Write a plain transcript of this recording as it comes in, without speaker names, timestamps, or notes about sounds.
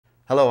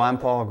Hello, I'm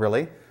Paul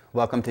Grilley.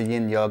 Welcome to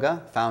Yin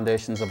Yoga,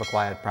 Foundations of a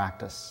Quiet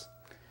Practice.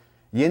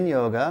 Yin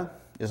Yoga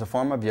is a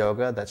form of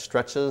yoga that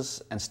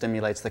stretches and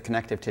stimulates the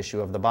connective tissue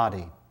of the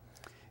body.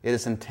 It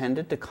is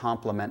intended to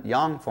complement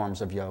Yang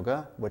forms of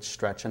yoga, which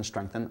stretch and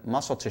strengthen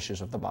muscle tissues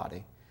of the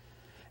body.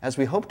 As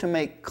we hope to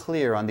make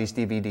clear on these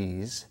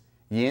DVDs,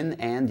 Yin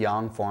and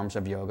Yang forms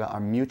of yoga are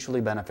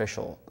mutually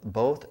beneficial.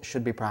 Both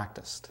should be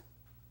practiced.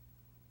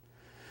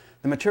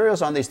 The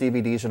materials on these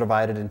DVDs are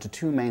divided into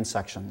two main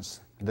sections.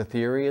 The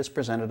theory is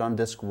presented on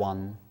disc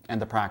 1,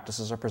 and the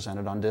practices are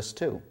presented on disc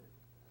 2.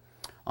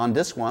 On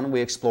disc 1, we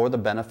explore the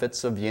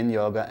benefits of Yin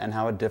Yoga and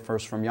how it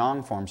differs from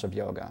Yang forms of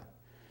yoga.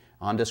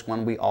 On disc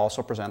 1, we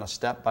also present a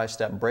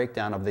step-by-step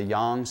breakdown of the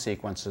Yang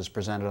sequences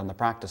presented on the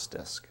practice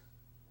disc.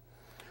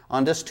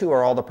 On disc 2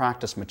 are all the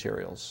practice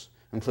materials,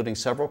 including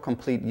several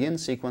complete Yin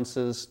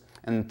sequences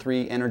and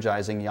 3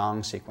 energizing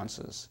Yang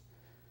sequences.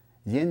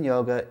 Yin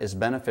Yoga is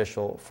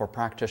beneficial for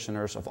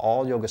practitioners of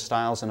all yoga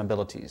styles and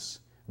abilities.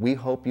 We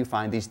hope you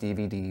find these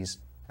DVDs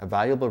a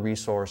valuable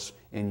resource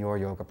in your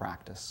yoga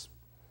practice.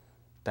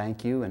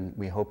 Thank you, and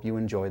we hope you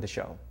enjoy the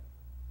show.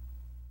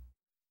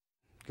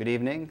 Good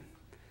evening.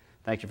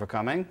 Thank you for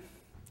coming.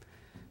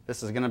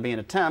 This is going to be an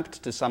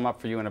attempt to sum up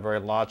for you in a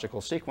very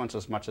logical sequence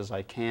as much as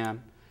I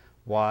can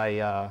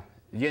why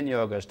Yin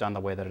Yoga is done the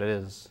way that it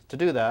is. To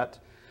do that,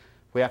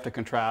 we have to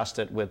contrast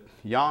it with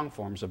Yang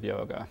forms of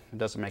yoga. It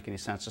doesn't make any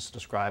sense just to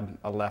describe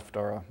a left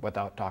or a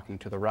without talking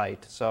to the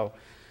right. So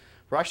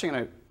we're actually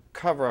going to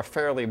cover a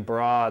fairly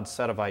broad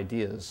set of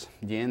ideas.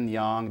 Yin,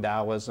 Yang,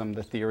 Taoism,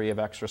 the theory of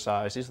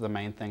exercise. These are the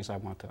main things I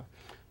want to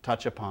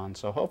touch upon.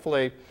 So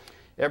hopefully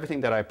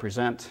everything that I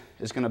present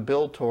is going to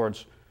build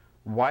towards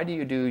why do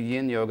you do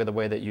Yin Yoga the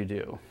way that you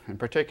do. In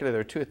particular,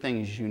 there are 2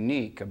 things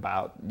unique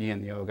about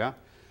Yin Yoga.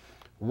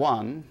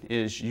 One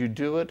is you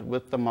do it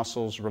with the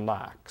muscles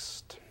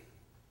relaxed.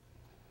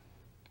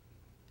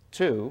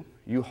 2,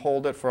 you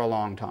hold it for a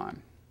long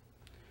time.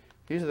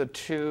 These are the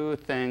 2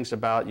 things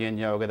about Yin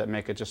Yoga that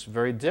make it just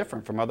very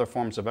different from other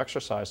forms of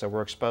exercise that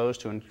we're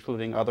exposed to,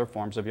 including other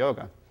forms of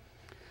yoga.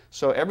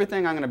 So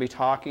everything I'm going to be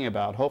talking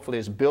about, hopefully,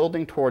 is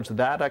building towards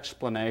that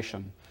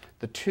explanation.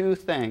 The 2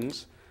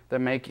 things that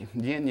make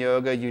Yin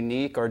Yoga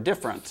unique or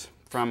different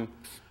from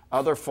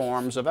other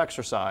forms of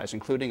exercise,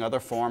 including other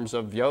forms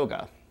of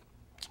yoga.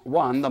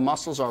 1, the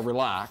muscles are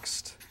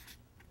relaxed.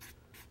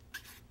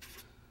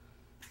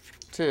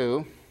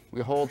 2, we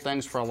hold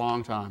things for a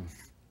long time.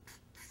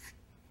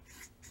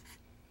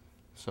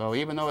 So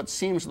even though it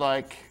seems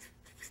like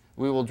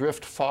we will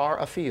drift far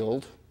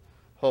afield,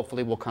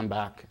 hopefully we'll come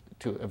back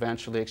to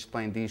eventually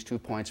explain these 2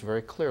 points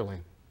very clearly.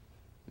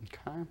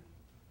 Okay?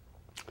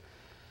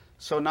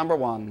 So number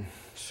 1,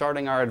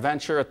 starting our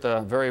adventure at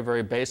the very,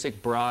 very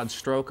basic broad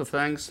stroke of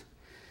things.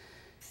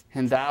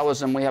 In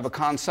Taoism, we have a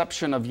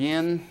conception of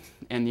Yin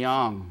and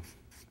Yang.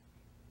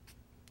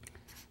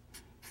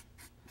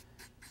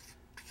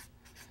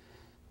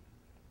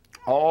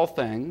 All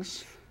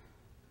things,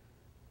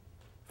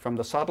 from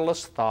the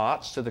subtlest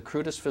thoughts to the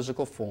crudest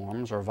physical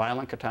forms or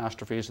violent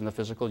catastrophes in the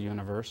physical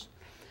universe,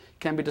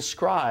 can be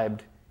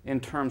described in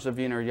terms of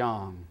Yin or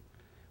Yang.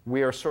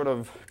 We are sort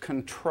of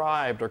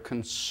contrived or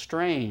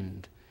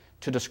constrained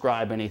to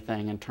describe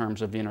anything in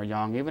terms of Yin or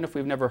Yang, even if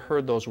we've never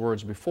heard those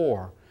words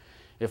before.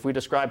 If we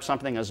describe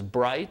something as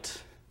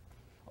bright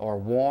or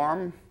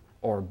warm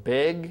or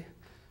big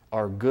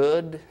or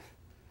good,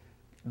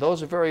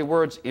 those very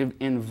words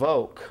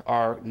invoke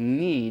our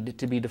need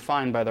to be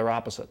defined by their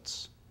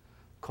opposites.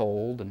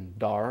 Cold and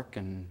dark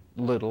and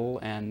little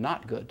and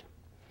not good.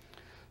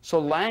 So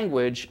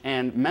language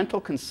and mental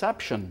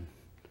conception,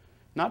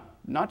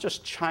 not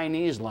just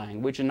Chinese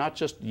language and not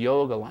just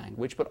yoga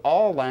language, but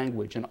all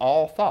language and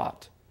all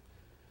thought.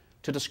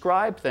 To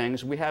describe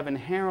things, we have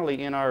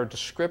inherently in our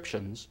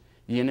descriptions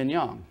Yin and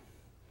Yang.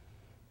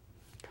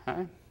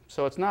 Okay?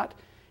 So it's not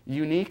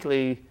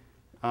uniquely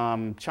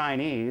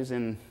Chinese.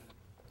 In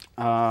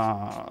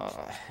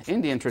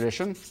Indian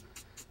tradition,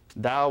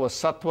 Tao was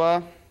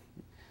sattva,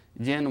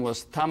 Yin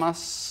was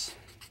tamas,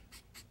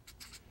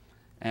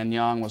 and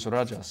Yang was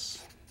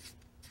rajas.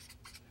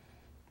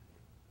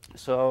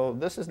 So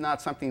this is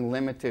not something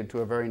limited to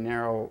a very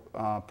narrow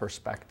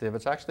perspective.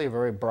 It's actually a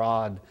very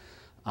broad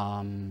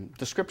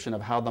description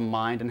of how the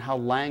mind and how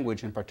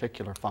language in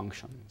particular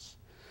functions.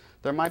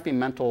 There might be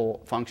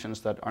mental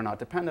functions that are not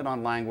dependent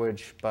on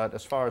language, but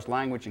as far as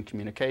language and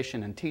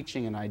communication and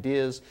teaching and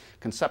ideas,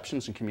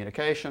 conceptions and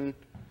communication,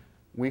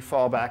 we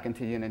fall back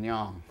into Yin and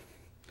Yang.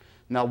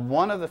 Now,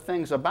 one of the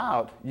things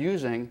about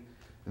using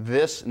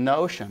this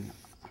notion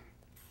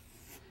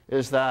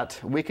is that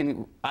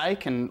I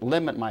can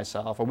limit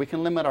myself, or we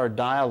can limit our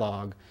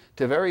dialogue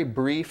to very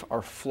brief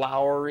or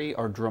flowery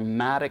or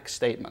dramatic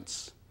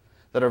statements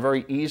that are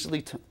very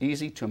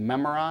easy to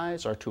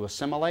memorize or to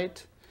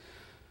assimilate.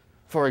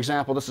 For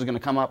example, this is going to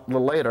come up a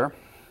little later.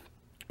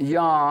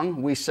 Yang,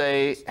 we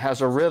say,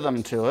 has a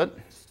rhythm to it.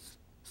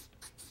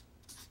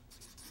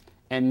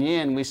 And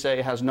Yin, we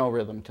say, has no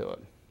rhythm to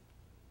it.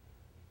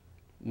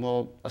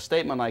 Well, a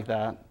statement like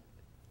that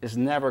is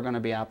never going to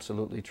be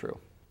absolutely true.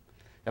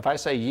 If I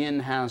say Yin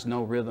has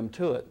no rhythm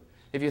to it,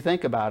 if you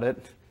think about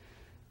it,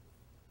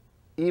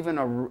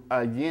 even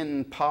a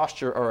yin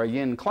posture or a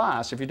yin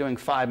class, if you're doing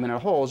 5-minute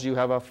holds, you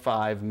have a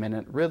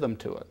 5-minute rhythm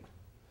to it.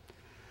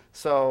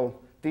 So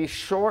these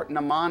short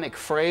mnemonic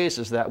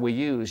phrases that we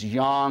use,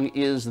 yang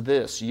is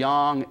this,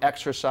 yang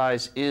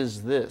exercise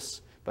is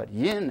this, but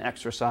yin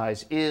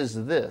exercise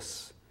is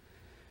this.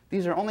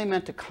 These are only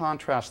meant to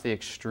contrast the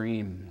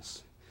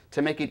extremes,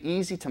 to make it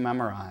easy to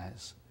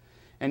memorize.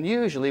 And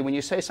usually when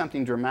you say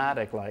something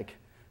dramatic like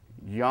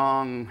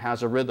yang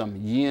has a rhythm,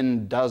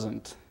 yin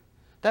doesn't,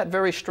 that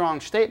very strong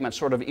statement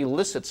sort of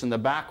elicits in the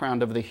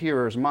background of the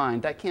hearer's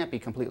mind, that can't be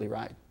completely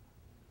right.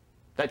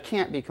 That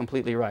can't be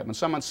completely right. When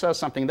someone says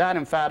something that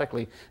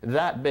emphatically,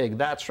 that big,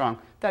 that strong,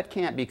 that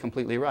can't be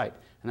completely right.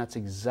 And that's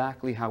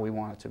exactly how we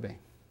want it to be.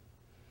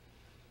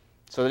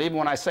 So that even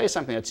when I say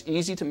something that's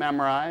easy to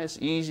memorize,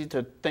 easy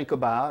to think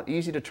about,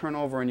 easy to turn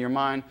over in your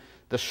mind,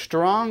 the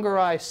stronger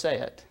I say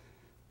it,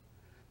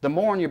 the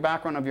more in your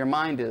background of your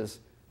mind is,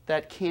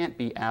 that can't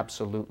be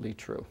absolutely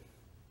true.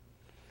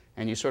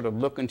 And you sort of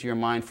look into your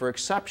mind for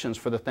exceptions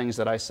for the things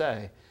that I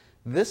say.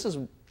 This is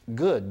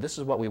good. This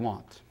is what we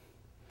want.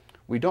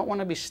 We don't want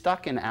to be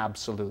stuck in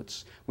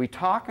absolutes. We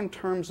talk in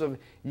terms of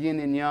yin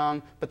and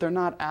yang, but they're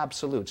not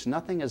absolutes.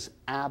 Nothing is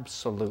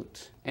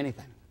absolute.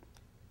 Anything.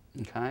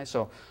 Okay?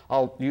 So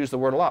I'll use the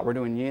word a lot. We're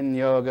doing yin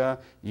yoga.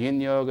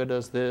 Yin yoga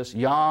does this.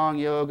 Yang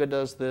yoga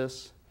does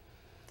this.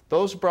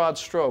 Those broad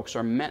strokes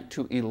are meant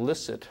to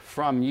elicit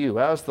from you,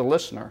 as the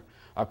listener,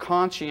 a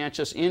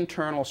conscientious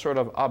internal sort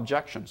of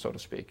objection, so to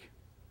speak.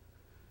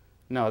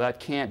 No, that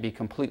can't be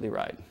completely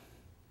right.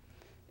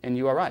 And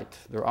you are right.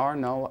 There are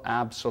no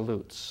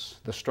absolutes.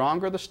 The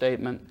stronger the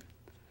statement,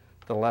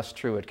 the less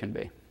true it can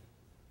be.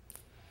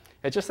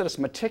 It's just that it's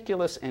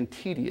meticulous and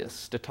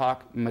tedious to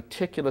talk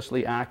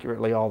meticulously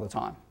accurately all the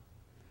time.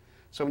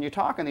 So when you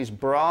talk in these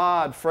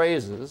broad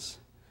phrases,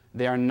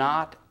 they are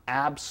not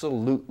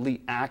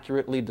absolutely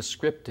accurately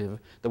descriptive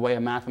the way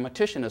a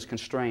mathematician is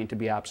constrained to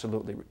be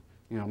absolutely,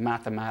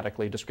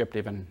 mathematically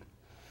descriptive, and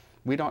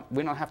we don't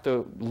have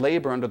to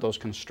labor under those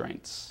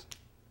constraints.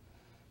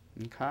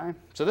 Okay?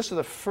 So this is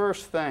the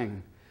first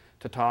thing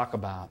to talk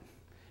about.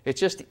 It's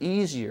just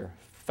easier,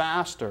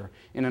 faster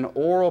in an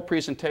oral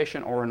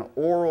presentation or an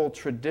oral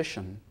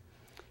tradition.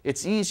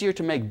 It's easier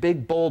to make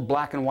big, bold,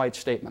 black and white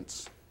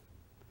statements.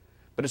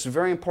 But it's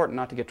very important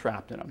not to get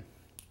trapped in them.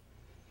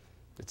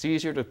 It's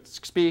easier to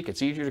speak,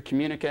 it's easier to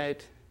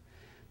communicate.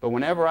 But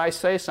whenever I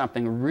say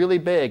something really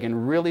big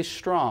and really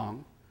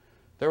strong,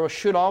 there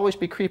should always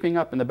be creeping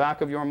up in the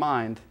back of your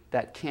mind,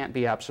 that can't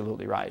be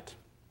absolutely right.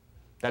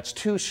 That's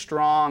too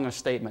strong a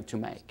statement to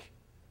make.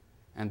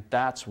 And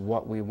that's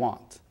what we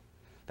want.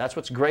 That's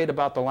what's great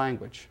about the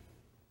language.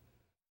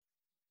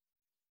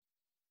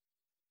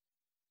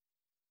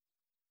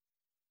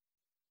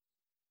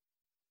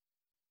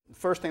 The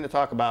first thing to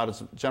talk about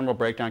is general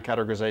breakdown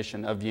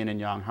categorization of yin and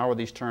yang. How are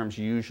these terms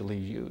usually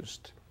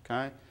used?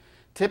 Okay?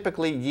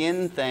 Typically,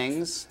 yin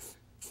things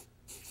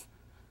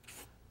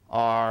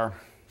are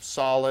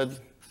solid,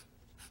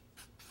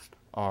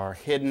 are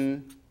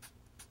hidden,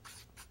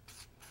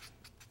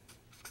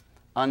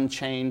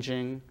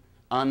 unchanging,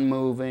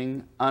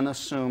 unmoving,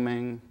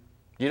 unassuming.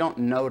 You don't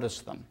notice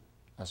them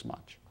as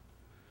much.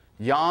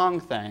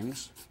 Yang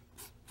things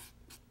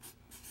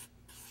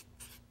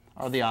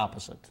are the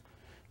opposite.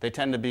 They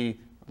tend to be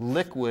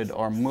liquid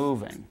or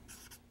moving.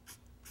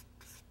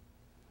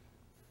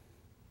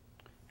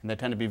 And they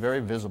tend to be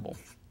very visible.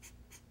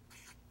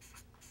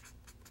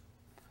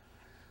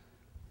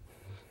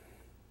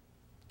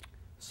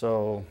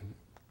 So,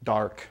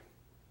 dark,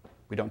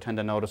 we don't tend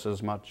to notice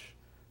as much.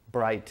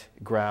 Bright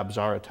grabs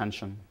our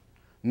attention.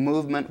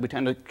 Movement, we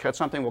tend to catch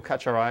something, will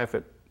catch our eye if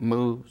it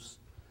moves.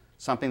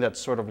 Something that's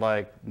sort of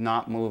like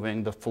not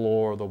moving, the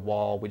floor, the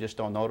wall, we just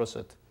don't notice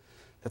it.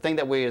 The thing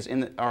that is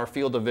in our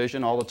field of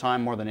vision all the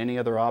time more than any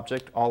other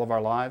object, all of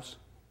our lives,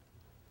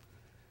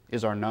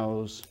 is our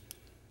nose.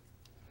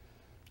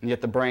 And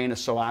yet the brain is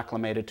so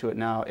acclimated to it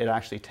now, it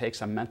actually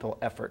takes a mental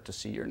effort to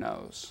see your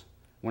nose,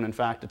 when in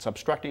fact it's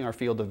obstructing our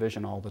field of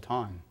vision all the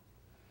time.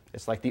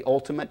 It's like the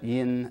ultimate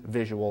yin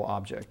visual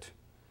object.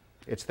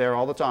 It's there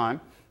all the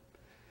time,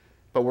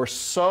 but we're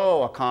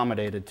so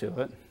accommodated to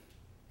it,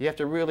 you have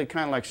to really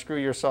kind of like screw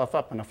yourself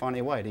up in a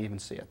funny way to even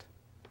see it.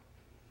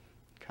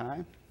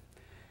 Okay?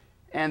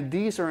 And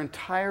these are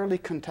entirely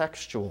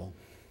contextual.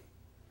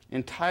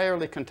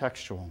 Entirely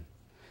contextual.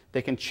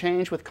 They can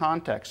change with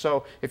context.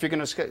 So if you're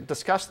going to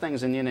discuss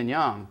things in yin and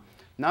yang,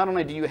 not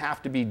only do you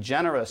have to be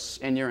generous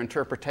in your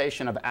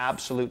interpretation of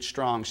absolute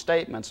strong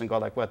statements and go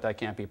like, what, that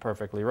can't be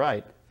perfectly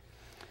right.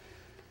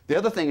 The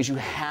other thing is you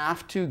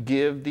have to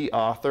give the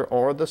author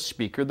or the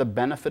speaker the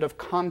benefit of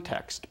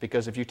context,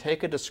 because if you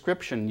take a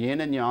description,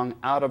 yin and yang,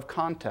 out of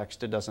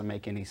context, it doesn't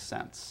make any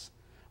sense,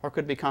 or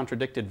could be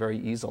contradicted very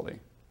easily.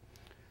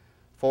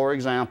 For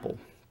example,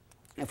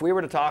 if we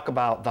were to talk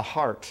about the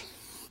heart,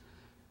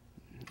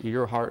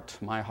 your heart,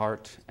 my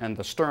heart, and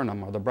the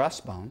sternum or the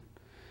breastbone,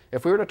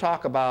 if we were to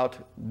talk about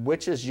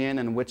which is yin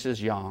and which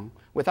is yang,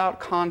 without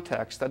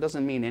context, that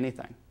doesn't mean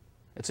anything.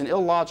 It's an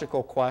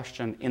illogical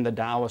question in the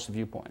Taoist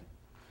viewpoint.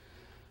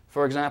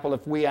 For example,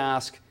 if we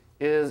ask,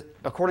 is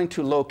according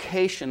to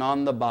location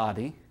on the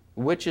body,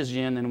 which is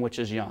yin and which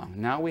is yang?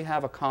 Now we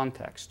have a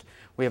context.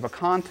 We have a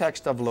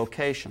context of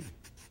location.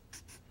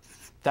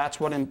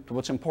 That's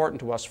what's important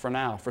to us for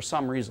now, for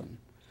some reason.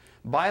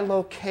 By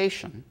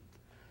location,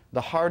 the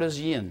heart is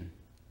yin,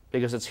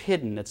 because it's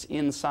hidden, it's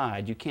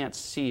inside. You can't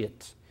see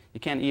it. You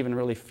can't even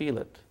really feel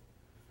it,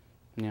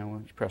 you know,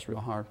 when you press real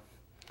hard.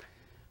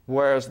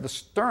 Whereas the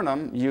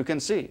sternum, you can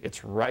see.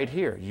 It's right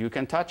here. You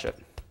can touch it.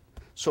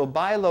 So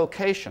by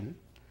location,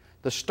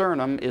 the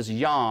sternum is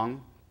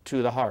yang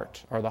to the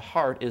heart, or the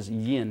heart is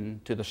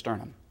yin to the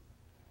sternum.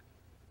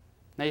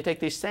 Now you take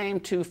these same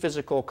two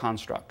physical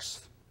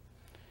constructs,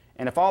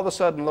 and if all of a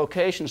sudden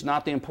location is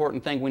not the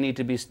important thing we need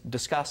to be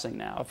discussing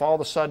now, if all of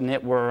a sudden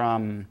it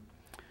were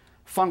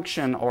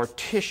function or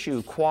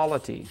tissue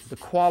quality, the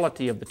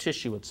quality of the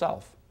tissue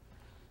itself,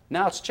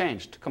 now it's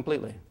changed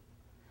completely.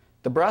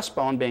 The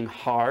breastbone being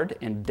hard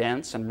and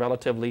dense and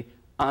relatively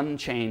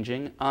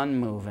unchanging,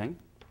 unmoving,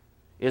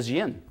 is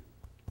yin.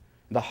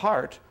 The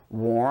heart,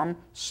 warm,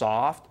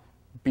 soft,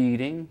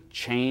 beating,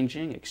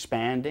 changing,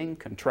 expanding,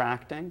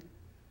 contracting,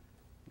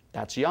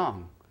 that's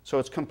yang. So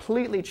it's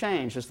completely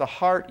changed. Is the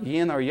heart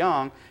yin or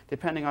yang,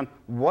 depending on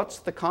what's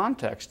the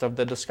context of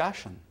the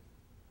discussion.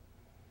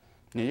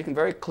 Now, you can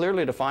very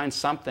clearly define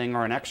something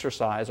or an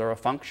exercise or a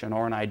function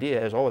or an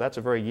idea as, oh, that's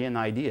a very yin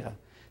idea.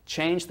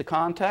 Change the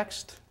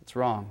context, it's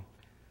wrong.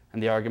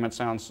 And the argument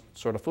sounds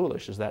sort of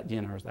foolish. Is that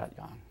yin or is that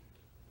yang?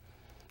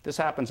 This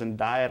happens in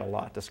diet a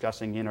lot,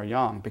 discussing yin or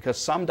yang, because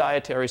some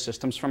dietary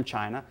systems from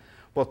China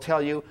will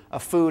tell you a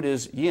food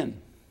is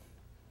yin.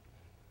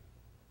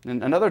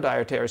 And another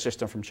dietary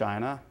system from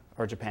China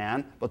or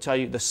Japan will tell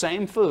you the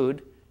same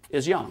food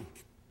is yang.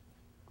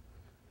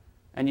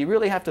 And you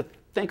really have to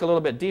think a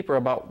little bit deeper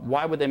about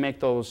why would they make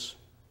those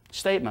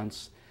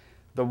statements.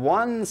 The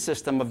one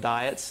system of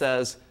diet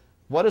says,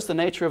 what is the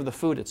nature of the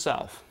food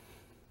itself?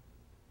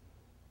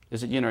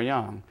 Is it yin or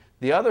yang?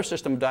 The other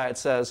system of diet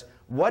says,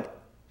 what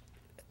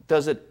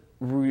does it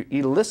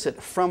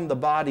elicit from the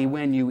body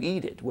when you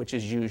eat it, which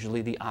is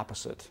usually the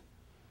opposite.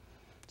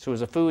 So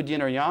is a food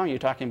yin or yang? Are you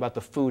talking about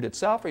the food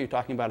itself, or are you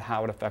talking about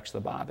how it affects the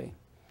body?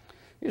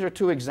 These are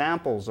two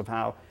examples of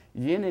how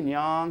yin and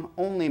yang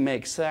only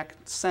make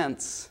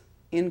sense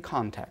in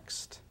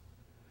context.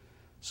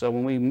 So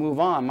when we move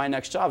on, my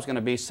next job is going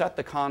to be set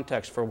the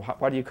context for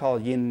what do you call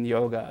yin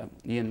yoga?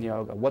 Yin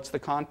yoga. What's the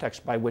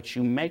context by which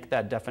you make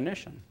that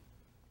definition?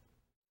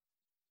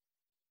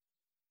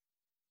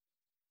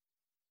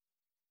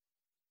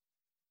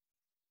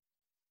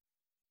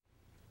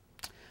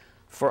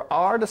 For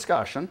our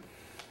discussion,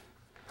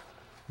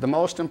 the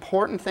most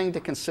important thing to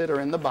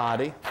consider in the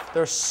body,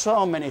 there are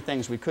so many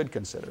things we could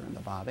consider in the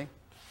body,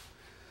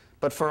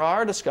 but for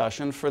our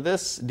discussion, for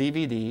this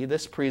DVD,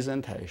 this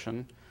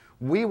presentation,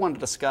 we want to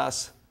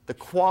discuss the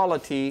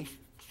quality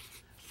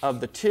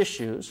of the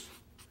tissues.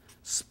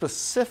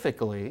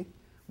 Specifically,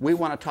 we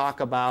want to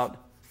talk about,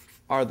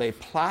 are they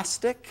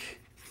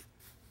plastic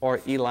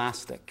or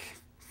elastic?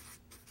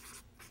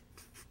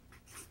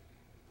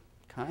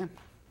 Okay?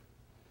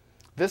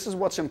 This is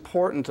what's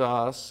important to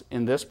us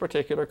in this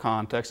particular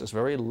context, this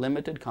very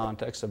limited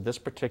context of this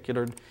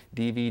particular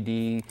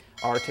DVD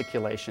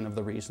articulation of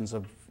the reasons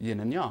of yin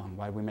and yang,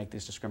 why we make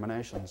these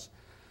discriminations.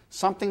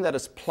 Something that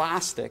is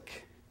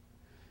plastic,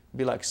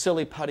 be like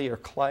silly putty or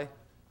clay.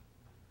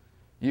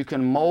 You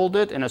can mold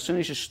it, and as soon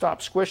as you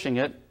stop squishing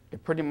it,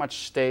 it pretty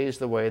much stays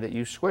the way that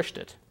you squished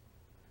it.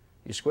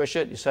 You squish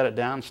it, you set it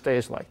down, it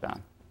stays like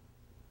that.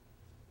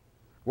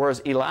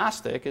 Whereas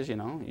elastic is, you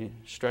know, you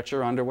stretch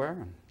your underwear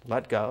and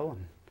let go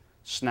and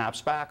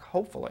snaps back,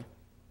 hopefully.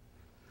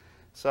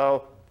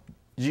 So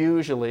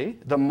usually,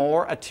 the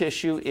more a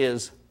tissue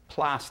is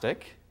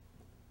plastic,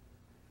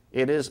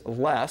 it is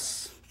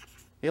less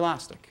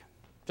elastic,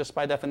 just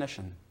by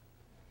definition.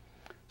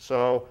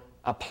 So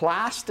a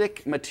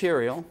plastic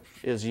material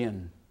is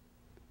yin.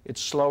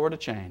 It's slower to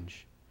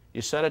change.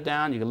 You set it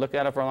down, you can look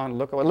at it for a long time,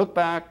 look away, look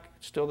back,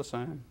 it's still the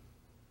same.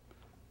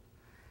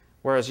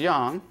 Whereas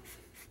yang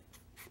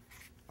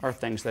are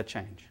things that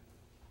change.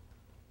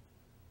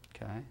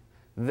 Okay?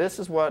 This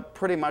is what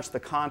pretty much the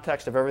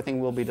context of everything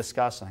we'll be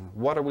discussing.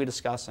 What are we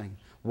discussing?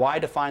 Why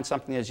define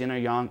something as yin or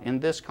yang in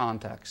this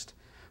context?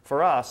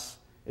 For us,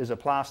 is it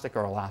plastic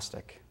or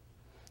elastic?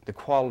 The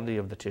quality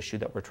of the tissue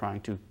that we're trying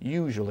to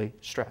usually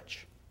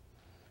stretch.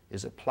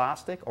 Is it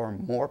plastic or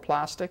more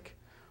plastic,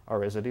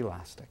 or is it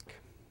elastic?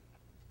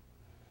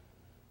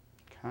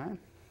 Okay?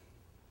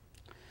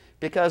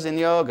 Because in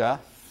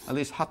yoga, at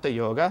least Hatha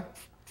Yoga,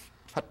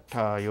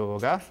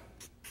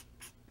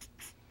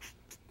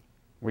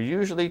 we're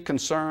usually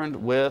concerned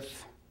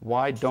with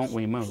why don't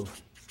we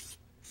move?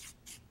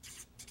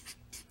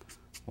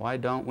 Why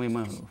don't we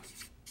move?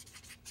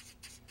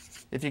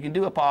 If you can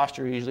do a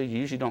posture easily, you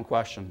usually don't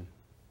question.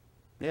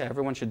 Yeah,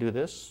 everyone should do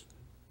this.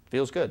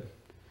 Feels good.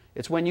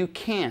 It's when you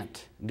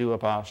can't do a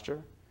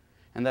posture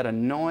and that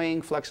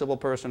annoying flexible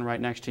person right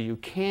next to you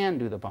can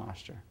do the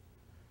posture.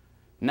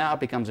 Now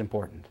it becomes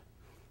important.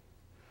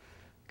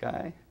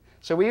 Okay?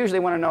 So we usually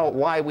want to know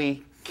why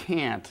we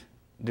can't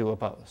do a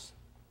pose.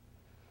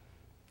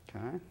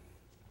 Okay?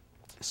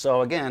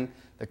 So again,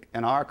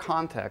 in our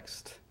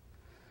context,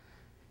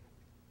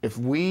 if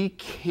we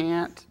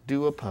can't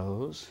do a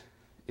pose,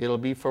 it'll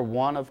be for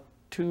one of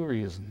two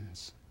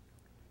reasons.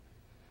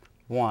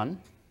 One,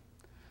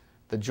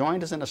 the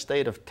joint is in a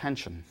state of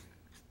tension.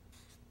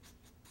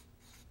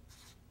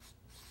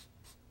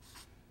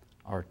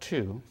 Or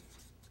two,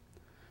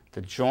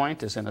 the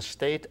joint is in a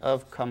state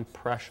of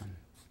compression.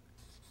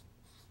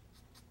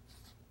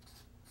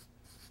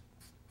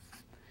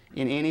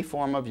 In any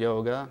form of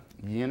yoga,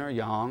 yin or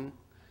yang,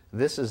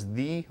 this is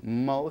the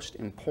most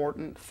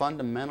important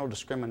fundamental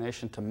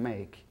discrimination to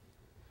make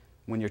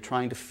when you're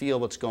trying to feel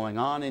what's going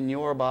on in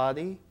your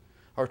body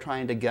or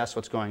trying to guess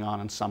what's going on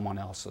in someone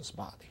else's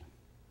body.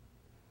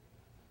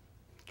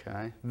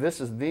 Okay?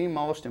 This is the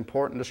most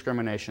important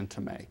discrimination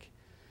to make.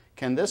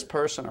 Can this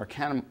person, or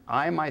can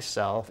I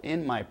myself,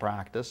 in my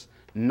practice,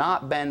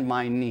 not bend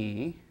my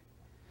knee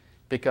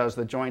because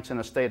the joint's in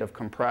a state of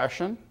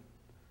compression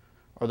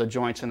or the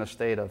joint's in a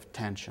state of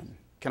tension?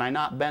 Can I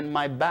not bend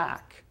my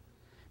back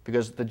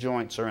because the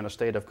joints are in a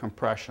state of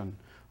compression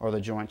or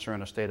the joints are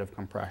in a state of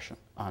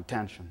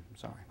tension?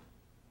 Sorry.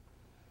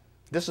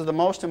 This is the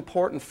most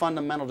important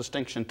fundamental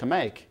distinction to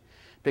make,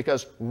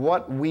 because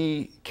what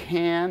we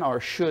can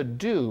or should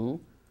do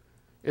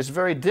is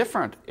very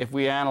different if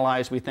we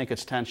analyze, we think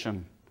it's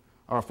tension,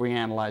 or if we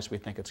analyze, we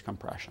think it's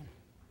compression.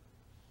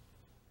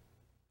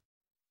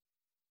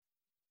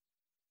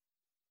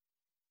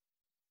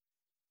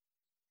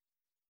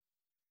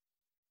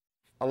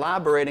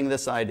 Elaborating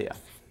this idea.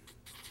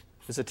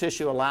 Is a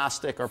tissue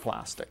elastic or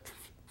plastic?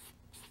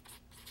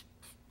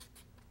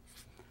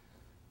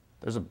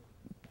 There's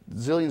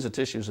zillions of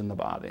tissues in the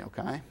body,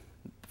 okay?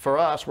 For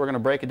us, we're going to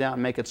break it down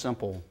and make it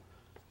simple.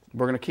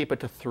 We're going to keep it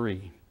to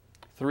three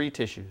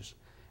tissues.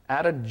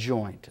 At a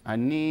joint, a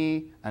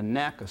knee, a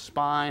neck, a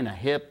spine, a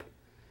hip,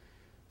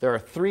 there are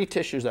three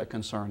tissues that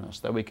concern us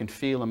that we can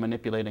feel and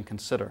manipulate and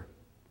consider.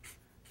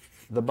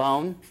 The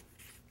bone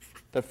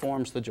that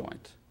forms the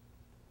joint,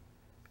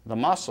 the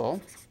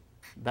muscle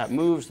that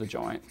moves the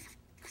joint,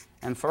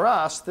 and for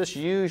us, this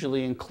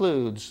usually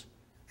includes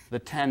the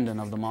tendon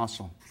of the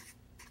muscle.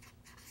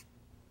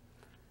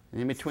 And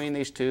in between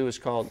these two is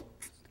called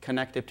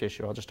connective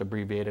tissue. I'll just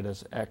abbreviate it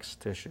as X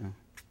tissue.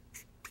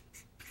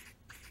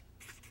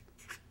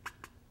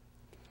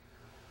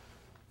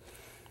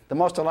 The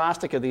most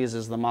elastic of these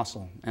is the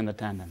muscle and the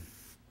tendon.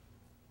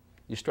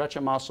 You stretch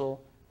a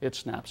muscle, it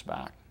snaps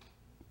back.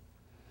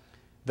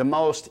 The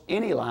most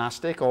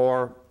inelastic,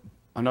 or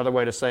another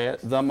way to say it,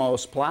 the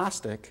most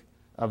plastic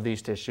of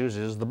these tissues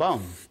is the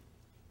bone.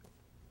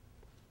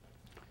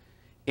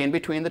 In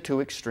between the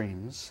two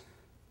extremes,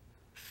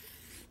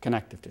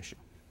 connective tissue.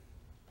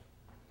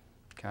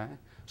 Okay?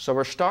 So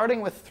we're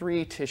starting with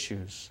three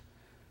tissues.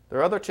 There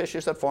are other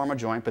tissues that form a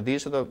joint, but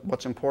these are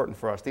what's important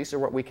for us. These are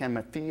what we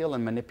can feel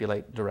and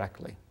manipulate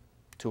directly,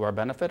 to our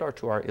benefit or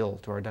to our ill,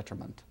 to our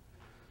detriment.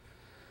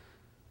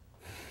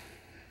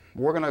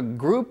 We're going to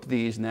group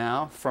these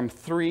now from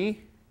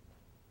three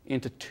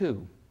into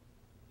two.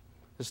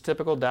 This is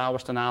typical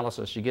Taoist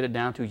analysis. You get it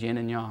down to yin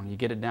and yang. You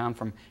get it down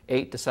from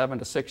 8 to 7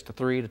 to 6 to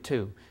 3 to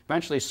 2.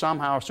 Eventually,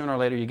 somehow, sooner or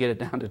later, you get it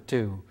down to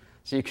 2.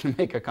 So you can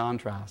make a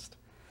contrast.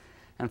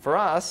 And for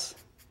us,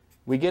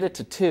 we get it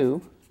to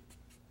 2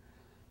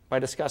 by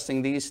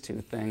discussing these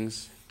two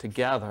things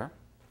together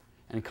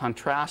and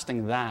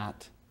contrasting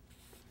that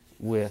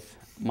with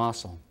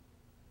muscle.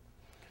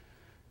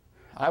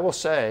 I will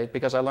say,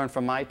 because I learned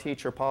from my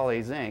teacher, Paul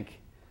Zink,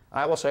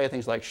 I will say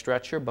things like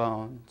stretch your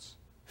bones,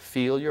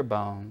 feel your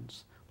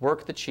bones,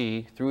 work the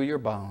chi through your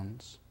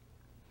bones.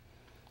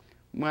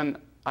 When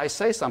I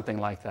say something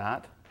like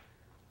that,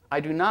 I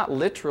do not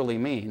literally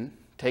mean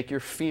take your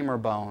femur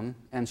bone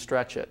and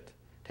stretch it.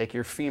 Take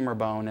your femur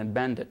bone and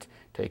bend it.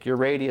 Take your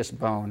radius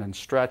bone and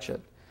stretch it.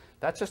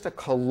 That's just a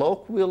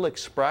colloquial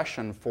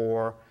expression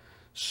for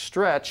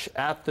stretch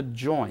at the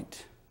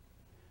joint.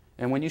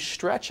 And when you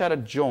stretch at a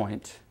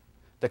joint,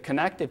 the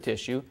connective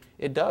tissue,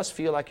 it does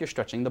feel like you're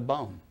stretching the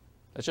bone.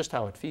 That's just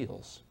how it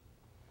feels.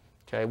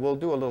 Okay, we'll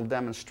do a little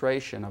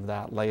demonstration of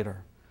that later.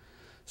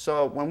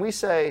 So when we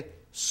say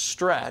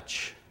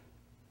stretch,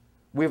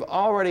 we've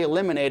already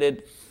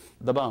eliminated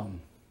the bone.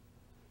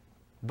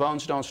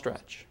 Bones don't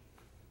stretch.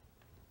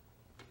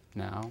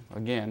 Now,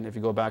 again, if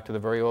you go back to the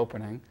very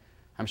opening,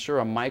 I'm sure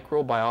a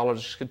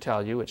microbiologist could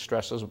tell you it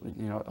stresses,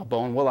 a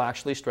bone will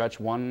actually stretch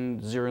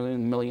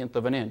 1/000,000th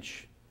of an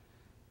inch.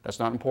 That's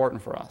not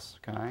important for us,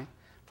 okay?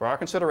 For our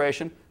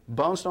consideration,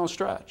 bones don't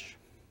stretch.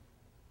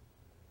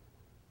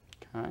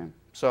 Okay?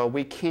 So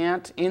we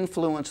can't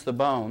influence the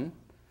bone's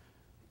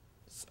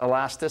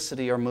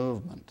elasticity or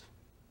movement.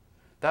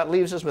 That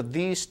leaves us with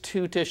these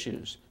two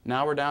tissues.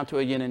 Now we're down to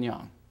a yin and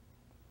yang.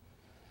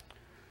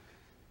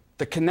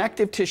 The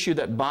connective tissue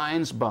that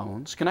binds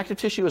bones, connective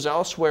tissue is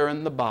elsewhere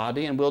in the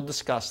body, and we'll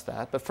discuss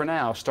that. But for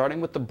now,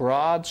 starting with the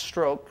broad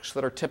strokes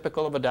that are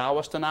typical of a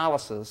Taoist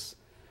analysis,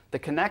 the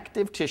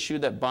connective tissue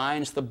that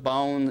binds the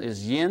bone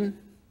is yin,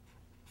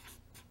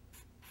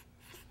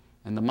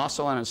 and the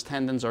muscle and its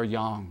tendons are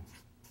yang.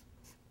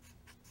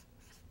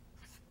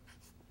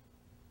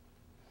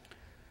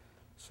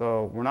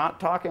 So we're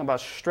not talking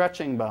about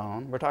stretching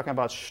bone. We're talking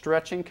about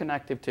stretching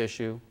connective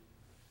tissue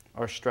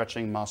or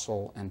stretching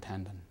muscle and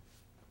tendon.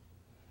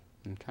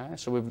 Okay?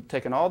 So we've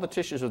taken all the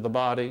tissues of the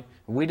body,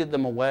 weeded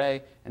them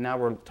away, and now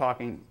we're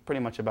talking pretty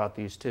much about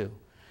these two.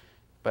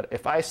 But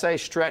if I say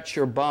stretch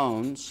your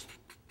bones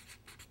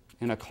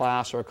in a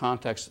class or a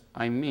context,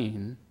 I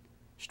mean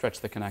stretch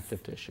the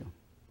connective tissue.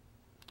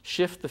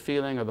 Shift the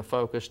feeling or the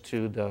focus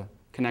to the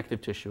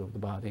connective tissue of the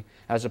body,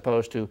 as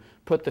opposed to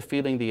put the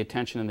feeling, the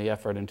attention, and the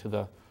effort into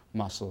the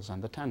muscles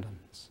and the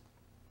tendons.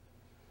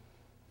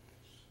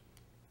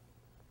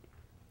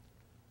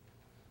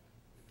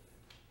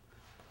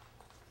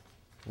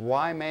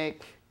 Why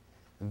make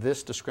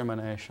this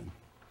discrimination?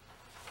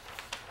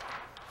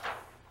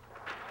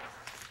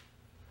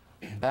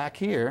 Back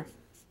here,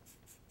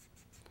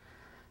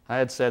 I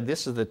had said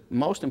this is the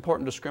most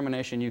important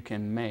discrimination you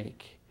can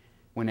make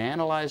when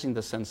analyzing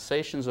the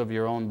sensations of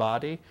your own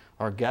body,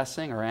 or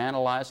guessing or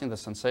analyzing the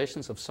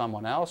sensations of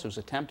someone else who's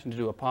attempting to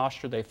do a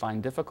posture they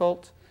find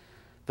difficult.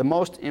 The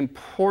most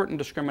important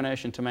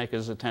discrimination to make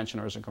is a tension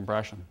or is a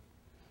compression.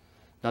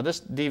 Now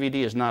this DVD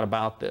is not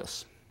about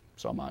this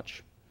so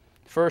much.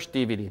 First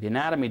DVD, the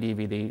anatomy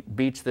DVD,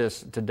 beats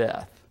this to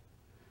death.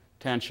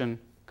 Tension,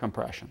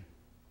 compression.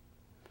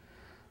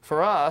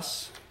 For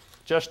us,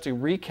 just to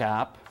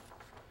recap,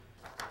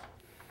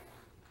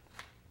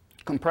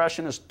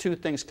 compression is two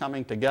things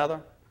coming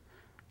together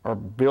or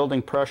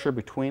building pressure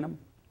between them.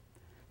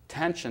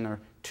 Tension are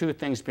two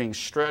things being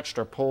stretched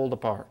or pulled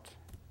apart.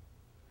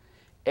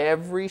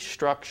 Every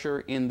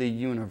structure in the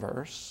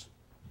universe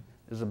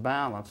is a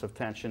balance of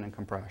tension and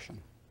compression.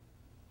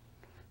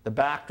 The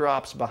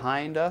backdrops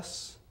behind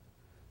us,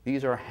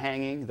 these are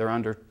hanging, they're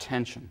under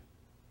tension.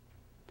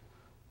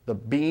 The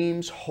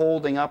beams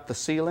holding up the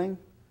ceiling,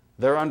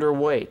 they're under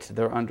weight,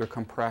 they're under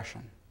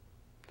compression.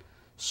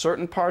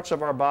 Certain parts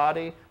of our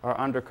body are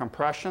under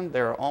compression,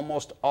 they're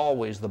almost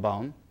always the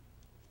bone.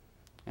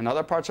 And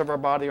other parts of our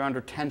body are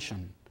under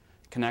tension,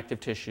 connective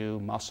tissue,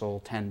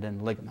 muscle,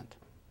 tendon, ligament.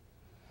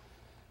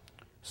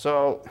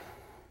 So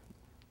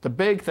the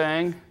big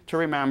thing to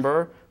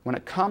remember when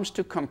it comes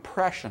to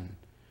compression,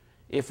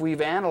 if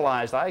we've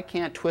analyzed, I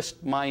can't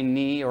twist my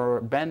knee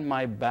or bend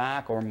my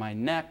back or my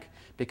neck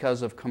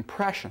because of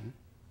compression,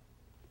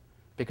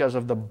 because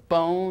of the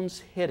bones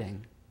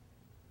hitting,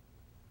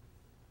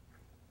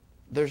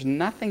 there's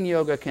nothing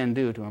yoga can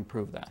do to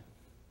improve that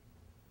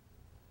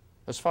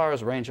as far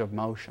as range of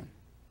motion.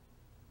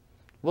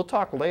 We'll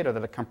talk later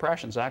that a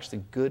compression is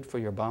actually good for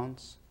your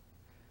bones.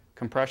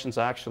 Compression is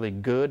actually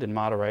good in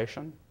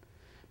moderation.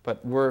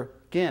 But we're,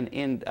 again,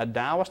 in a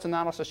Taoist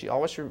analysis, you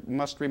always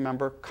must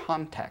remember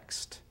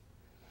context.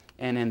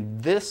 And in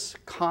this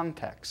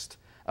context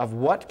of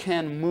what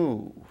can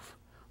move,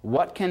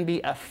 what can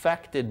be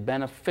affected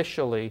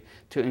beneficially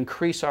to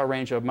increase our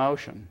range of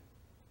motion,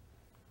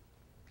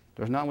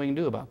 there's nothing we can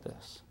do about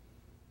this.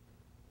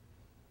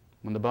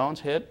 When the bones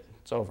hit,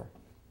 it's over.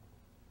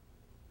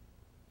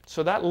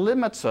 So that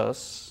limits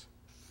us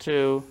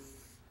to,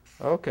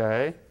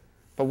 okay,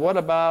 but what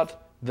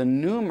about the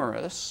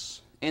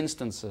numerous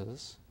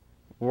instances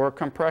where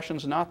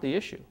compression's not the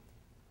issue?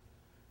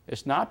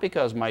 It's not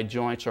because my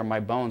joints or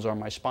my bones or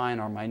my spine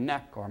or my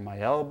neck or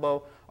my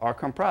elbow are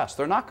compressed.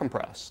 They're not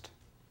compressed.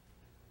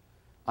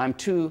 I'm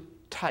too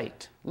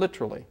tight,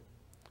 literally.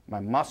 My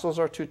muscles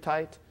are too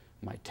tight.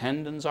 My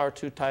tendons are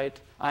too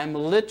tight. I'm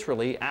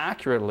literally,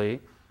 accurately,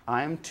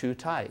 I'm too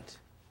tight.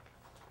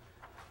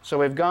 So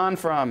we've gone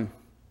from,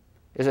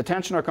 is it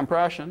tension or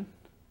compression?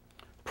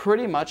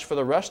 Pretty much for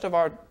the rest of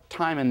our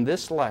time in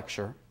this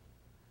lecture,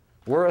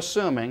 we're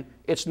assuming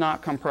it's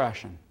not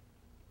compression.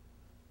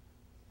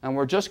 And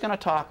we're just going to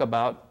talk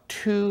about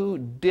two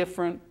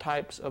different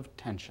types of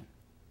tension.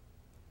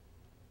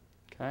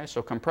 Okay,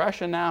 so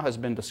compression now has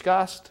been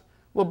discussed.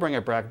 We'll bring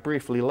it back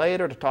briefly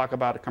later to talk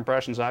about if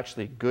compression is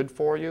actually good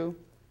for you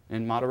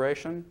in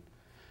moderation.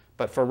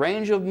 But for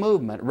range of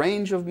movement,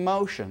 range of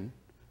motion,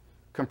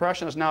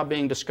 compression is now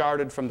being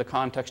discarded from the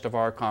context of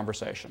our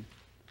conversation.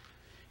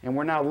 And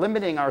we're now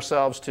limiting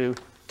ourselves to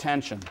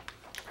tension.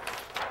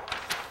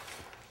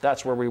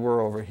 That's where we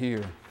were over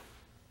here.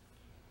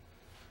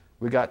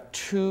 We got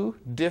two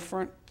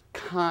different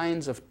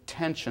kinds of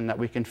tension that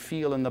we can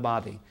feel in the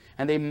body.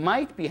 And they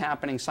might be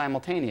happening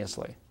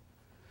simultaneously.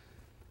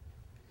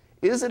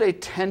 Is it a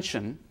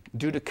tension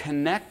due to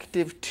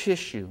connective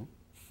tissue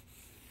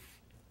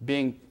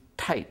being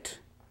tight?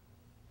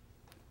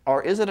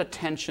 Or is it a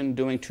tension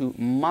due to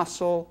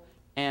muscle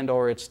and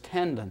or its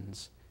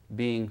tendons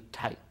being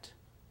tight?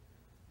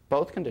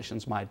 Both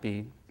conditions might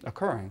be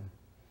occurring.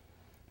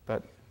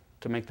 But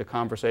to make the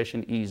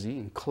conversation easy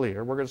and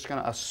clear, we're just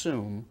going to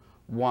assume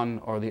one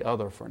or the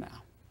other for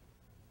now.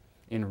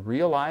 In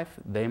real life,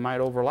 they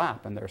might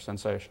overlap in their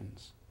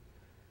sensations.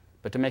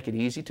 But to make it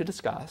easy to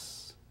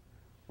discuss,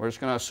 we're just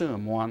going to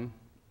assume one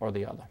or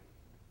the other.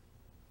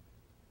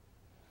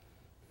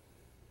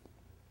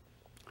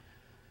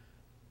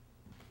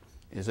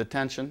 Is it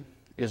tension?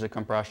 Is it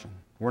compression?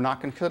 We're not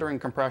considering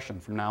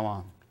compression from now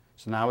on.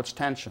 So now it's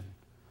tension.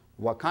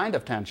 What kind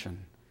of tension?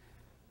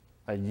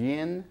 A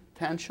yin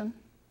tension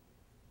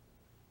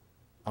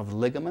of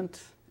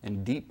ligament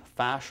and deep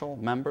fascial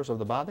members of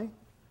the body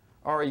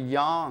are a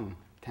yang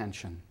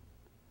tension,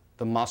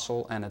 the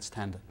muscle and its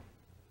tendon.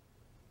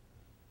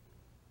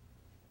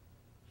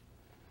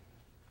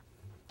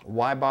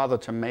 Why bother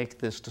to make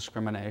this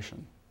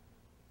discrimination?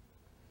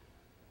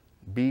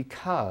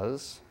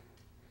 Because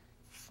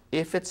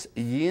if it's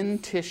yin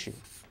tissue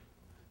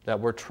that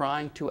we're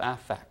trying to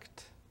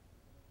affect,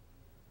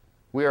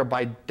 we are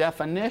by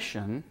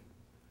definition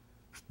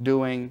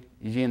doing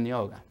yin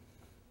yoga.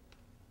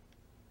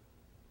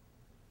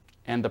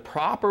 And the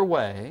proper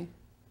way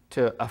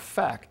to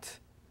affect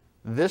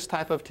this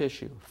type of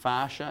tissue,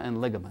 fascia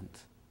and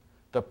ligament,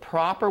 the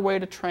proper way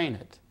to train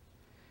it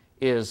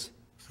is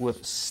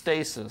with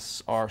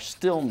stasis or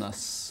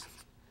stillness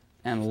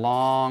and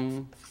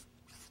long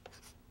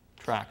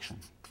traction.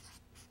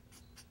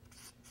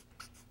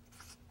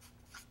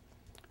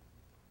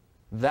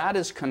 That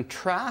is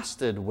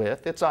contrasted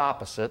with its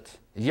opposite,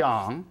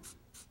 yang,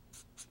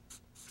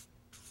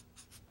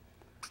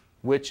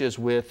 which is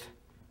with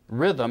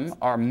rhythm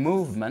or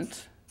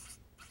movement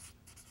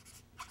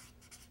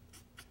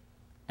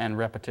and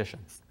repetition.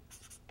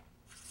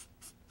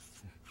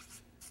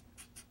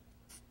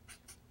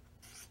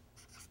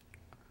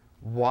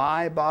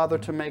 Why bother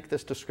to make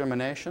this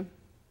discrimination?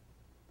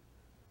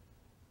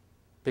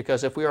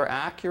 Because if we are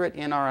accurate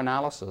in our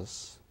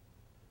analysis,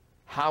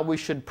 how we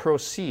should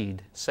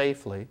proceed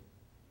safely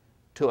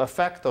to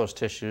affect those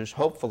tissues,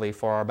 hopefully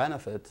for our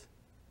benefit,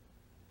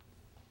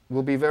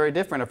 will be very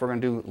different if we're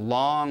going to do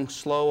long,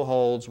 slow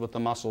holds with the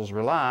muscles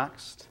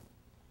relaxed,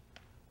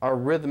 or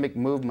rhythmic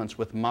movements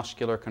with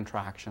muscular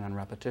contraction and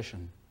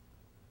repetition.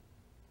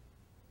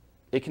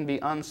 It can be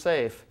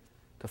unsafe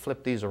to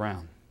flip these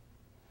around.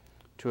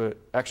 To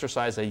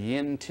exercise a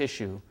yin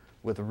tissue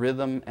with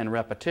rhythm and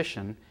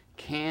repetition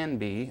can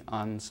be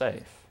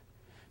unsafe.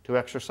 To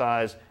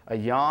exercise a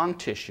yang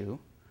tissue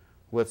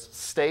with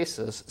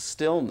stasis,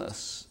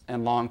 stillness,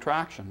 and long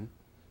traction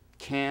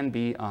can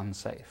be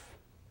unsafe.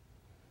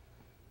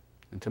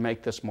 And to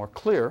make this more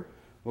clear,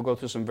 we'll go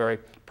through some very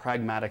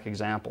pragmatic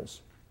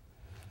examples.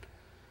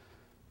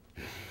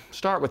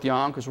 Start with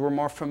yang because we're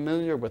more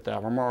familiar with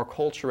that. We're more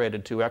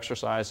acculturated to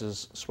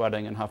exercises,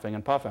 sweating and huffing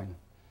and puffing.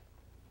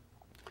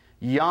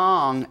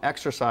 Yang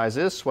exercise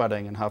is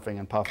sweating and huffing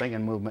and puffing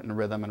and movement and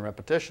rhythm and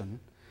repetition.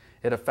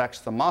 It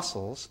affects the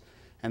muscles.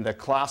 And the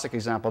classic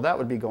example of that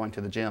would be going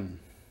to the gym.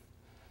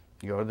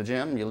 You go to the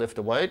gym, you lift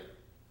a weight,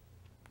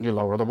 you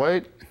lower the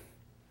weight.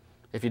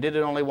 If you did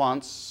it only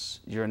once,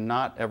 you're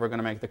not ever going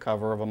to make the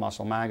cover of a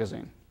muscle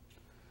magazine.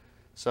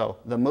 So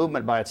the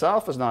movement by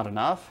itself is not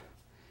enough.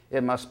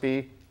 It must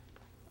be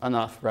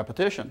enough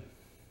repetition.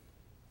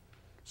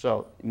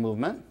 So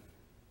movement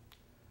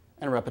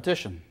and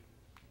repetition,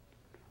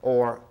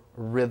 or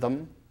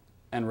rhythm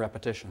and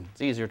repetition.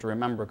 It's easier to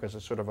remember because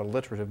it's sort of a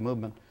alliterative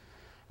movement.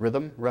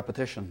 Rhythm,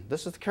 repetition.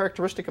 This is the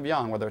characteristic of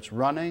yang, whether it's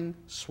running,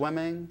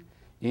 swimming,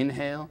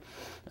 inhale,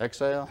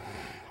 exhale,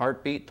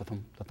 heartbeat,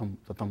 ta-thum, ta-thum,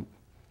 ta-thum.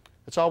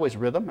 It's always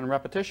rhythm and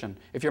repetition.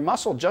 If your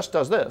muscle just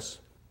does this,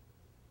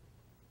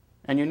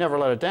 and you never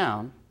let it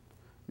down,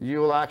 you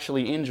will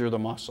actually injure the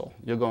muscle.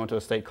 You'll go into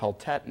a state called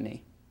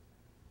tetany.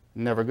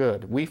 Never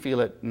good. We feel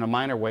it in a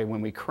minor way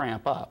when we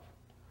cramp up.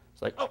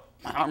 It's like, oh,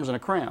 my arm's in a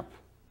cramp.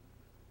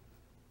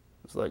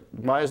 It's like,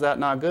 why is that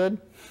not good?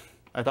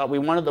 I thought we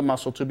wanted the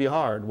muscle to be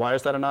hard. Why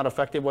is that a not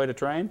effective way to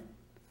train?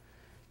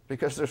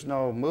 Because there's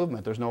no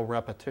movement, there's no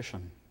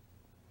repetition.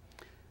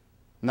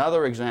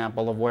 Another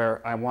example of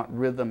where I want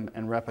rhythm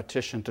and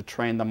repetition to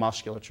train the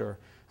musculature.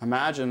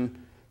 Imagine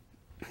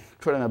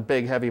putting a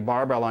big heavy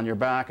barbell on your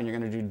back and you're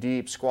going to do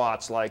deep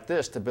squats like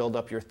this to build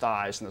up your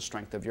thighs and the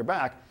strength of your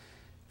back.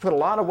 Put a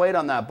lot of weight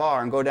on that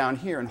bar and go down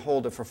here and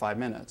hold it for 5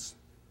 minutes.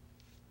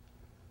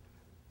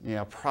 You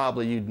know,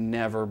 probably you'd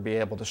never be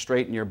able to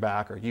straighten your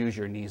back or use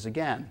your knees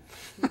again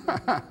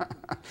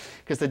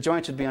because the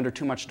joints would be under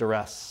too much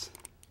duress.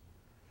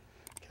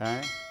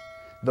 Okay?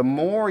 The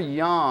more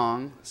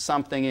yang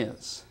something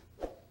is,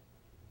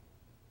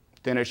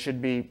 then it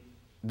should be,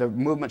 the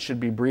movement should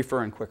be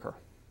briefer and quicker.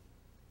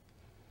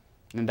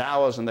 In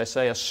Taoism, they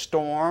say a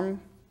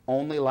storm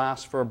only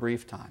lasts for a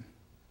brief time.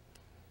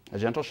 A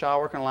gentle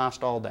shower can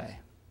last all day.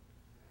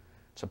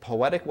 It's a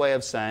poetic way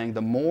of saying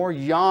the more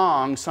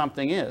yang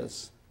something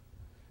is,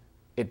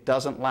 it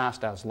doesn't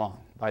last as long,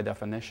 by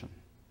definition.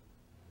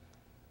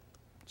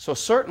 So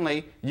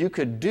certainly, you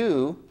could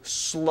do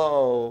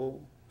slow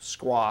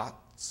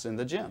squats in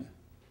the gym,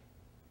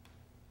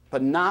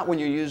 but not when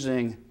you're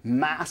using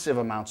massive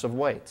amounts of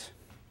weight.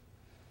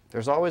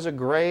 There's always a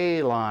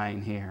gray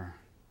line here.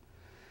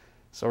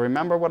 So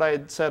remember what I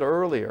had said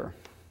earlier.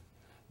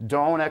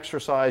 Don't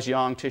exercise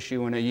yang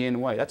tissue in a yin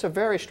way. That's a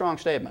very strong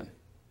statement.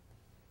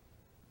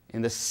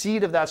 In the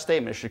seed of that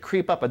statement, it should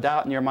creep up a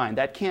doubt in your mind.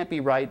 That can't be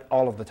right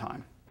all of the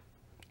time.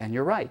 And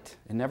you're right.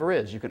 It never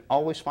is. You can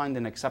always find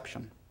an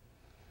exception.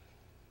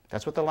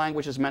 That's what the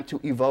language is meant to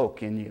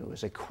evoke in you,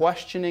 is a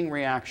questioning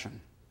reaction.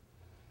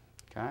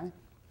 Okay?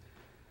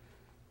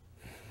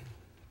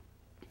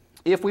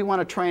 If we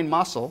want to train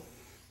muscle,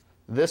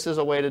 this is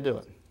a way to do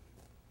it.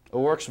 It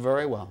works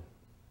very well.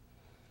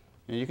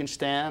 You can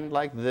stand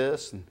like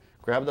this and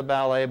grab the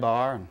ballet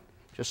bar and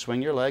just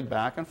swing your leg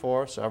back and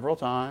forth several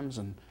times.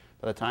 And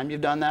by the time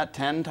you've done that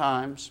 10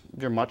 times,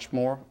 you're much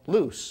more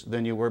loose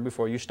than you were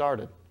before you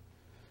started.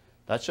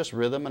 That's just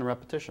rhythm and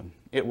repetition.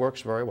 It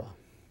works very well.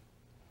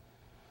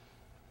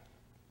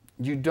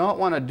 You don't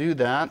want to do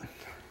that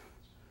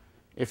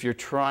if you're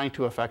trying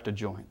to affect a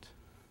joint.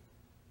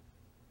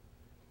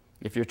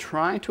 If you're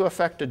trying to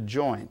affect a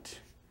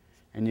joint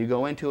and you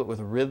go into it with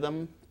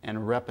rhythm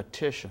and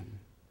repetition,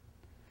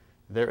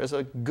 there is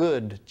a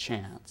good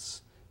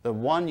chance that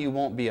one, you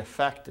won't be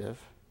effective,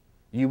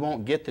 you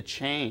won't get the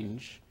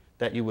change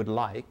that you would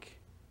like.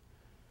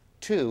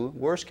 Two,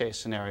 worst case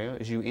scenario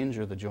is you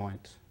injure the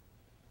joint.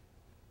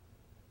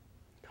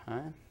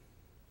 Okay?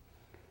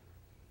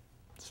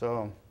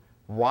 So,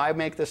 why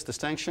make this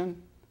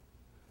distinction?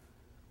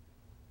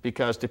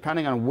 Because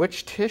depending on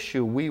which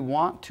tissue we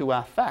want to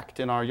affect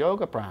in our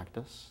yoga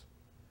practice,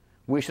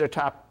 we should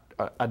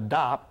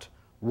adopt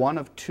one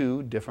of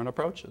two different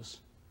approaches.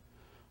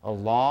 A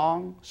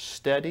long,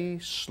 steady,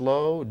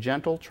 slow,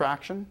 gentle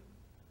traction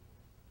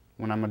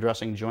when I'm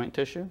addressing joint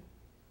tissue,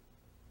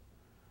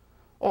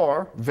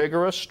 or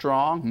vigorous,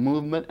 strong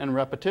movement and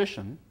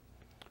repetition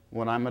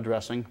when I'm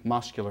addressing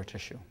muscular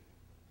tissue.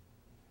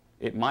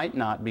 It might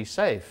not be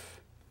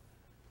safe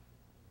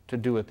to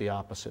do it the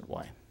opposite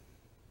way.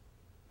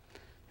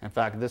 In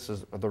fact, this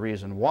is the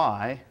reason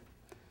why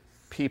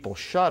people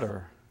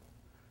shudder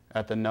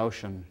at the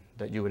notion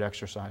that you would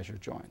exercise your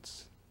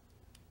joints.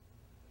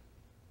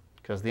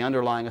 Because the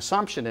underlying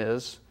assumption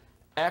is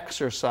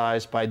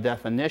exercise by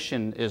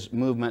definition is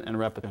movement and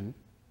repetition,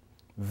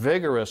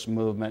 vigorous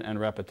movement and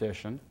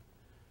repetition,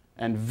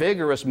 and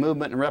vigorous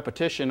movement and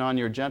repetition on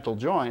your gentle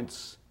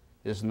joints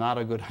is not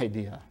a good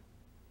idea.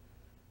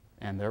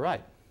 And they're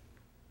right.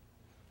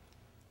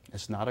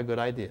 It's not a good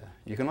idea.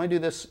 You can only do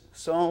this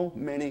so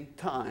many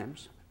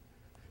times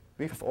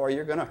before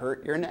you're going to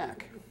hurt your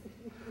neck.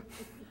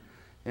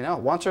 You know,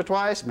 once or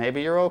twice,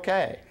 maybe you're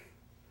okay.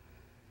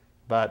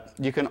 But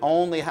you can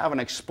only have an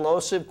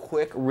explosive,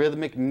 quick,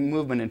 rhythmic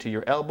movement into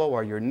your elbow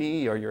or your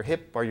knee or your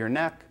hip or your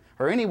neck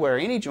or anywhere,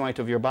 any joint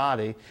of your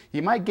body.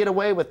 You might get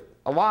away with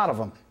a lot of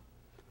them,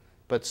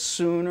 but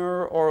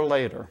sooner or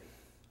later,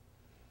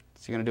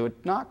 so you're going to do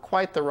it not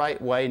quite the right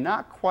way,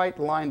 not quite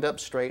lined up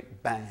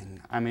straight,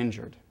 bang, I'm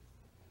injured.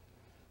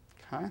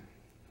 Okay?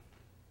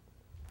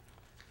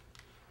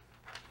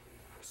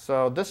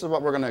 So this is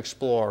what we're going to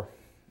explore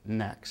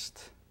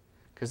next,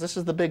 because this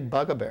is the big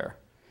bugaboo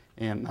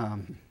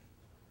in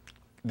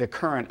the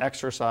current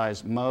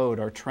exercise mode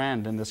or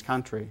trend in this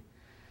country,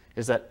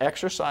 is that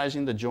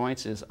exercising the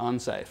joints is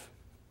unsafe.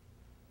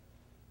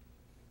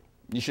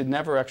 You should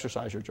never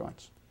exercise your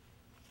joints.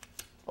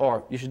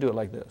 Or you should do it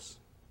like this.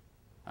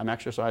 I'm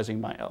exercising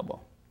my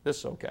elbow. This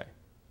is okay.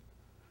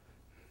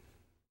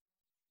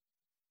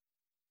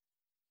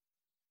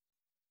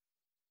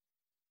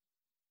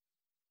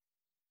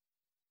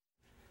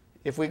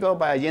 If we go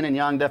by a yin and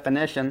yang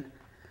definition,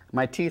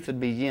 my teeth would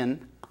be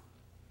yin,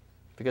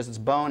 because it's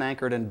bone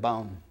anchored in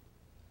bone.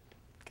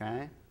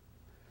 Okay?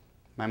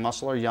 My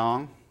muscle are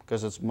yang,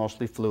 because it's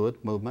mostly fluid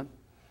movement.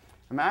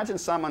 Imagine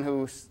someone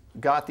who's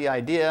got the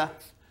idea,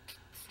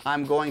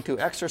 I'm going to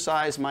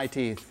exercise my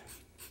teeth.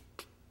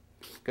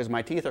 Because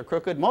my teeth are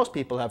crooked. Most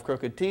people have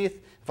crooked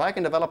teeth. If I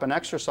can develop an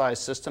exercise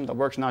system that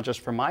works not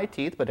just for my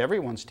teeth, but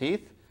everyone's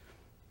teeth,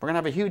 we're going to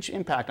have a huge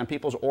impact on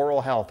people's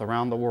oral health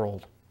around the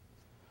world.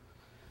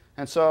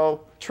 And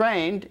so,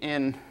 trained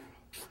in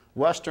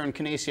Western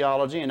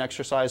kinesiology and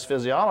exercise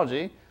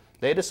physiology,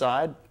 they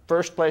decide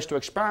first place to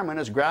experiment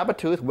is grab a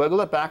tooth,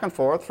 wiggle it back and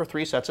forth for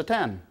 3 sets of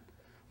 10.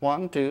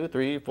 1, 2,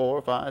 3,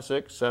 4, 5,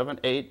 6, 7,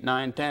 8,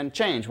 9, 10,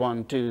 change.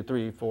 1, 2,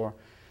 3, 4.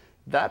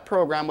 That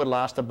program would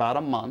last about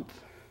a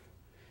month,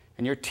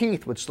 and your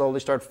teeth would slowly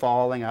start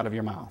falling out of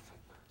your mouth.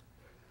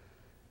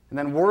 And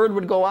then word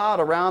would go out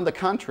around the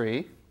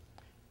country,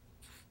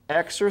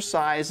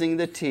 exercising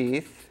the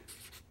teeth,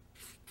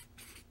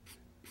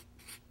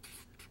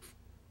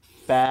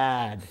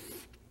 bad.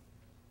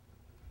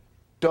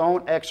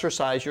 Don't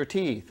exercise your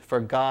teeth, for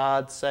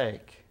God's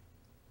sake.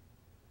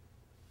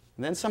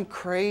 And then some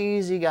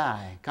crazy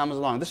guy comes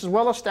along. This is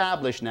well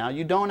established now.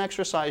 You don't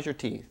exercise your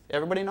teeth.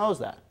 Everybody knows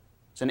that.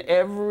 It's in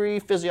every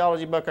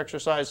physiology book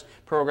exercise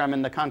program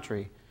in the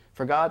country.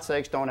 For God's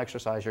sakes, don't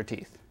exercise your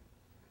teeth.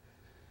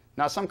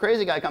 Now some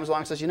crazy guy comes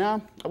along and says, you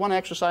know, I want to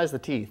exercise the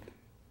teeth.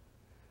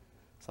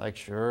 It's like,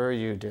 sure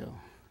you do.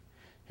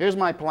 Here's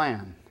my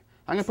plan.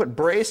 I'm going to put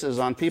braces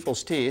on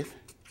people's teeth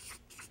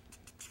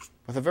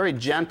with a very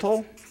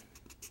gentle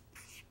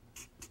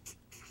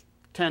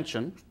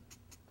tension.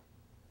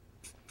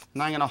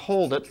 And I'm going to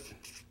hold it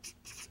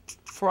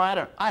for, I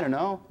don't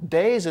know,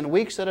 days and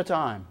weeks at a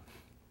time.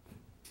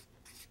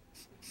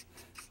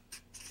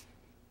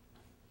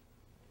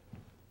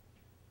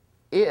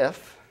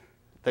 If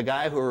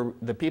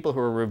the people who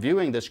are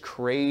reviewing this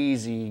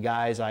crazy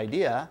guy's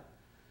idea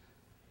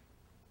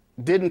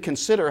didn't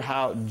consider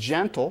how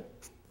gentle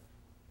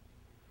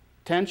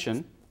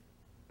tension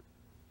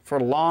for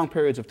long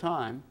periods of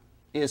time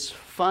is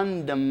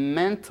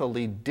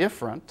fundamentally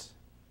different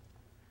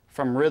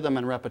from rhythm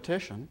and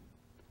repetition,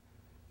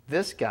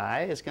 this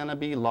guy is going to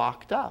be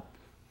locked up.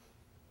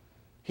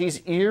 He's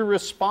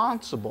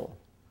irresponsible.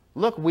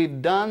 Look,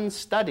 we've done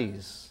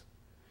studies,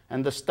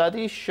 and the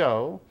studies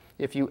show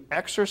if you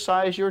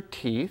exercise your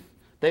teeth,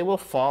 they will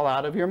fall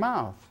out of your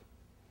mouth.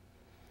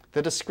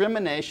 The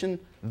discrimination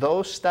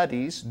those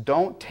studies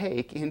don't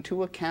take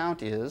into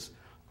account is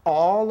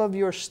all of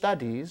your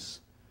studies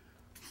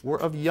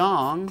were of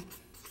yang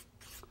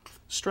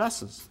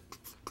stresses.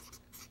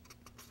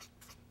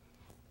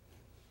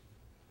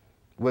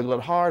 Wiggle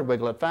it hard,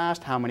 wiggle it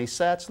fast, how many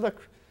sets?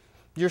 Look,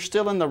 you're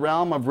still in the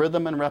realm of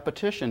rhythm and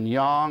repetition,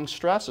 yang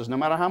stresses. No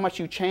matter how much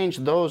you change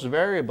those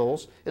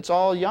variables, it's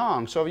all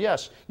yang. So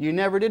yes, you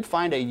never did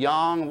find a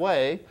yang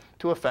way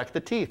to affect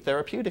the teeth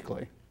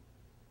therapeutically.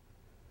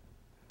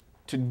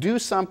 To do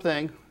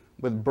something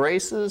with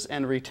braces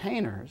and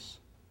retainers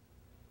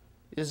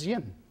is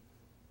yin.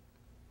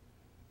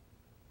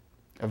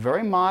 A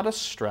very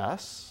modest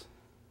stress,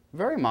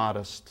 very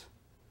modest.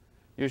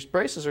 Your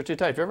braces are too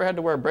tight. If you ever had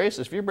to wear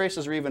braces, if your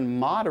braces are even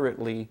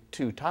moderately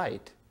too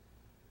tight,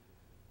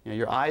 you know,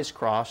 your eyes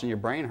cross and your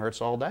brain hurts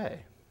all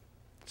day.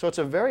 So it's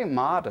a very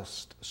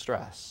modest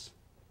stress.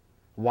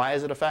 Why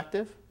is it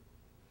effective?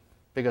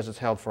 Because it's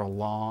held for a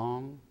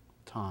long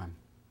time.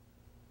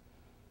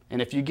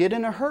 And if you get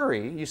in a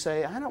hurry, you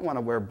say, I don't want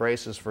to wear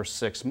braces for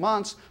 6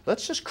 months.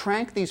 Let's just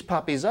crank these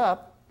puppies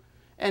up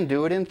and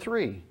do it in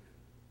 3.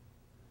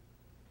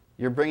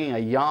 You're bringing a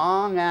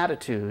yang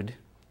attitude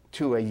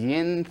to a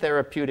yin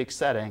therapeutic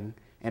setting,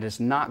 and it's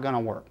not going to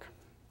work.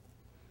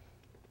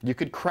 You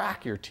could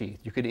crack your teeth.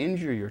 You could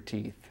injure your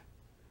teeth.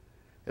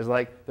 It's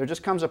like there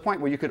just comes a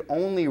point where you could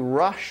only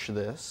rush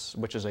this,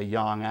 which is a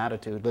yang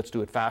attitude. Let's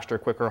do it faster,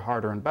 quicker,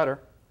 harder, and better.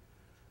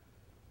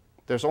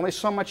 There's only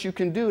so much you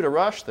can do to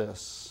rush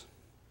this.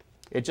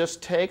 It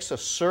just takes a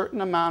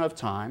certain amount of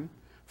time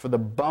for the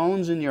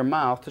bones in your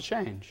mouth to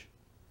change.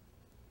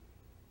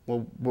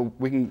 Well,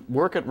 we can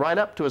work it right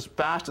up to as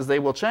fast as they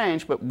will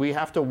change, but we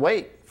have to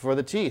wait for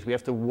the teeth. We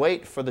have to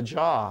wait for the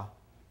jaw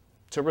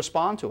to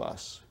respond to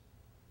us.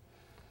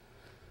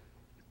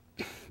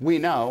 We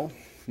know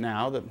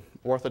now that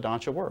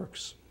orthodontia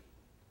works.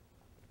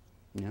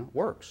 You know, it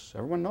works.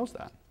 Everyone knows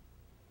that.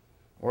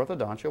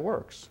 Orthodontia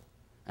works.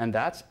 And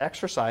that's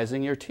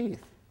exercising your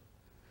teeth.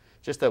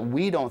 Just that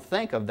we don't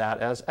think of that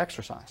as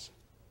exercise.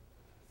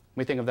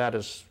 We think of that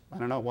as, I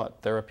don't know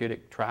what,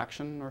 therapeutic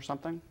traction or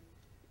something.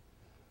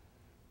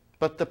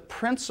 But the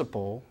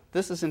principle,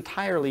 this is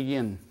entirely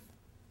yin.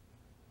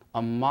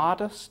 A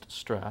modest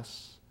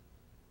stress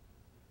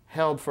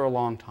held for a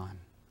long time.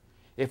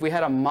 If we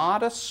had a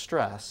modest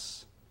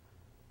stress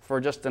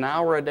for just an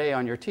hour a day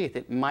on your teeth,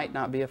 it might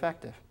not be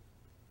effective.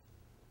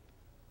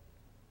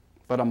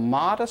 But a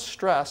modest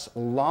stress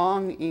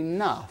long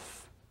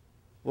enough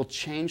will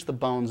change the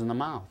bones in the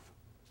mouth.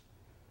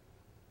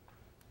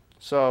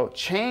 So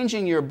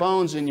changing your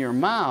bones in your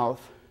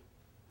mouth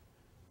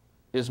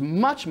is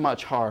much,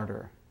 much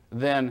harder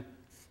than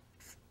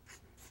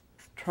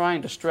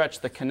trying to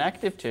stretch the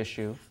connective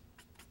tissue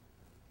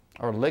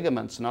or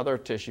ligaments and other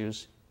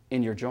tissues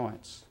in your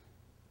joints.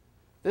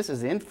 This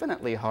is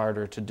infinitely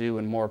harder to do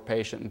and more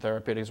patient and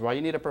therapeutic. That's why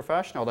you need a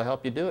professional to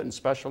help you do it in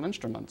special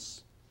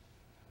instruments.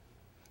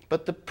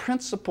 But the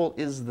principle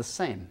is the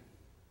same.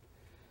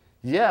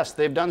 Yes,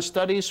 they've done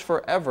studies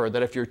forever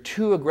that if you're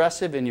too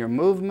aggressive in your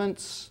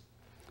movements,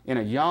 in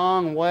a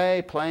yang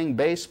way, playing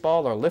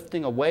baseball or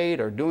lifting a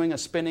weight or doing a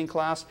spinning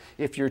class,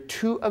 if you're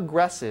too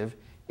aggressive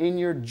in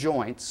your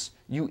joints,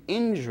 you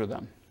injure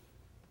them.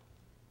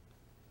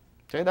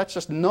 Okay, that's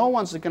just, no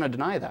one's going to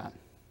deny that.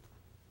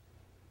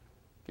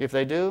 If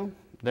they do,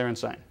 they're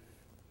insane.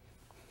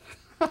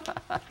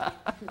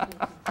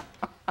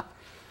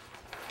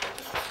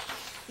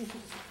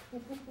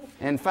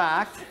 In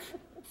fact,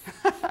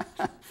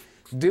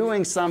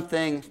 doing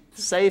something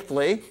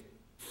safely,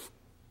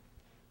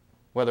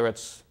 whether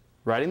it's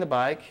riding the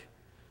bike,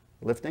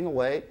 lifting a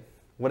weight,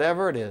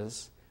 whatever it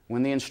is,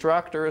 when the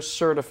instructor is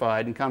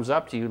certified and comes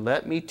up to you,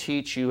 let me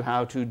teach you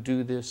how to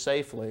do this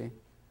safely,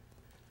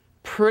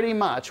 pretty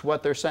much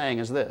what they're saying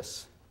is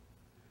this.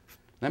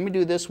 Let me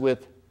do this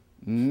with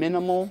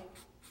minimal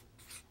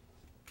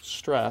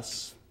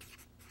stress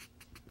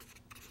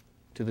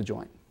to the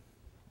joint.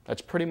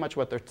 That's pretty much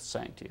what they're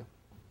saying to you.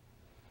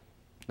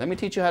 Let me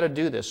teach you how to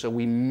do this so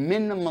we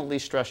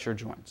minimally stress your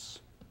joints.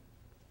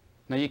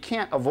 Now, you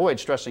can't avoid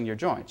stressing your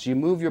joints. You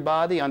move your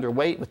body under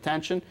weight with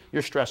tension,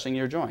 you're stressing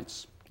your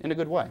joints in a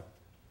good way.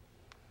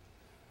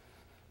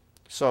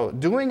 So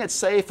doing it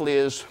safely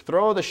is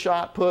throw the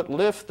shot put,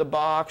 lift the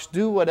box,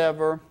 do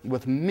whatever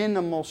with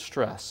minimal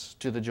stress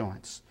to the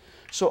joints.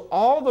 So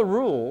all the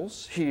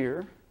rules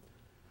here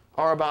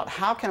are about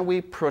how can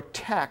we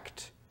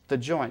protect the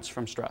joints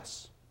from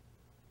stress.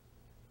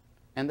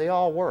 And they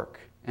all work,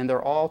 and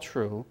they're all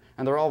true,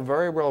 and they're all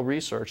very well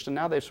researched, and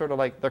now they've sort of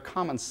like, they're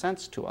common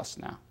sense to us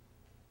now.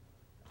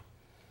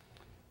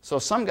 So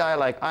some guy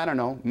like, I don't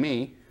know,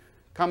 me,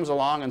 comes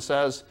along and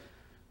says,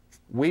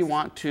 we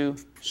want to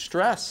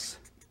stress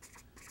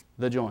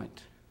the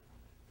joint.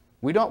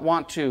 We don't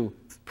want to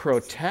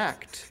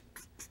protect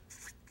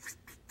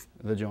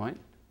the joint.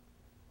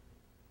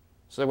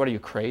 So what are you,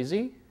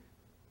 crazy?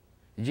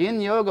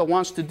 Yin Yoga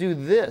wants to do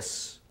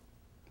this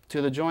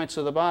to the joints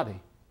of the body.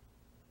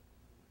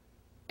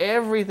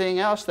 Everything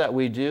else that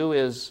we do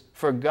is,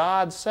 for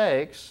God's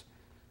sakes,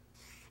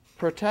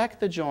 protect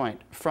the joint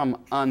from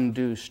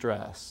undue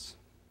stress.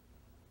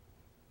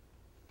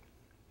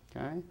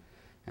 Okay?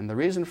 And the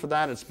reason for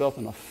that, it's built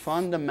on a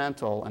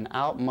fundamental and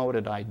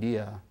outmoded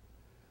idea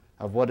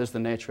of what is the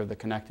nature of the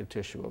connective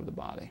tissue of the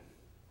body.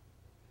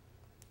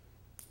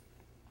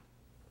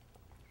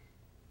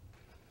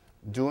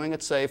 Doing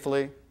it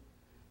safely,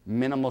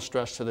 minimal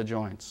stress to the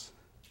joints.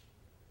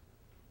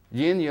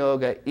 Yin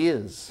Yoga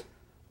is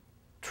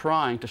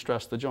trying to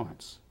stress the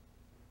joints,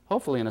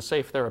 hopefully in a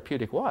safe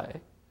therapeutic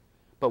way,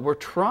 but we're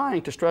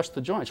trying to stress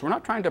the joints. We're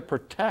not trying to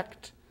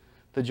protect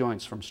the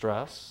joints from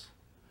stress.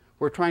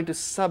 We're trying to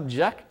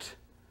subject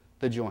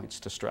the joints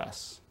to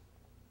stress.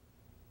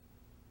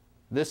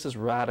 This is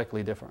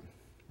radically different,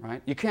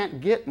 right? You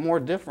can't get more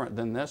different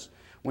than this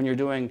when you're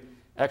doing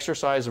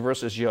exercise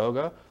versus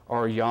yoga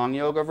or yang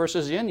yoga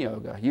versus yin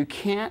yoga. You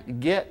can't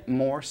get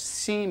more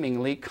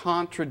seemingly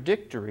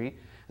contradictory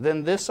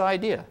than this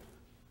idea.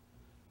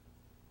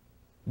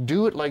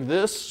 Do it like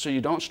this so you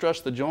don't stress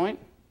the joint.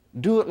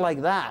 Do it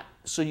like that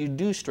so you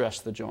do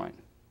stress the joint.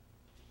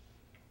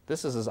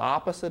 This is as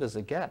opposite as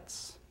it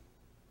gets.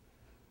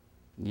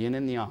 Yin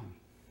and yang.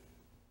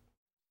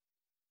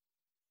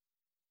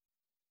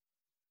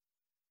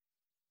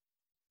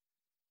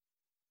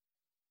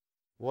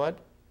 What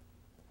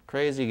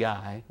crazy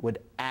guy would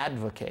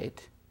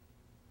advocate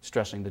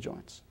stressing the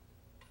joints?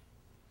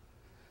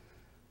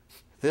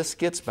 This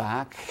gets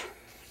back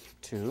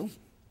to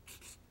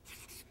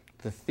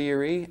the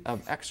theory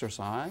of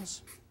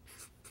exercise.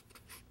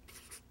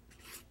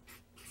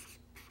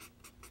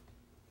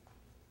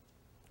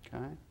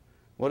 Okay?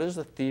 What is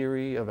the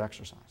theory of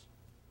exercise?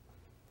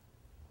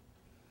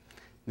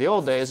 In the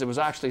old days, it was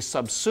actually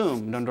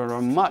subsumed under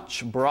a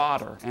much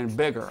broader and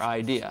bigger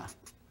idea,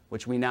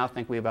 which we now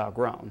think we've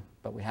outgrown,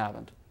 but we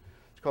haven't.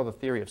 It's called the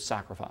theory of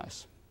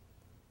sacrifice.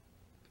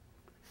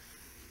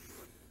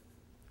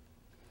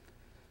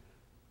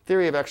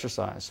 Theory of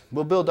exercise.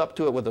 We'll build up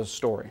to it with a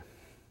story.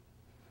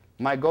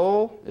 My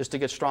goal is to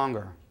get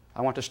stronger.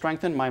 I want to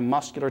strengthen my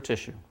muscular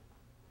tissue.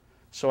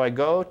 So I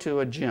go to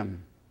a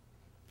gym.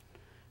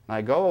 And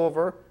I go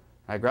over,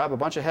 I grab a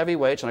bunch of heavy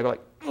weights, and I go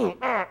like,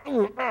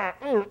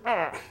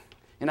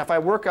 and if I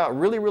work out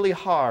really, really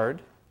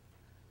hard,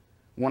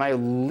 when I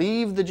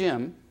leave the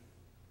gym,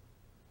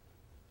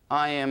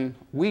 I am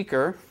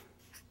weaker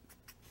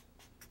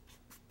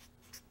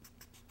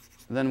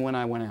than when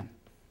I went in.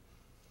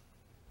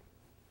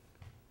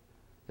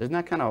 Isn't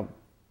that kind of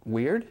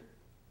weird?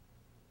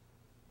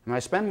 And I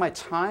spend my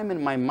time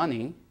and my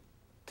money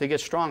to get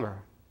stronger.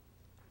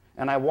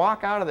 And I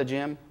walk out of the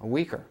gym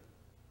weaker.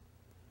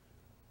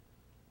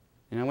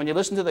 You know, when you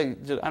listen to I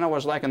don't know what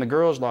it's like in the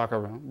girls' locker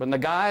room, but in the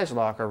guys'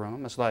 locker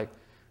room, it's like,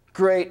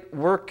 great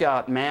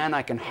workout, man,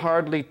 I can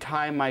hardly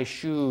tie my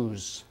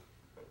shoes.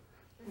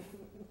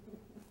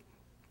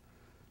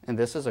 And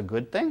this is a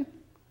good thing?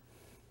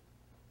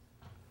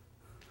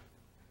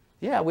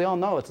 Yeah, we all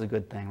know it's a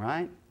good thing,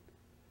 right?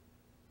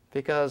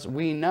 Because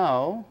we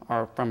know,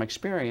 or from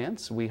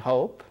experience, we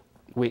hope,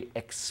 we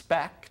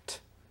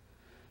expect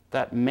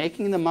that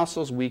making the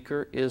muscles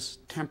weaker is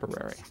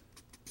temporary.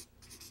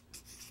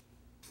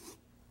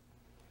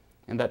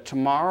 And that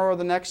tomorrow or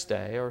the next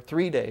day, or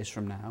 3 days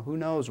from now, who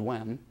knows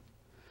when,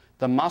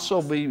 the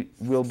muscle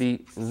will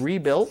be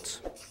rebuilt.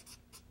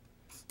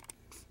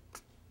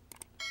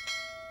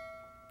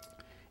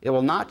 It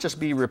will not just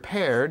be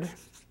repaired,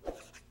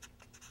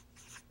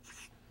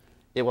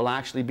 it will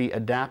actually be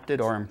adapted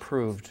or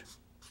improved.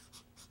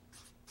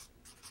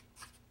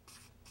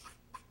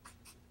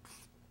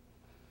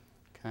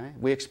 Okay?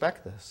 We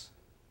expect this.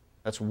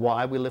 That's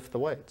why we lift the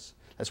weights.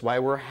 That's why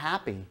we're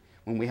happy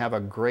when we have a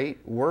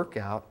great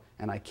workout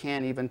and I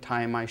can't even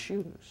tie my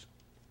shoes.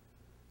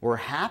 We're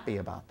happy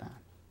about that.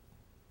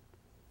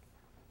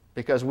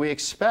 Because we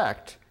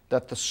expect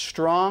that the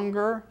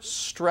stronger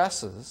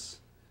stresses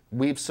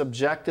we've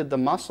subjected the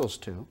muscles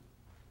to,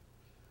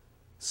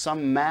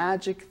 some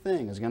magic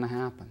thing is going to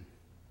happen.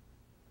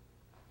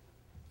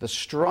 The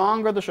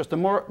stronger the stress, the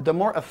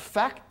more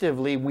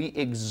effectively we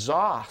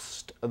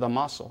exhaust the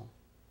muscle,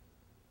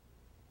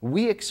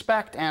 we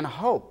expect and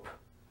hope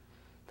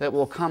that it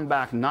will come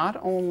back not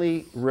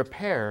only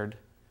repaired,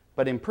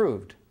 but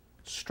improved,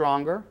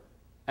 stronger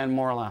and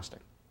more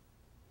elastic.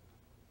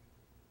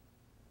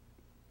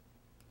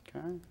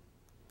 Okay?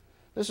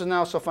 This is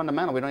now so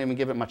fundamental we don't even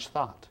give it much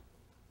thought.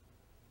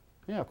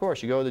 Yeah, of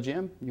course, you go to the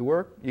gym, you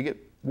work, you get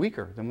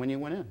weaker than when you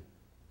went in.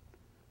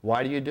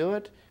 Why do you do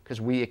it? Because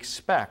we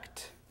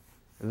expect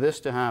this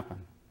to happen.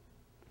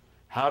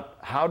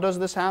 How does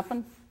this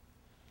happen?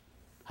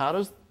 How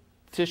does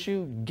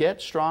tissue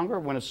get stronger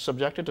when it's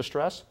subjected to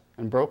stress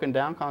and broken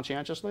down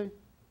conscientiously?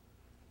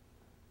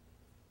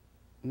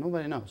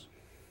 Nobody knows.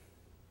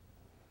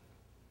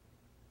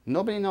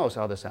 Nobody knows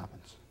how this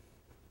happens.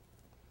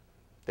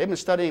 They've been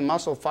studying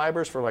muscle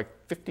fibers for like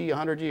 50,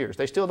 100 years.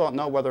 They still don't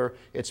know whether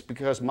it's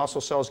because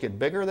muscle cells get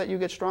bigger that you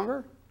get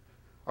stronger,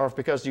 or if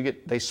because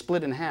they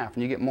split in half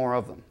and you get more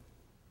of them.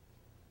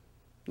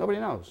 Nobody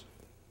knows.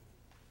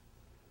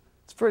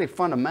 It's pretty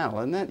fundamental,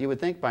 isn't it? You would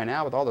think by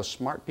now, with all the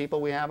smart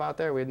people we have out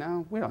there, we'd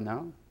know. We don't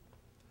know.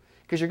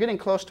 Because you're getting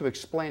close to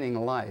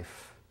explaining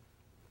life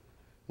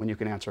when you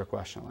can answer a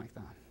question like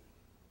that.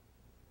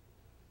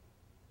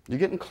 You're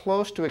getting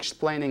close to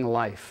explaining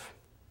life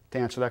to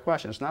answer that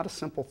question. It's not a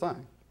simple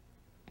thing.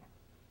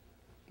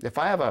 If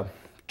I have a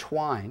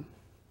twine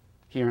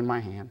here in my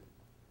hand,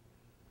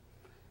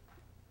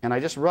 and I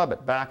just rub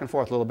it back and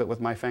forth a little bit with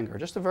my finger,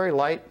 just a very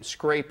light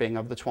scraping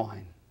of the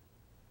twine,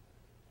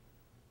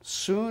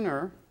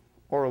 sooner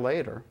or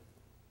later,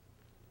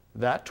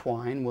 that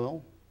twine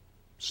will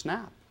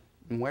snap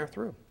and wear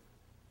through,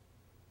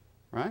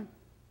 right?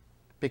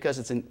 Because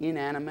it's an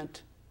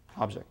inanimate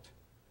object.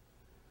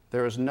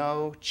 There is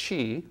no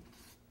chi.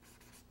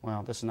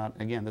 Well, this is not,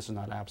 again, this is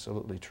not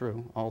absolutely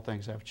true. All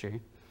things have chi.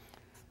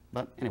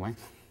 But anyway,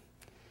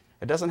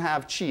 it doesn't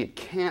have chi. It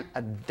can't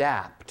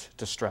adapt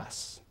to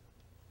stress.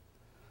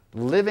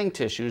 Living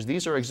tissues,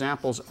 these are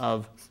examples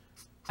of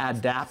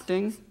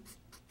adapting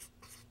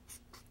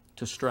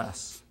to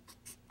stress.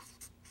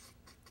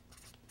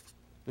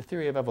 The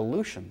theory of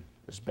evolution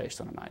is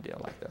based on an idea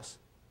like this.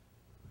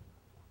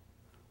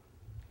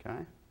 Okay?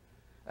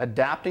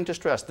 Adapting to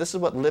stress. This is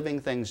what living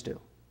things do.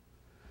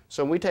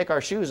 So when we take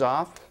our shoes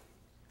off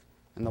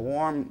in the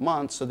warm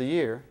months of the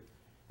year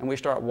and we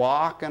start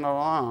walking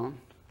along,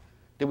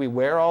 do we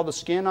wear all the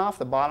skin off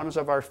the bottoms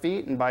of our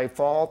feet and by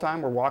fall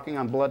time we're walking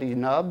on bloody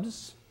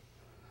nubs?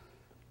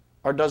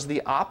 Or does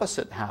the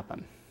opposite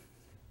happen?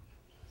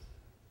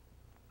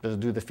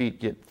 Do the feet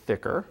get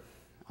thicker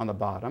on the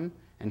bottom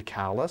and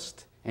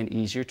calloused and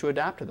easier to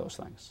adapt to those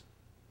things?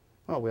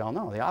 Well, we all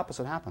know the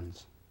opposite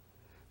happens.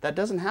 That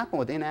doesn't happen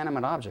with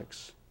inanimate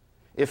objects.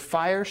 If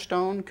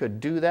Firestone could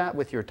do that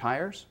with your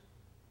tires,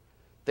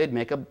 they'd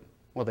make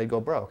well, they'd go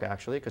broke,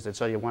 actually, because they'd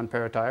sell you one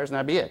pair of tires and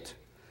that'd be it.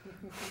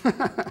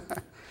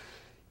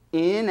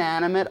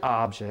 Inanimate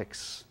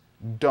objects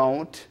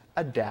don't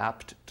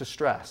adapt to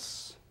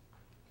stress.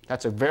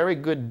 That's a very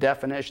good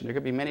definition. There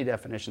could be many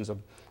definitions of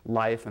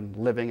life and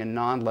living and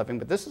non-living,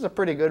 but this is a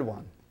pretty good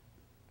one.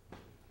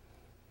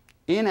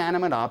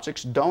 Inanimate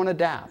objects don't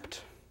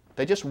adapt.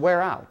 They just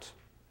wear out.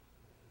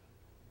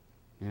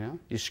 You know,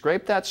 you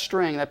scrape that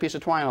string, that piece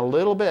of twine a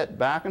little bit,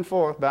 back and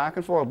forth,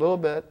 a little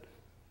bit.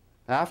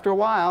 After a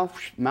while,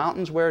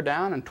 mountains wear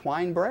down and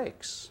twine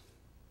breaks.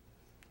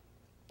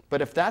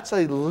 But if that's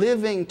a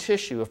living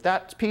tissue, if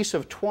that piece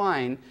of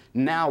twine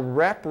now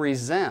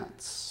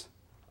represents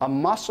a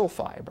muscle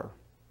fiber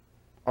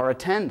or a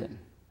tendon,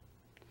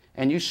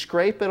 and you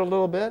scrape it a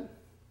little bit,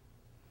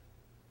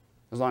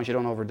 as long as you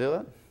don't overdo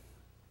it,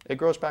 it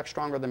grows back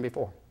stronger than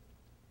before.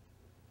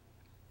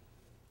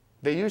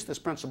 They use this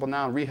principle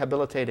now in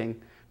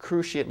rehabilitating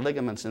cruciate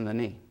ligaments in the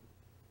knee.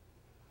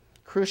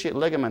 Cruciate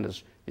ligament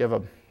is, you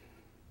have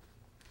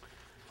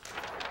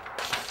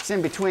it's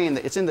in between,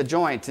 it's in the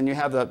joint, and you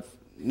have the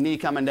knee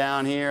coming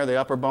down here, the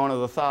upper bone of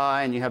the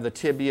thigh, and you have the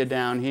tibia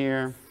down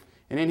here.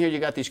 And in here you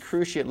got these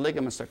cruciate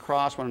ligaments that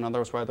cross one another,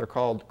 that's why they're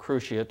called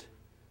cruciate.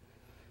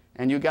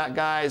 And you got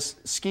guys,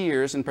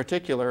 skiers in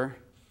particular,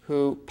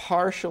 who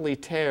partially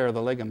tear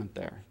the ligament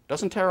there.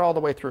 Doesn't tear all the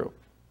way through,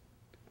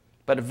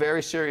 but a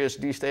very serious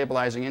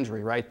destabilizing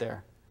injury right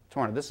there.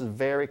 Torn. This is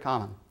very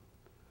common.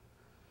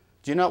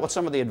 Do you know what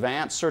some of the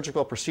advanced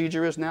surgical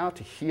procedure is now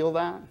to heal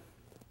that?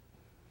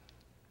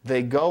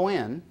 They go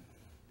in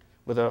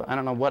with a, I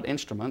don't know what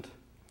instrument,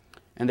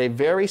 and they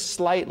very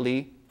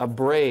slightly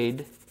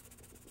abrade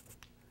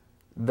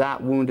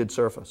that wounded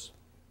surface.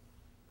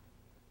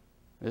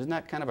 Isn't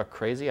that kind of a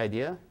crazy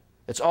idea?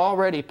 It's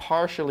already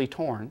partially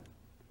torn,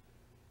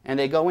 and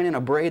they go in and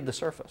abrade the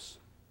surface.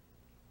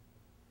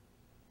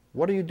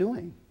 What are you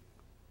doing?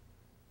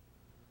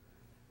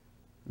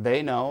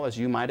 They know, as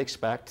you might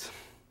expect,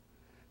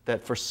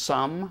 that for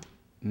some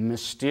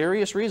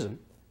mysterious reason,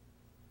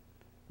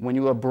 when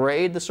you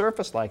abrade the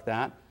surface like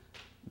that,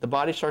 the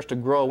body starts to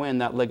grow in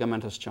that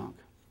ligamentous chunk.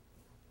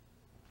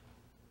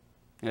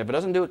 And if it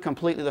doesn't do it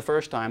completely the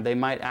first time, they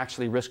might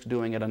actually risk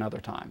doing it another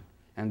time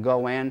and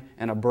go in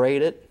and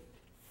abrade it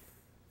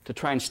to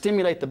try and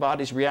stimulate the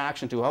body's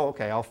reaction to, oh,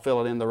 okay, I'll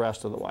fill it in the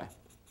rest of the way.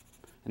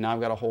 And now I've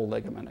got a whole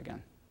ligament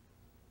again.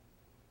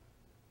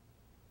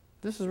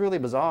 This is really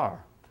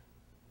bizarre.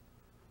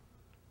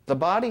 The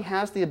body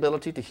has the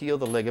ability to heal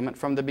the ligament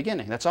from the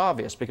beginning. That's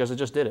obvious because it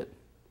just did it.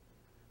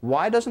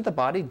 Why doesn't the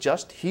body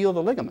just heal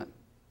the ligament?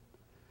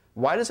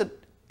 Why does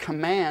it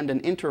command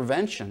an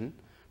intervention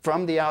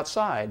from the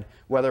outside,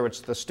 whether it's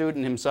the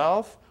student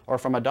himself or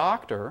from a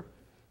doctor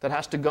that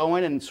has to go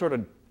in and sort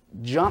of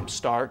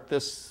jumpstart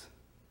this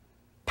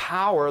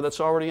power that's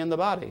already in the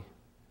body?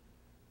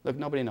 Look,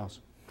 nobody knows.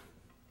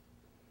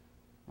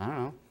 I don't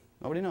know.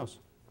 Nobody knows.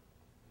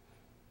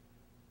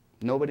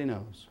 Nobody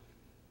knows.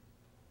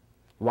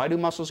 Why do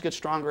muscles get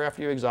stronger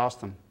after you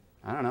exhaust them?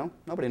 I don't know.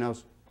 Nobody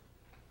knows.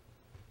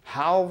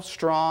 How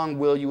strong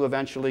will you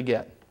eventually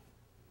get?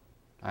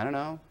 I don't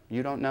know.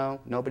 You don't know.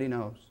 Nobody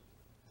knows.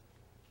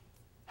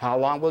 How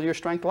long will your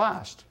strength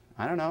last?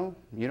 I don't know.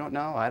 You don't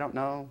know. I don't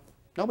know.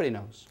 Nobody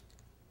knows.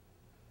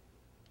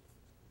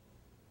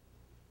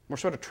 We're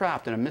sort of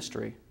trapped in a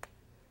mystery.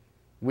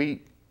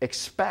 We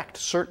expect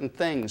certain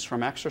things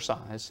from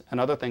exercise and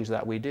other things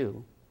that we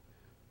do.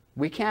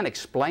 We can't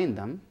explain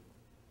them.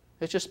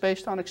 It's just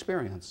based on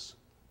experience.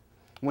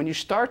 When you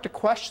start to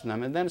question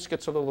them, and then it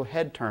gets a little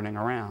head turning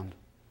around.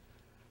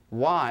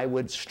 Why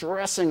would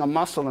stressing a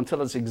muscle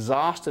until it's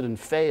exhausted and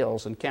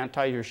fails and can't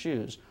tie your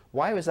shoes,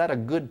 why was that a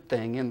good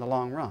thing in the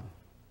long run?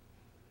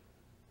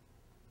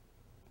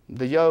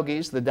 The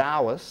yogis, the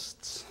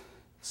Taoists,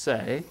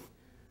 say,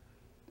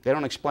 they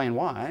don't explain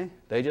why,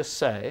 they just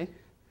say,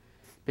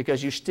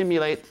 because you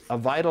stimulate a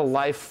vital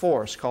life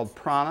force called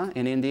prana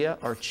in India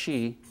or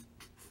chi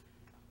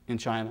in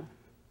China,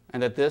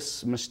 and that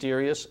this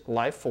mysterious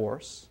life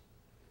force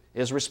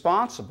is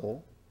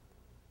responsible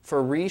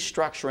for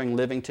restructuring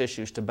living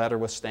tissues to better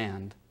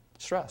withstand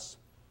stress.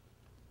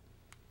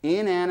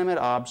 Inanimate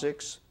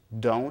objects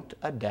don't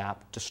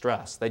adapt to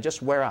stress. They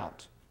just wear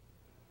out.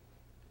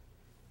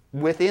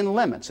 Within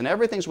limits, and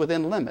everything's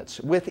within limits,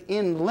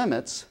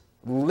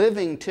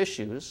 living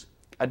tissues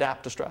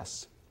adapt to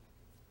stress.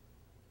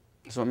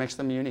 So it makes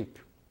them unique.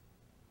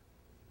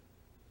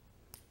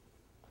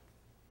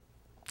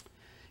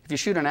 If you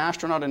shoot an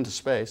astronaut into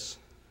space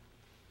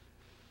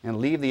and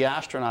leave the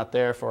astronaut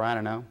there for, I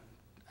don't know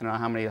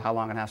how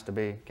long it has to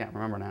be, can't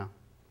remember now,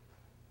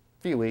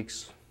 a few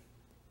weeks.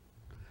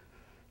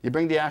 You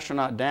bring the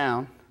astronaut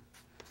down,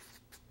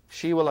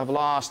 she will have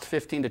lost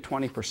 15 to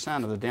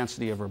 20% of the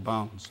density of her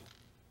bones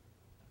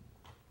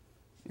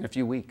in a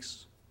few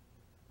weeks.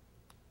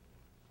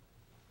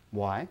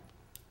 Why?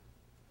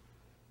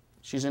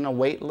 She's in a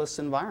weightless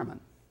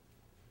environment.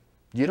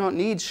 You don't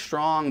need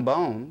strong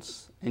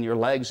bones in your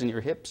legs and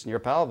your hips and your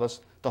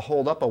pelvis to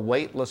hold up a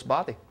weightless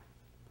body.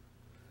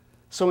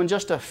 So in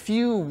just a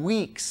few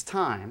weeks'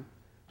 time,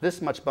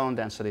 this much bone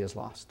density is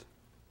lost.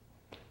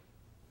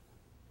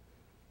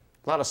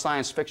 A lot of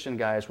science fiction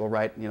guys will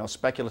write,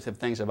 speculative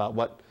things about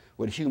what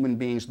would human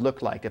beings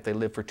look like if they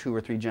lived for 2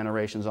 or 3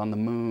 generations on the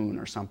moon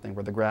or something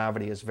where the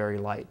gravity is very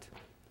light.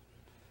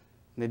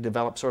 And they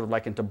develop sort of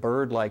like into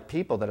bird-like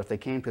people that if they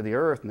came to the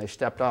Earth and they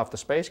stepped off the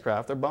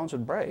spacecraft, their bones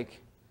would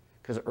break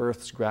because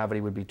Earth's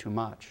gravity would be too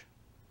much.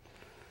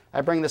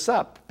 I bring this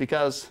up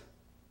because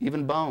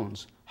even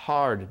bones,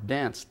 hard,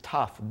 dense,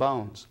 tough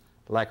bones,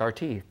 like our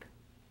teeth,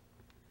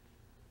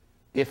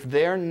 if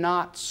they're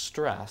not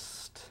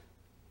stressed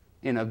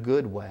in a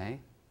good way,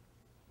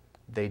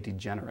 they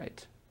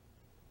degenerate.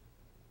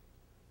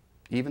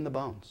 Even the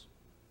bones.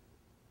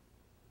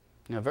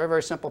 Very,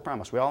 very simple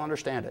premise. We all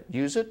understand it.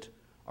 Use it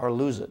or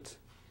lose it.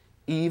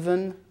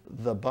 Even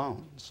the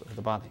bones of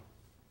the body.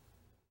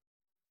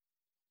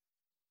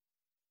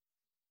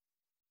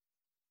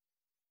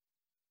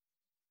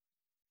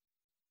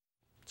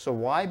 So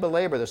why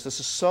belabor this? This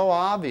is so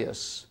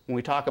obvious when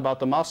we talk about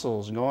the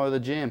muscles, going to the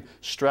gym,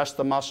 stress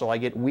the muscle, I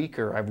get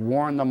weaker, I've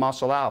worn the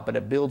muscle out, but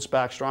it builds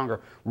back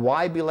stronger.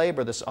 Why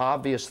belabor this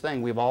obvious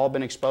thing we've all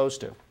been exposed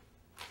to?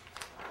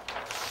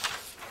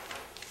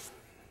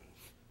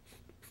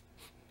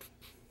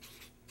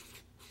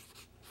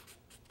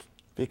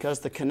 Because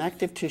the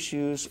connective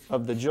tissues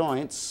of the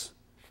joints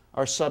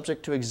are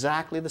subject to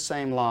exactly the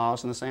same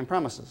laws and the same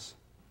premises.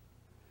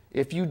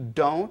 If you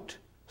don't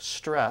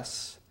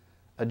stress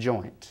a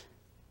joint,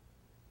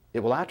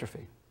 it will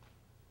atrophy.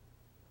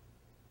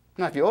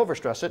 Now, if you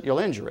overstress it, you'll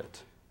injure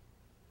it.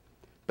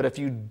 But if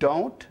you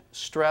don't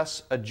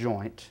stress a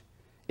joint,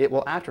 it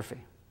will atrophy.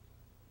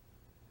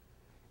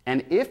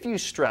 And if you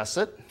stress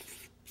it,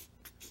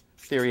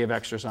 theory of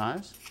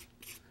exercise,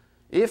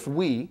 if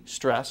we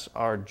stress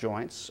our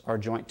joints, our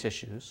joint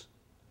tissues,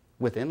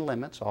 within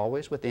limits,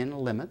 always within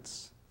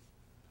limits,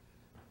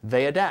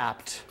 they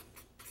adapt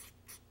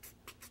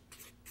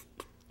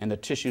and the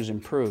tissues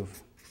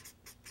improve.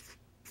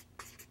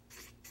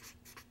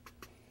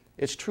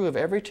 It's true of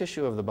every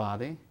tissue of the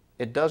body.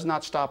 It does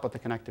not stop with the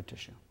connective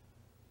tissue.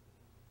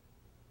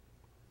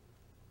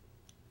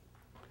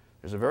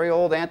 There's a very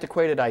old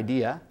antiquated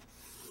idea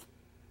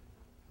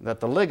that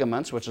the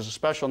ligaments, which is a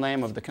special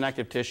name of the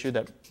connective tissue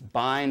that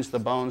binds the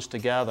bones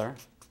together,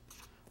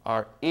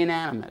 are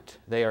inanimate.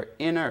 They are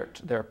inert.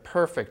 They're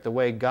perfect the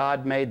way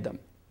God made them.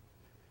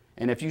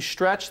 And if you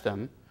stretch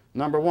them,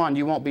 number one,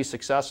 you won't be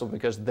successful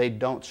because they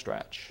don't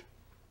stretch.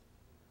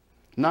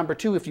 Number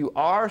two, if you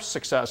are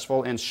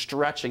successful in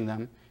stretching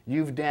them,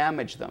 you've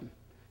damaged them.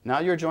 Now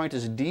your joint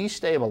is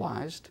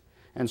destabilized,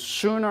 and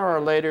sooner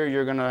or later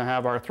you're going to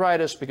have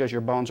arthritis because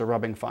your bones are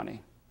rubbing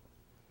funny.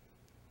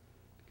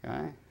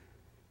 Okay?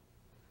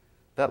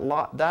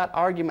 That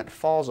argument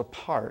falls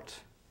apart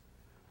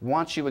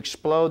once you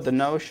explode the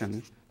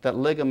notion that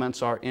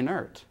ligaments are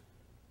inert.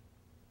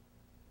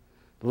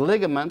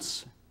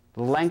 Ligaments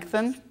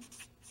lengthen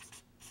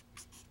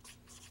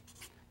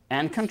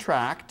and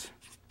contract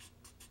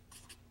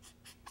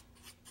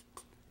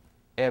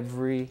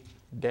every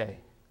day.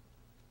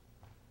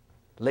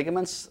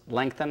 Ligaments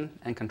lengthen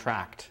and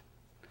contract.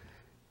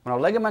 When a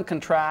ligament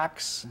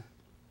contracts,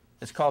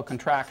 It's called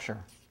contracture,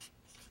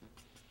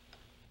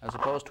 as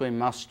opposed to a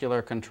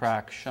muscular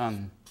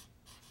contraction.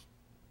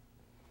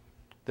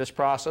 This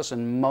process,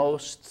 in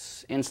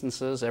most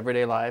instances,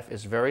 everyday life,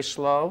 is very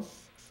slow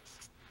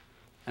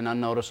and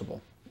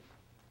unnoticeable.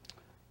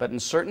 But in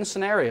certain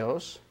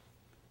scenarios,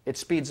 it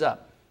speeds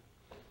up,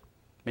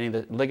 meaning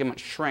the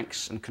ligament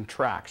shrinks and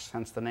contracts,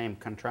 hence the name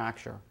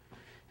contracture.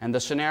 And the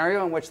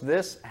scenario in which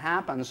this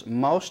happens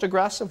most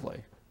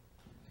aggressively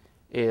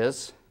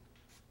is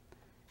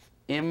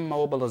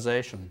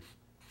immobilization.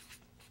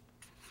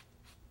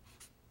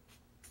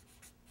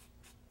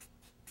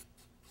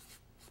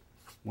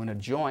 When a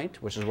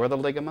joint, which is where the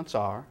ligaments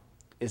are,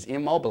 is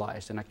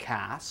immobilized in a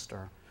cast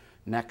or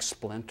neck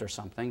splint or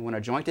something, when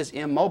a joint is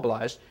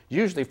immobilized,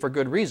 usually for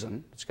good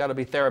reason, it's got to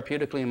be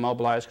therapeutically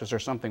immobilized because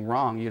there's something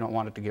wrong, you don't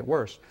want it to get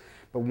worse.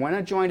 But when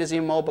a joint is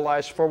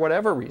immobilized for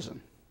whatever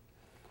reason,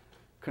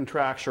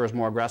 contracture is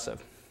more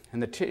aggressive.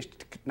 And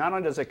not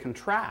only does it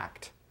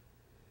contract,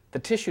 the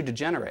tissue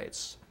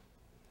degenerates.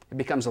 It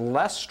becomes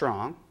less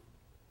strong,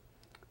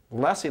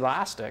 less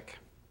elastic.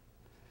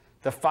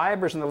 The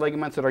fibers in the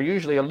ligaments that are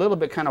usually a little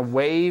bit kind of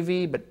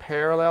wavy but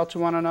parallel to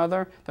one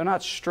another, they're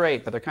not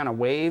straight, but they're kind of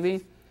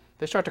wavy.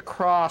 They start to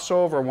cross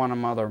over one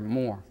another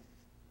more.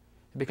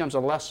 It becomes a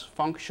less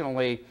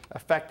functionally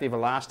effective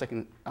elastic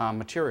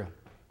material.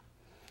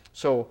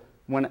 So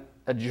when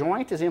a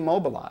joint is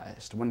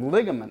immobilized, when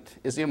ligament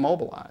is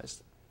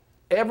immobilized,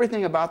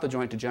 everything about the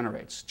joint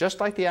degenerates, just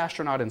like the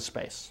astronaut in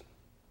space.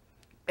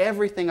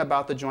 Everything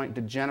about the joint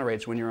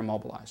degenerates when you're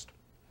immobilized.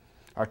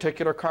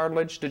 Articular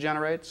cartilage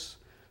degenerates,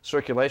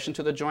 circulation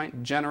to the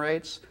joint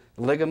degenerates,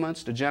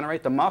 ligaments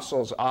degenerate, the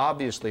muscles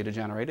obviously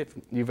degenerate. If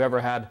you've ever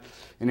had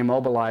an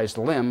immobilized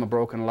limb, a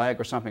broken leg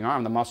or something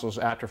arm, the muscles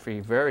atrophy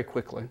very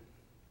quickly.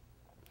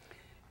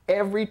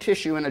 Every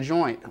tissue in a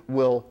joint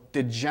will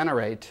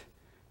degenerate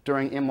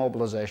during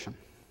immobilization.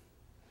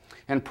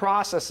 And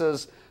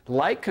processes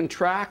like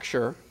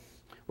contracture,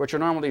 which are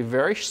normally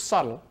very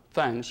subtle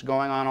things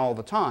going on all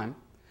the time,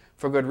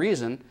 for good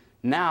reason,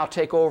 now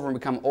take over and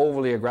become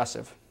overly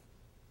aggressive.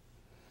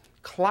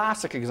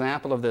 Classic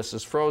example of this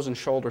is frozen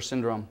shoulder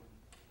syndrome.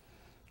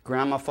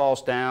 Grandma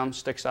falls down,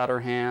 sticks out her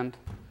hand,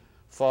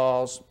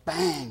 falls,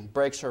 bang,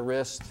 breaks her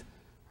wrist.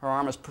 Her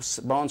arm is,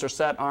 bones are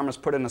set, arm is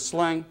put in a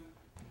sling.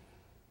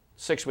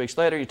 6 weeks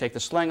later, you take the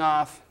sling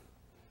off.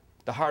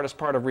 The hardest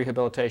part of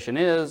rehabilitation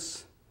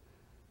is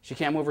she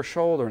can't move her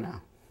shoulder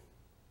now.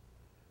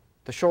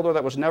 The shoulder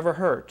that was never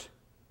hurt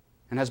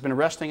and has been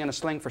resting in a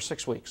sling for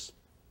 6 weeks.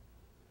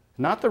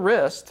 Not the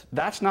wrist,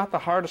 that's not the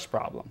hardest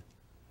problem.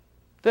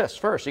 This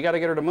first, you got to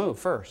get her to move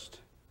first.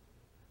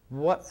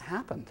 What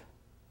happened?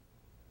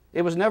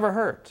 It was never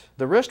hurt.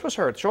 The wrist was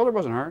hurt, the shoulder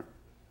wasn't hurt,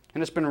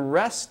 and it's been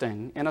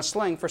resting in a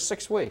sling for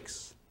 6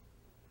 weeks.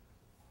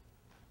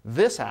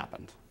 This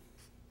happened.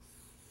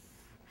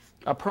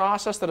 A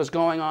process that is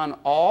going on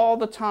all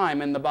the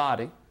time in the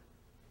body,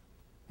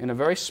 in a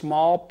very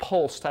small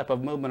pulse type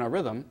of movement or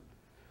rhythm,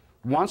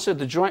 once the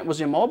joint was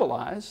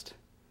immobilized,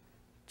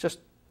 just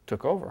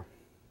took over.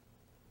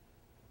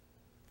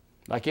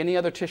 Like any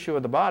other tissue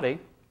of the body,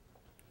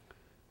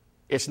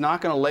 it's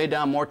not going to lay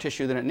down more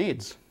tissue than it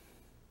needs.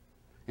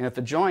 And if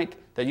the joint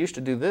that used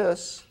to do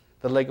this,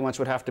 the ligaments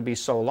would have to be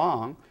so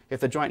long. If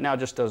the joint now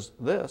just does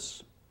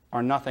this,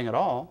 or nothing at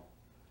all,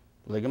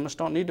 ligaments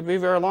don't need to be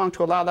very long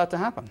to allow that to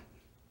happen.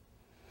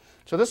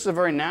 So this is a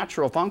very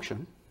natural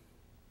function.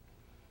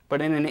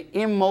 But in an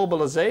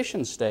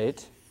immobilization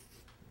state,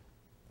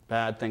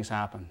 bad things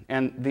happen.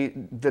 And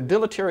the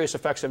deleterious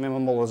effects of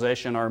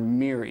immobilization are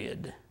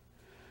myriad.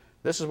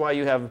 This is why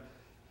you have,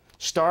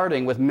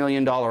 starting with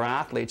million-dollar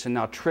athletes and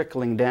now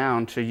trickling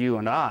down to you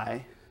and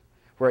I,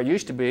 where it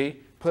used to be,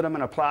 put them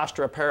in a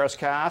plaster of Paris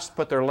cast,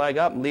 put their leg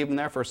up and leave them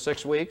there for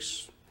 6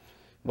 weeks.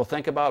 We'll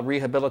think about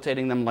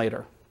rehabilitating them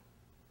later.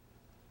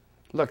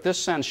 Look, this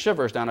sends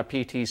shivers down a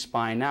PT's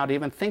spine now to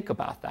even think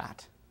about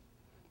that.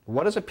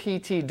 What does a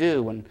PT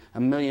do when a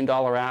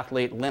million-dollar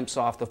athlete limps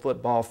off the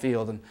football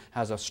field and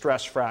has a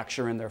stress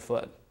fracture in their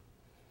foot?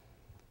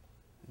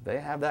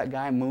 They have that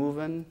guy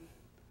moving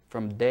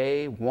from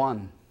day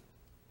one.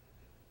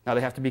 Now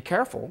they have to be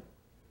careful.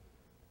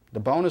 The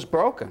bone is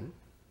broken,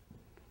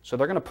 so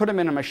they're going to put him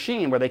in a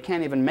machine where they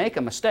can't even make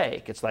a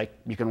mistake. It's like,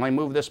 you can only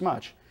move this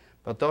much.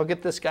 But they'll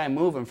get this guy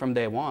moving from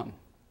day one.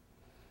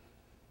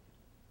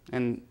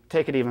 And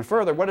take it even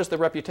further, what is the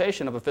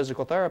reputation of a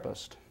physical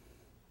therapist?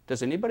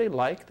 Does anybody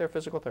like their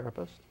physical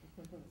therapist?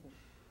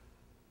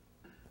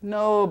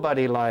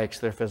 Nobody likes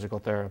their physical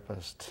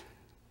therapist.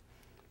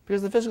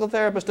 Because the physical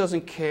therapist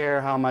doesn't care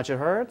how much it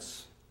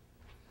hurts.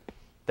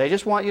 They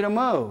just want you to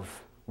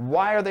move.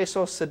 Why are they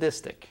so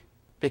sadistic?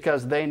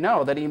 Because they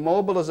know that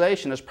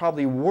immobilization is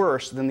probably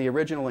worse than the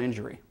original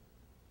injury.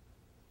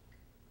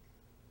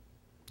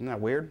 Isn't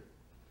that weird?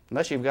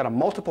 Unless you've got a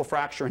multiple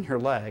fracture in your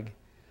leg,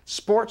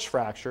 sports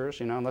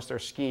fractures, unless they're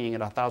skiing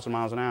at 1,000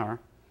 miles an hour,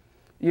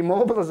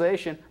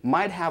 immobilization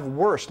might have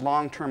worse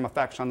long-term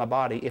effects on the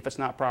body if it's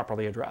not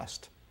properly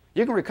addressed.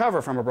 You can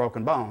recover from a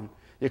broken bone.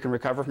 You can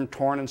recover from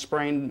torn and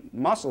sprained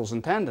muscles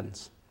and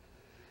tendons.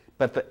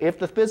 But if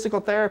the physical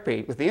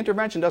therapy, if the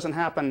intervention doesn't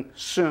happen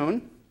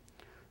soon,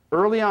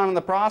 early on in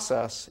the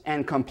process,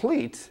 and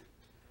complete,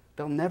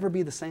 they'll never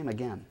be the same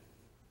again.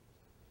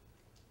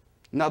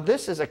 Now,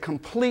 this is a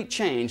complete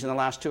change in the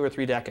last 2 or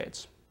 3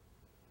 decades.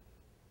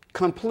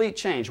 Complete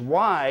change.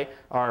 Why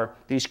are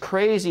these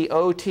crazy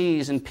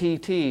OTs and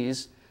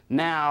PTs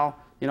now,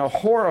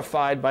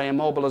 horrified by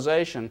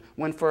immobilization,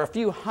 when for a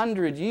few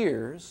hundred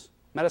years,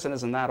 medicine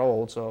isn't that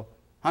old, so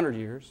 100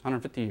 years,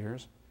 150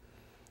 years,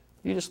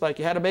 you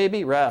had a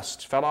baby,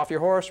 rest. Fell off your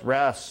horse,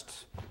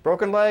 rest.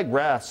 Broken leg,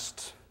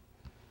 rest.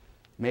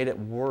 Made it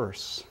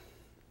worse.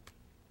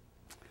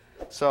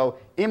 So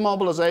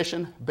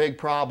immobilization, big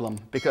problem,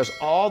 because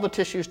all the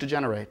tissues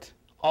degenerate.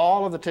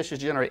 All of the tissues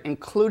degenerate,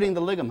 including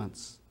the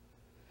ligaments.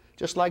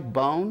 Just like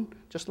bone,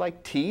 just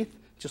like teeth,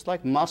 just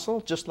like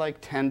muscle, just like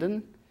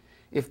tendon.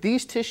 If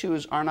these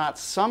tissues are not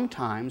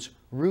sometimes,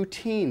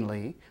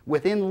 routinely,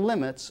 within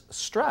limits,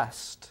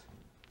 stressed,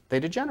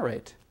 they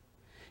degenerate.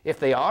 If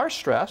they are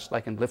stressed,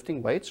 like in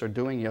lifting weights or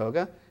doing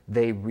yoga,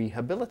 they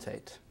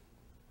rehabilitate.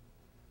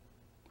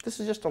 This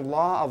is just a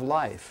law of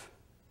life.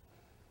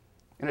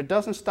 And it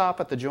doesn't stop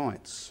at the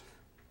joints.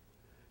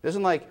 It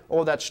isn't like,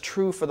 oh, that's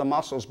true for the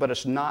muscles, but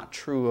it's not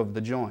true of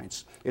the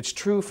joints. It's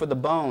true for the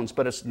bones,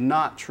 but it's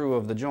not true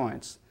of the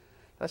joints.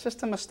 That's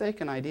just a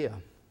mistaken idea.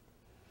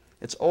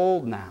 It's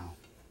old now.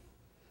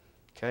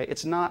 Okay?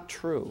 It's not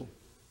true.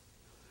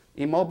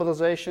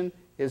 Immobilization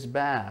is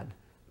bad.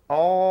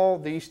 All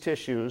these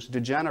tissues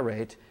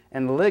degenerate,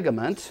 and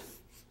ligament,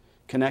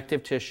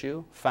 connective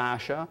tissue,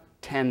 fascia,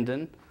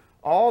 tendon,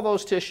 all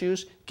those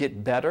tissues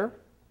get better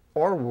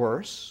or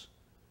worse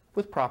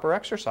with proper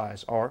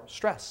exercise or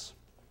stress.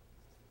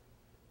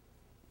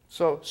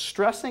 So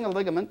stressing a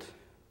ligament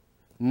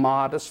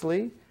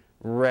modestly,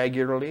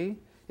 regularly,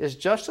 is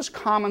just as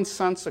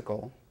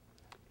commonsensical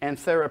and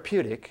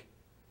therapeutic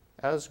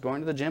as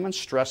going to the gym and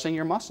stressing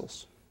your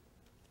muscles.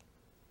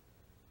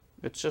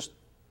 It's just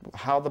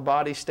how the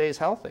body stays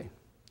healthy.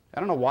 I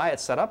don't know why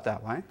it's set up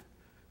that way. I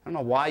don't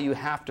know why you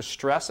have to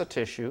stress a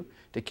tissue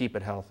to keep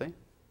it healthy.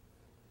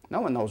 No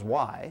one knows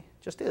why.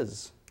 It just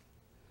is.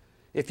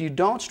 If you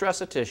don't stress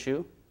a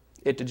tissue,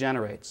 it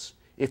degenerates.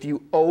 If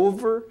you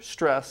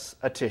overstress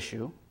a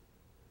tissue,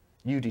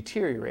 you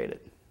deteriorate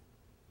it.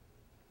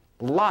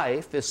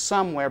 Life is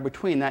somewhere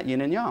between that yin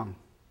and yang.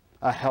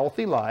 A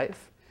healthy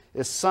life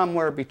is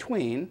somewhere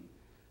between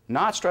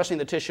not stressing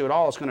the tissue at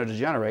all. It's going to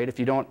degenerate if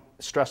you don't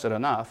stress it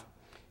enough.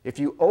 If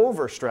you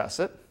overstress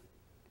it,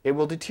 it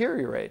will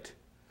deteriorate.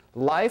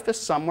 Life is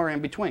somewhere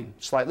in between,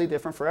 slightly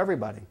different for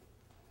everybody.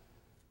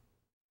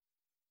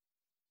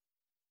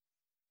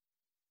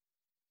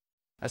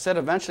 I said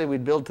eventually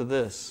we'd build to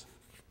this.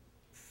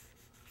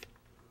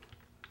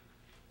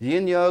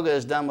 Yin Yoga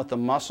is done with the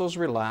muscles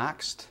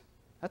relaxed.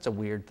 That's a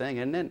weird thing,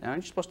 isn't it?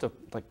 Aren't you supposed to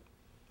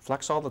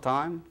flex all the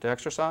time to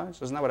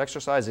exercise? Isn't that what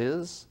exercise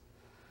is?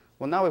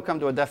 Well, now we've come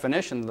to a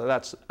definition that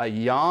that's a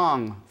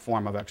yang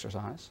form of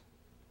exercise.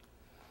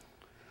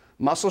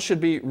 Muscles should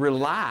be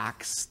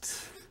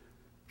relaxed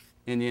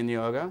in Yin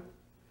Yoga,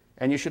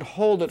 and you should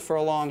hold it for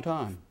a long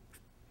time.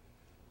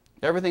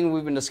 Everything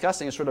we've been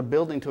discussing is sort of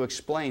building to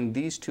explain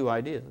these two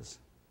ideas.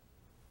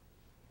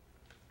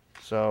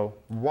 So,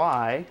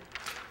 why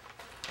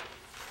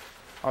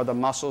are the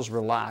muscles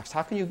relaxed?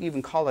 How can you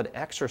even call it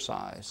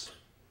exercise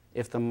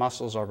if the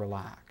muscles are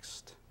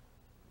relaxed?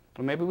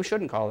 Well, maybe we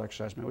shouldn't call it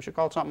exercise. Maybe we should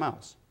call it something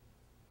else.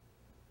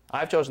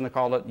 I've chosen to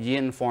call it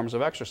yin forms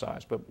of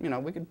exercise, but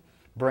we could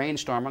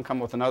brainstorm and come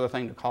up with another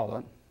thing to call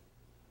it.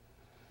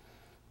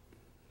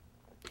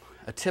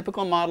 A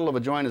typical model of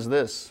a joint is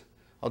this.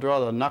 I'll draw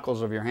the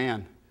knuckles of your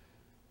hand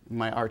in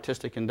my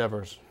artistic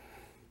endeavors.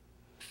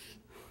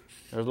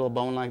 There's a little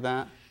bone like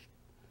that,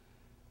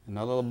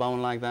 another little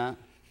bone like that.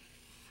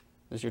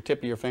 There's your tip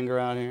of your finger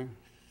out here.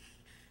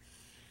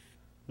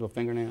 Little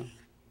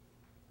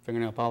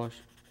fingernail polish.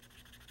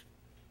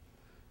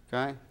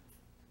 Okay?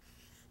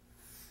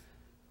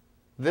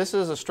 This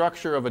is a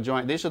structure of a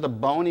joint. These are the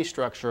bony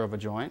structure of a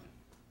joint.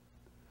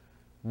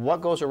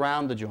 What goes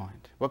around the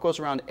joint? What goes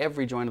around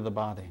every joint of the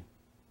body?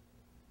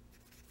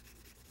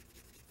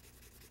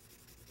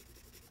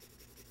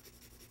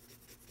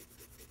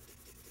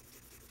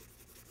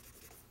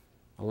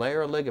 A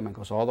layer of ligament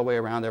goes all the way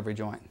around every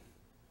joint.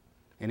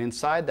 And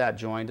inside that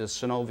joint is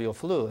synovial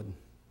fluid.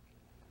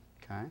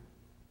 Okay?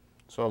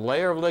 So a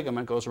layer of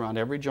ligament goes around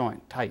every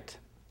joint, tight.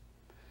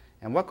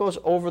 And what goes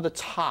over the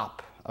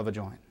top of a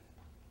joint?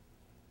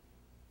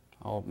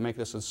 I'll make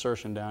this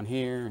insertion down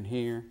here and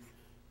here.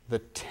 The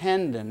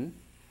tendon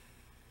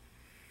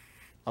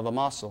of a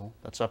muscle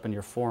that's up in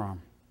your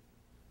forearm.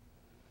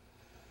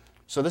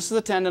 So this is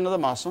the tendon of the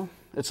muscle.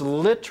 It's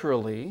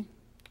literally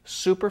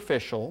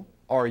superficial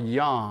or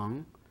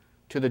yang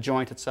to the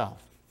joint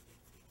itself.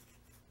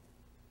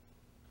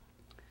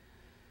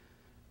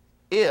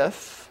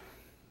 If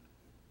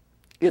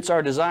it's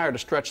our desire to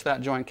stretch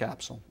that joint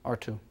capsule, or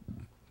to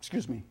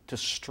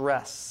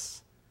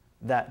stress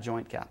that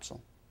joint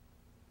capsule,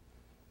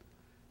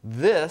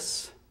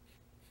 this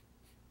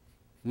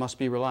must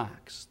be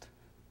relaxed.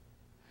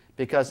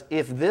 Because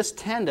if this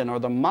tendon or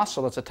the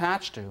muscle it's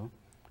attached to,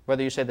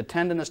 whether you say the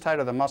tendon is tight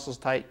or the muscle is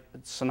tight,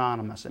 it's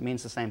synonymous. It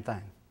means the same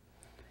thing.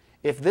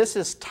 If this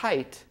is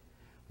tight,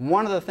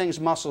 one of the things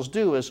muscles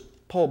do is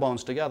pull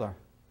bones together.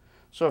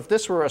 So if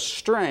this were a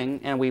string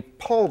and we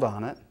pulled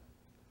on it,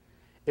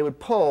 it would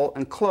pull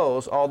and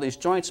close all these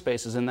joint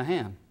spaces in the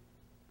hand.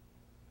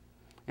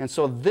 And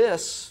so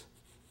this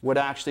would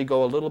actually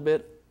go a little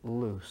bit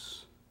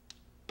loose.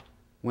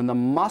 When the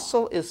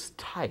muscle is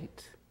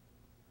tight,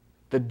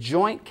 the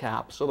joint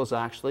capsule is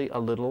actually a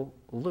little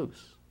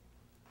loose.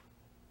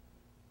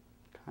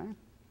 Okay?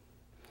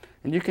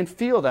 And you can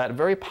feel that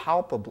very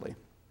palpably.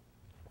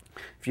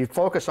 If you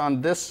focus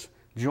on this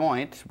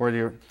joint where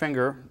your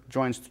finger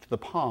joins to the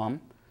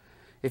palm,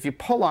 if you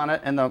pull on it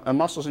and the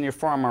muscles in your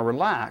forearm are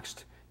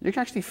relaxed, you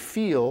can actually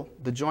feel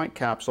the joint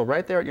capsule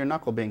right there at your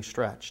knuckle being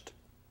stretched.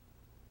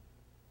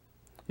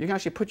 You can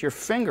actually put your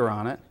finger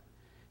on it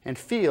and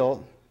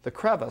feel the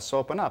crevice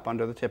open up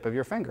under the tip of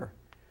your finger.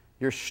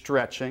 You're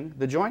stretching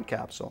the joint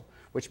capsule,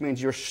 which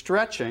means you're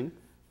stretching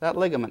that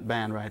ligament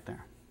band right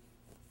there.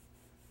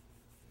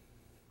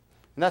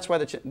 And that's why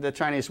the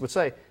Chinese would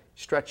say,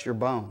 stretch your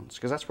bones,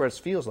 because that's where it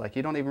feels like.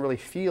 You don't even really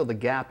feel the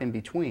gap in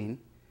between.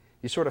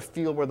 You sort of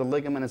feel where the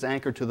ligament is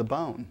anchored to the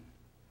bone.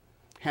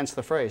 Hence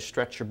the phrase,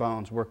 stretch your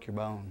bones, work your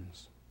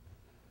bones.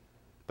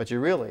 But you're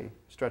really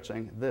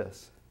stretching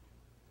this.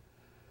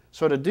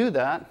 So to do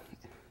that,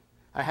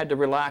 I had to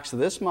relax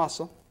this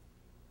muscle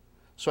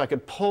so I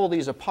could pull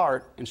these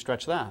apart and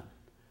stretch that.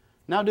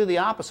 Now do the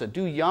opposite.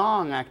 Do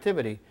yang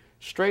activity.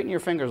 Straighten your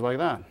fingers like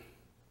that.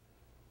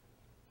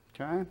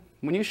 Okay?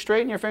 When you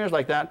straighten your fingers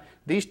like that,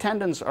 these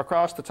tendons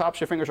across the tops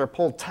of your fingers are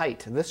pulled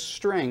tight. This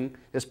string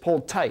is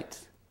pulled tight,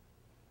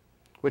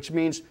 which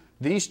means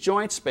these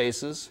joint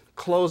spaces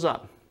close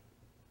up.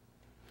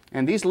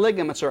 And these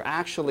ligaments are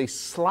actually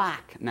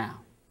slack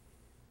now.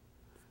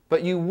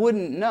 But you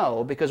wouldn't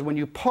know, because when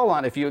you pull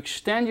on it, if you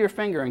extend your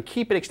finger and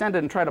keep it extended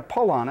and try to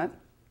pull on it,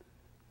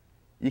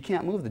 you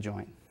can't move the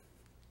joint.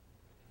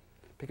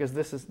 Because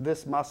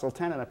this muscle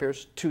tendon up here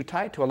is too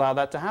tight to allow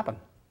that to happen.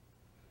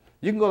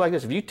 You can go like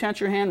this. If you tense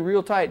your hand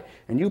real tight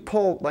and you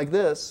pull like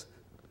this,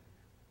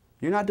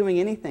 you're not doing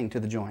anything to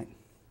the joint.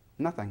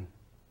 Nothing.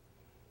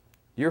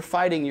 You're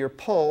fighting your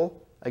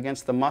pull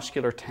against the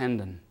muscular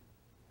tendon.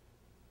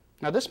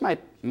 Now this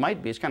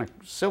might be, it's kind of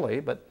silly,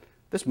 but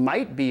this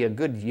might be a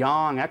good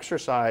yang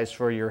exercise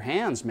for your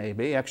hands,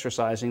 maybe,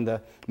 exercising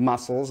the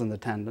muscles and the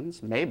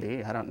tendons.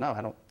 Maybe, I don't know,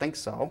 I don't think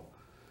so.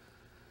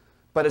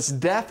 But it's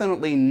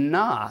definitely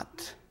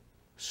not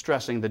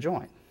stressing the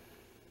joint.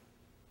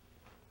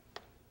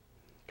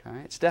 Okay?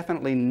 It's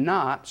definitely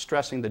not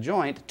stressing the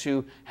joint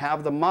to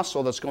have the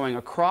muscle that's going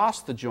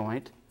across the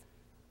joint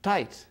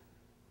tight.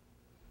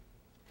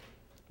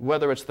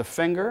 Whether it's the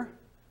finger,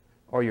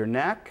 or your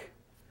neck,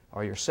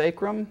 or your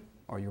sacrum,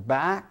 or your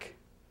back,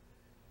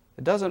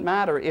 it doesn't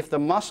matter. If the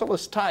muscle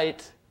is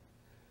tight,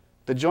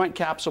 the joint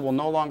capsule will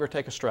no longer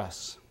take a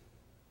stress.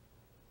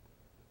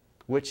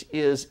 Which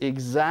is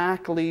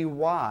exactly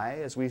why,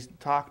 as we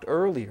talked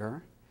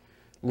earlier,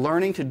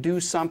 learning to do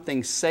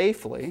something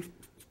safely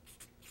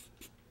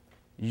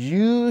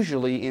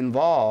usually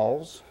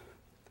involves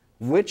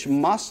which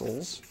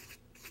muscles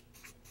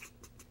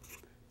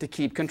to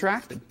keep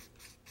contracted.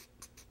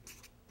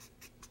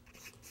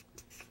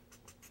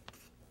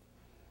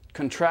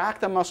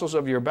 Contract the muscles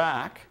of your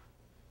back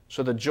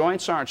so the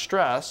joints aren't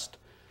stressed.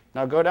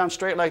 Now go down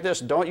straight like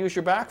this. Don't use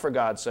your back, for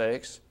God's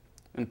sakes,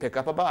 and pick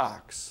up a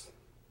box.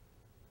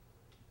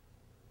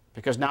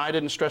 Because now I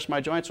didn't stress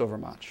my joints over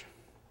much.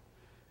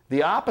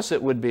 The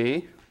opposite would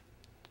be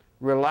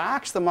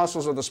relax the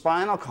muscles of the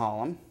spinal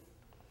column.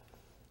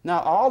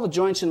 Now all the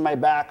joints in my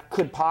back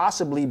could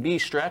possibly be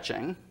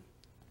stretching.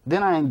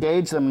 Then I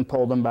engage them and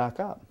pull them back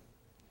up.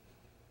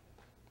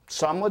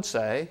 Some would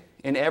say,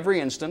 in every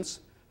instance,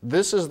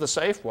 this is the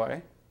safe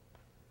way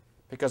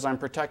because I'm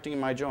protecting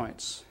my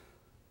joints.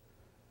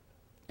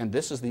 And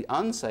this is the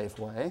unsafe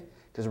way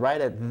because right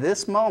at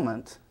this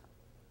moment,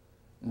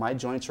 my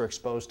joints are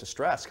exposed to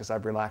stress because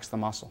I've relaxed the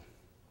muscle.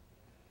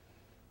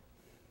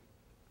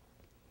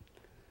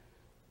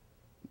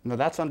 Now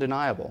that's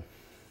undeniable.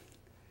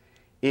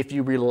 If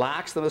you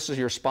relax them, this is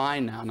your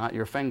spine now, not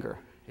your finger.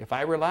 If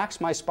I relax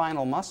my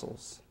spinal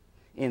muscles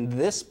in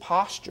this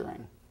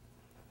posturing,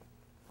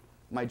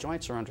 my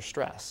joints are under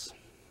stress.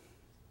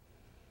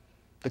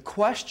 The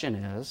question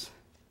is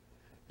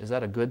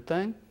that a good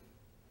thing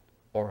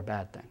or a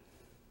bad thing?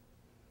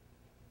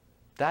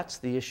 That's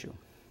the issue.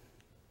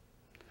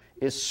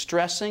 Is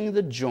stressing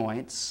the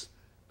joints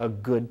a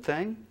good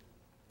thing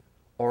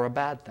or a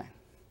bad thing?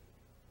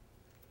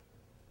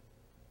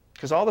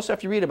 Because all the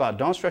stuff you read about,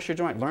 don't stress your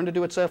joint, learn to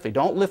do it safely,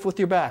 don't lift with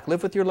your back,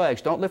 lift with your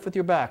legs, don't lift with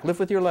your back, lift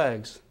with your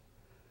legs.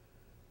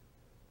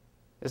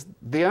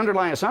 The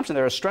underlying assumption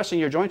there is stressing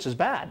your joints is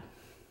bad.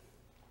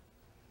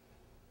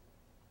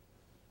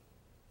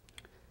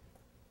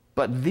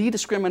 But the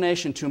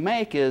discrimination to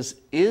make is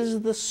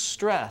the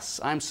stress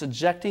I'm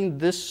subjecting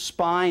this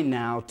spine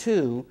now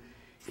to,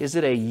 is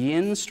it a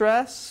yin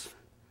stress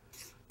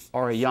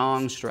or a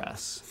yang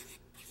stress?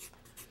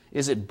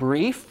 Is it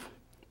brief,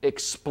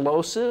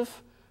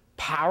 explosive,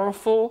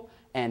 powerful,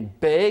 and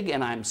big,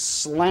 and I'm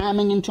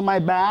slamming into my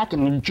back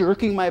and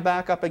jerking my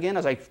back up again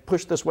as I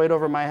push this weight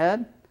over my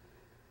head?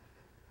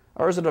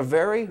 Or is it a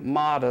very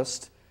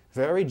modest,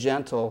 very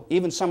gentle,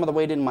 even some of the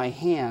weight in my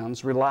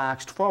hands,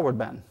 relaxed forward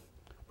bend,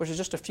 which is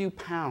just a few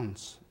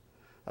pounds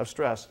of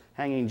stress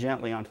hanging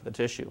gently onto the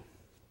tissue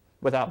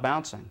without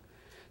bouncing?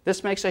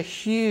 This makes a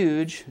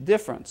huge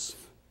difference.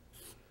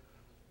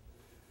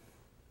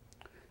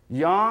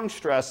 Yang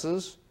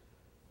stresses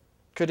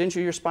could injure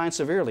your spine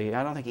severely.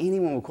 I don't think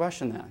anyone will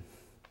question that.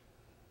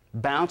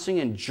 Bouncing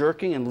and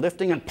jerking and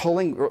lifting and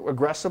pulling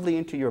aggressively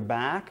into your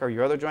back or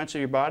your other joints of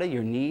your body,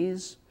 your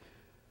knees.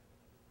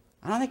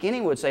 I don't think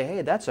anyone would say,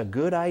 hey, that's a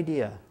good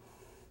idea.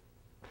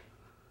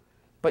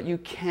 But you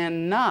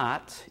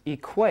cannot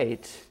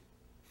equate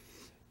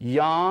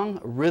yang,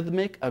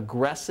 rhythmic,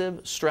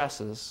 aggressive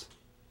stresses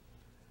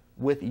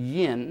with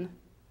yin,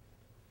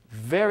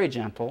 very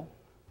gentle,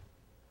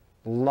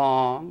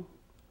 long,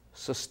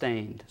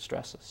 sustained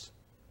stresses.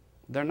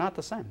 They're not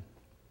the same.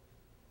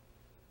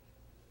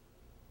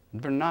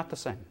 They're not the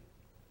same.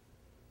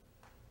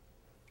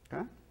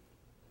 Okay?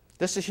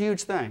 This is a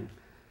huge thing.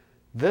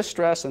 This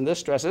stress and this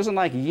stress isn't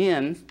like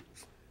yin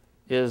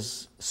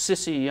is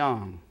sissy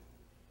yang.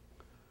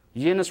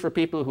 Yin is for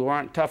people who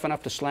aren't tough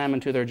enough to slam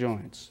into their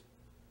joints.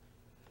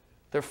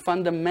 They're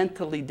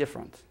fundamentally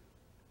different.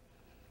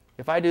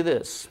 If I do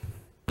this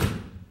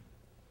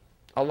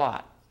a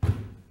lot,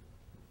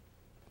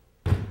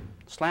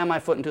 slam my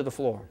foot into the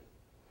floor.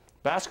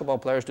 Basketball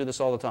players do this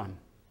all the time.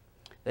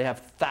 They have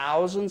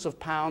thousands of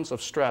pounds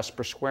of stress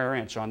per square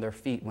inch on their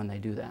feet when they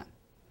do that.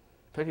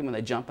 Particularly when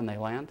they jump and they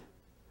land.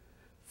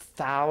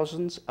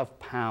 Thousands of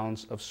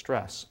pounds of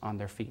stress on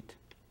their feet.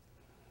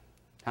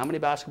 How many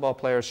basketball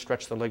players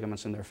stretch the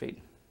ligaments in their feet?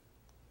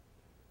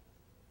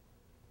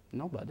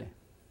 Nobody.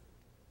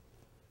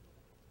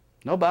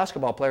 No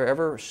basketball player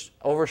ever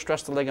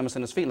overstressed the ligaments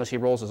in his feet unless he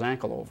rolls his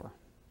ankle over.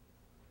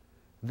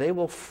 They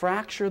will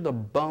fracture the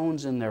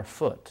bones in their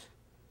foot.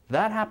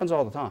 That happens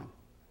all the time.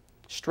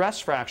 Stress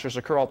fractures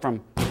occur all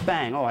from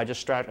bang, oh, I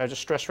just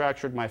stress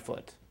fractured my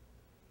foot.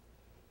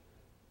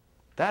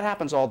 That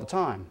happens all the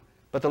time.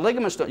 But the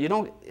ligaments, you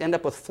don't end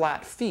up with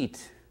flat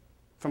feet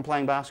from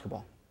playing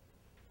basketball.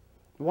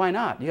 Why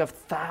not? You have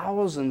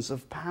thousands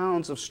of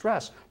pounds of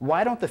stress.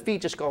 Why don't the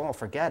feet just go, oh,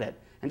 forget it,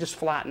 and just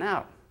flatten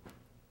out?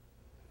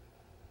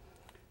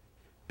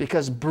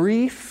 Because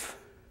brief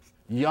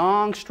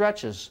yang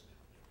stretches,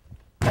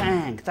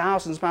 bang,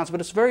 thousands of pounds, but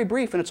it's very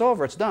brief and it's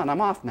over, it's done,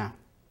 I'm off now.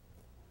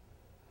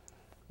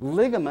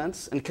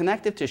 Ligaments and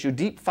connective tissue,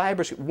 deep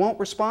fibers, won't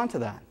respond to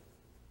that.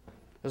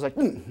 It's like,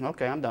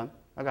 okay, I'm done,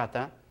 I got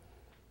that.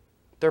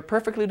 They're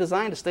perfectly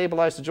designed to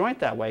stabilize the joint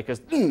that way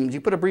because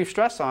you put a brief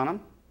stress on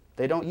them,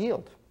 they don't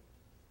yield.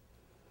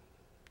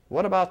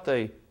 What about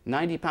the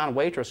 90-pound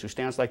waitress who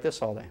stands like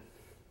this all day?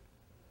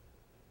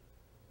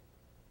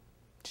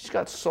 She's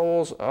got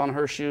soles on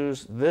her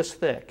shoes this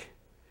thick,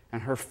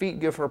 and her feet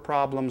give her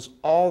problems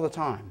all the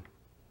time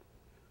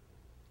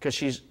because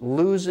she's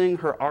losing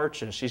her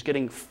arches. She's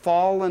getting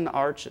fallen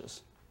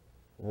arches.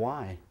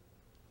 Why?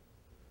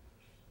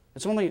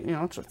 It's only,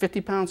 it's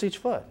 50 pounds each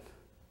foot.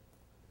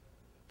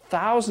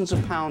 Thousands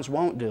of pounds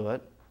won't do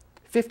it.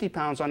 50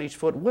 pounds on each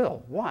foot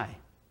will. Why?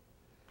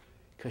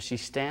 Because she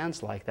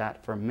stands like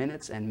that for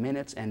minutes and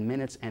minutes and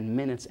minutes and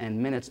minutes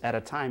and minutes at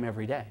a time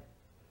every day.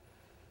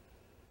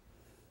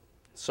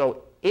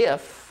 So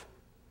if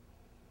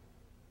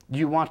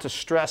you want to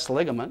stress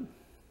ligament,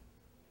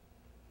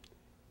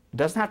 it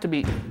doesn't have to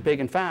be big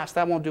and fast.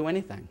 That won't do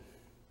anything.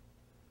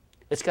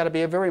 It's got to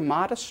be a very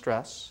modest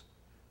stress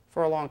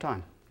for a long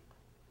time.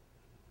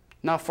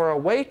 Now, for a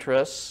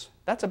waitress,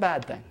 that's a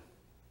bad thing.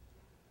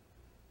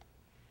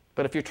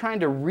 But if you're trying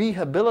to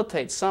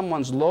rehabilitate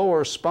someone's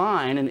lower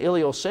spine and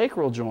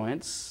iliosacral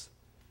joints,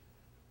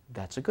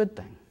 that's a good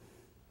thing.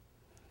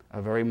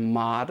 A very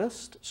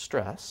modest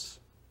stress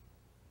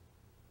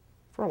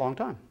for a long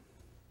time.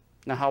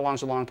 Now, how long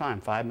is a long time?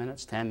 5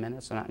 minutes, 10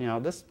 minutes?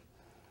 And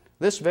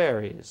this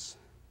varies.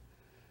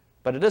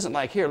 But it isn't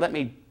like, here, let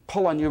me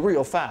pull on you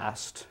real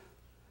fast.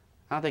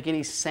 I don't think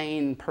any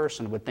sane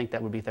person would think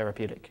that would be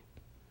therapeutic.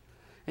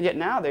 And yet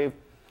now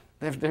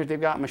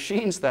they've got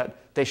machines that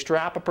they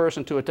strap a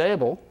person to a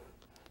table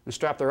and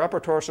strap their upper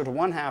torso to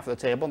one half of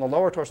the table and the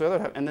lower torso to the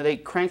other half, and then they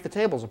crank the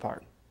tables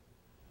apart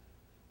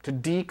to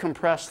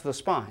decompress the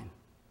spine.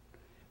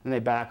 And they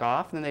back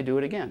off, and then they do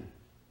it again.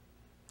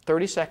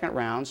 30-second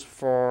rounds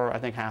for, I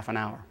think, half an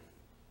hour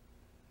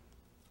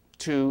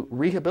to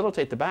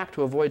rehabilitate the back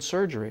to avoid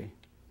surgery.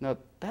 Now,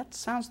 that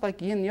sounds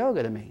like Yin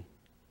Yoga to me,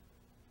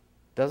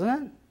 doesn't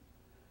it?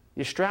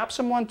 You strap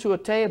someone to a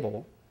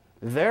table,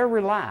 they're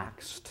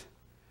relaxed,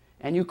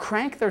 and you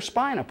crank their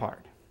spine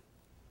apart.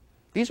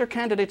 These are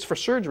candidates for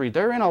surgery.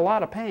 They're in a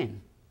lot of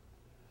pain.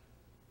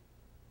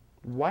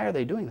 Why are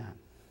they doing that?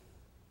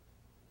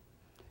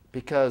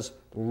 Because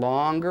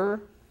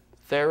longer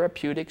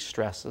therapeutic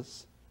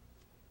stresses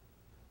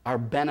are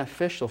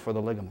beneficial for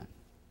the ligament.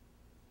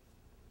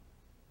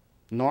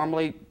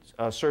 Normally,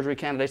 surgery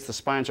candidates, the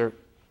spines are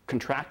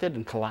contracted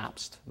and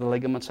collapsed. The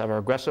ligaments have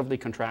aggressively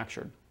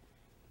contractured.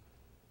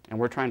 And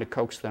we're trying to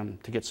coax them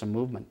to get some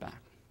movement back.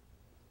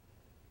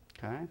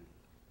 Okay?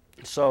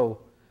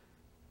 So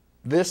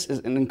this is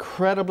an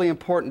incredibly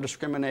important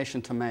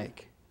discrimination to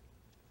make.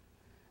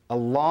 A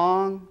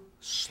long,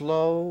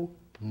 slow,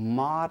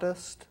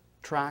 modest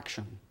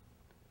traction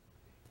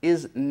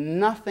is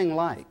nothing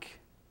like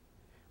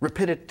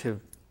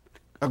repetitive,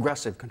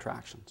 aggressive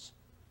contractions.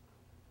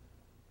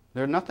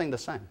 They're nothing the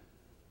same.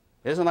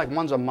 It isn't like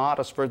one's a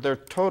modest version, they're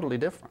totally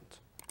different.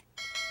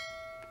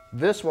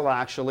 This will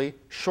actually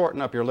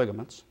shorten up your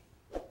ligaments.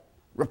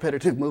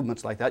 Repetitive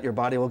movements like that, your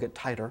body will get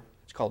tighter.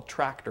 It's called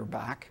tractor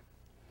back.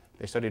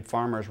 They studied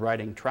farmers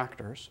riding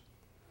tractors.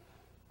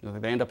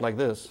 They end up like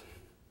this.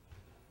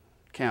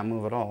 Can't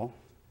move at all.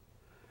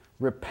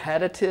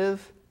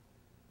 Repetitive,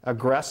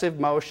 aggressive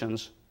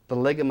motions, the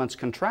ligaments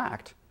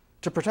contract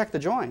to protect the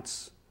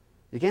joints.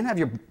 You can't have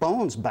your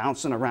bones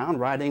bouncing around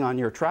riding on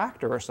your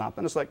tractor or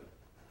something. It's like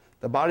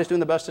the body's doing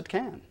the best it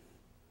can.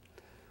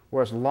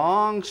 Whereas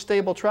long,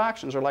 stable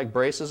tractions are like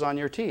braces on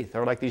your teeth,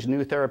 or like these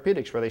new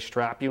therapeutics where they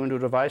strap you into a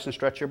device and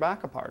stretch your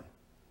back apart.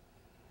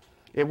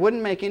 It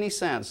wouldn't make any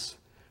sense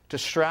to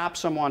strap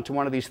someone to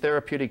one of these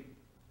therapeutic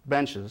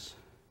benches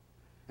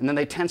and then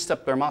they tensed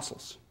up their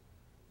muscles.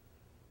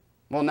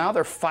 Well, now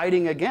they're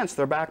fighting against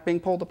their back being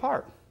pulled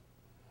apart.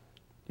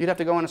 You'd have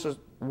to go in and say,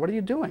 what are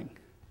you doing?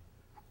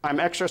 I'm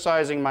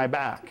exercising my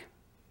back.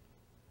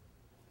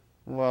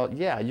 Well,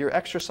 yeah, you're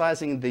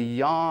exercising the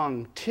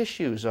yang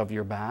tissues of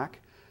your back.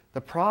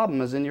 The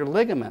problem is in your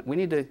ligament. We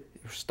need to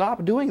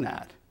stop doing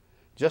that.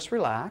 Just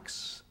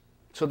relax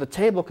so the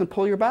table can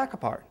pull your back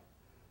apart.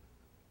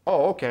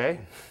 Oh,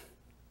 okay.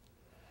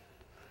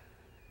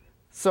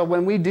 So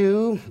when we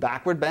do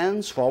backward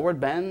bends, forward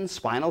bends,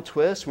 spinal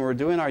twists, when we're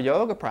doing our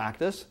yoga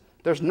practice,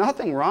 there's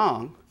nothing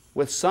wrong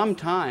with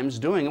sometimes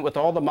doing it with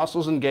all the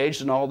muscles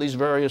engaged in all these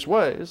various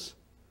ways.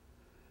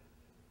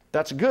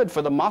 That's good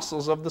for the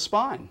muscles of the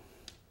spine.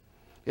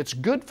 It's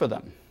good for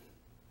them.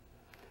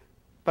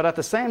 But at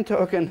the same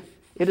token,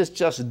 it is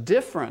just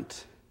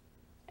different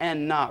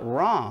and not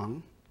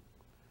wrong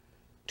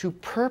to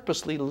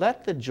purposely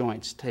let the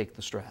joints take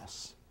the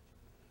stress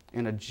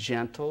in a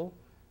gentle,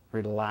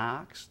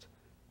 relaxed,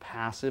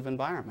 passive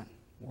environment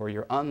where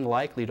you're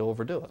unlikely to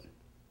overdo it.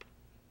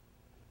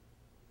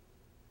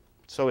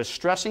 So is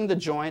stressing the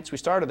joints, we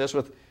started this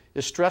with,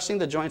 is stressing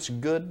the joints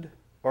good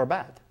or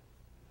bad?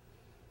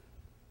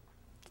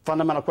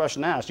 Fundamental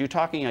question asked, are you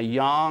talking a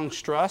yang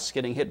stress,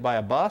 getting hit by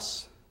a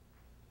bus?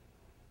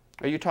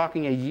 Are you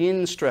talking a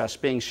yin stress,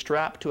 being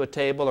strapped to a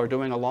table or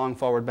doing a long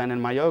forward bend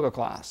in my yoga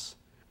class?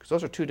 Because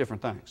those are two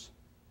different things.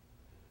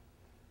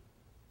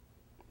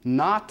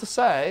 Not to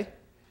say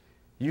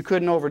you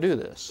couldn't overdo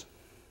this.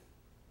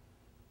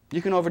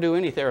 You can overdo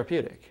any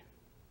therapeutic.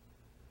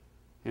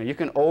 You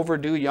can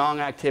overdo yang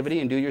activity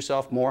and do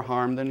yourself more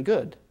harm than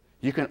good.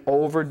 You can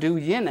overdo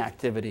yin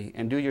activity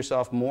and do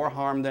yourself more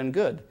harm than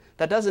good.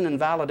 That doesn't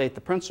invalidate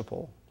the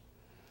principle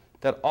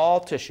that all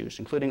tissues,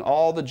 including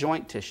all the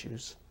joint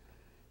tissues,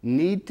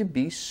 need to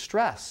be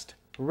stressed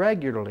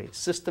regularly,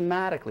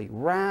 systematically,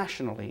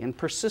 rationally, and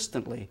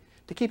persistently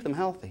to keep them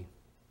healthy.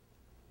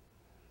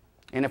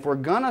 And if we're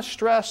going to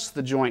stress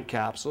the joint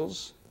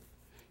capsules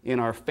in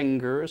our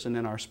fingers and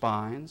in our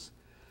spines,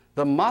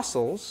 the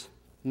muscles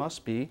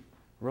must be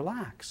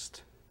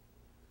relaxed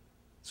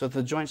so that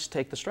the joints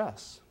take the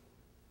stress.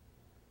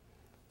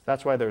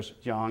 That's why there's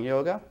yang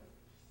yoga,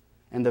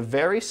 and the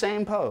very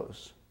same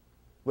pose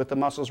with the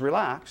muscles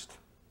relaxed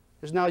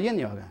is now yin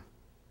yoga.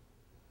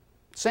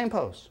 Same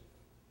pose.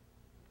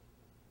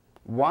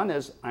 One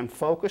is I'm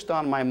focused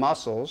on my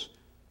muscles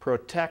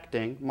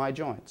protecting my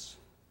joints.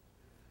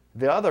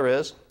 The other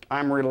is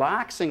I'm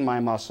relaxing my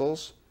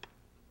muscles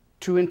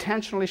to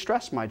intentionally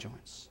stress my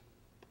joints.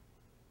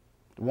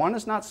 One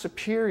is not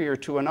superior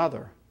to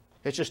another.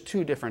 It's just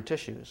two different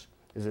tissues.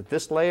 Is it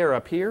this layer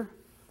up here,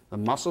 the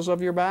muscles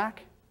of your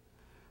back,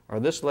 or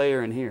this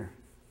layer in here,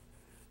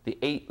 the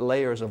 8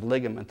 layers of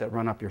ligament that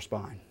run up your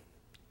spine?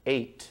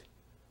 8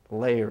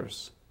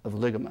 layers of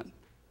ligament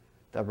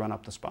that run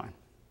up the spine.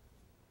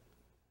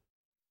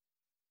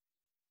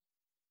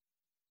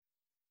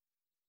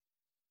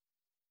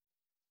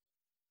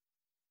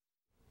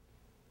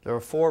 There are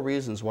 4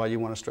 reasons why you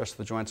want to stress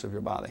the joints of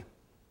your body.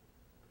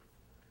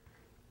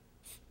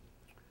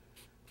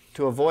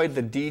 To avoid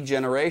the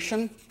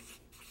degeneration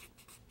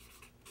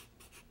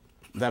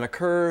that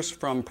occurs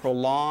from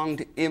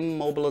prolonged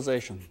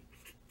immobilization.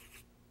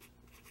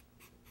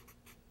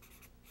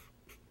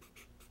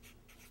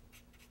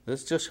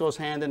 This just goes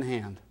hand in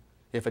hand.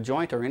 If a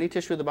joint or any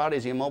tissue of the body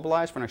is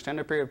immobilized for an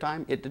extended period of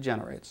time, it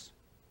degenerates.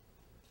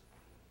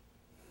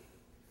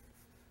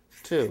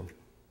 2,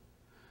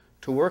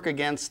 to work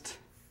against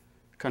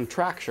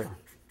contracture,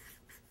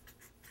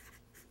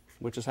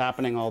 which is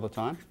happening all the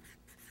time.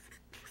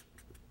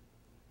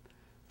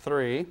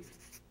 3,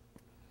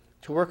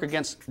 to work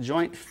against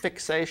joint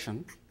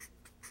fixation,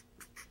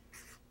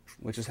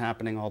 which is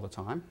happening all the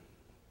time.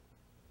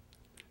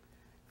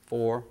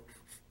 4,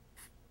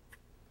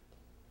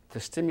 to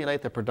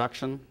stimulate the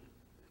production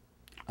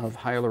of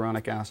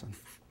hyaluronic acid.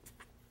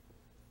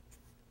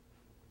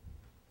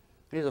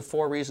 These are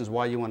 4 reasons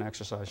why you want to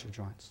exercise your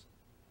joints.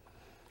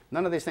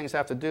 None of these things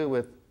have to do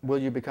with will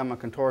you become a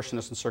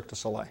contortionist in Cirque du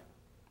Soleil.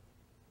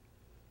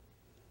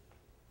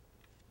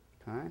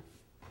 Okay?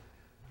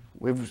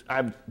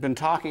 I've been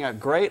talking at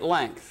great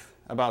length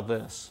about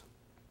this.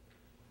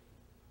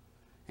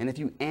 And if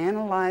you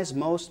analyze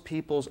most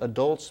people's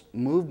adults'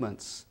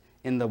 movements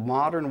in the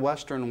modern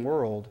Western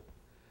world,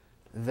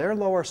 their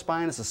lower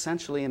spine is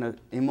essentially in an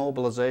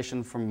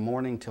immobilization from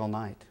morning till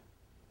night,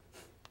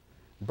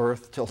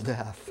 birth till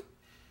death.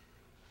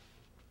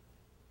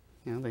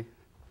 You know, they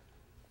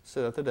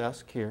sit at the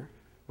desk here,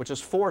 which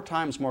is 4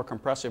 times more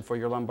compressive for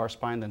your lumbar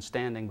spine than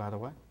standing, by the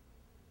way.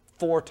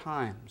 4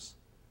 times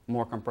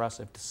more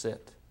compressive to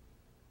sit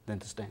than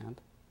to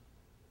stand.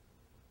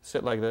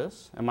 Sit like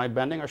this. Am I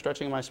bending or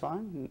stretching my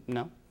spine?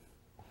 No.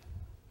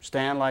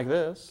 Stand like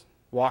this.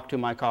 Walk to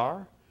my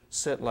car.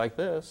 Sit like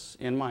this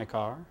in my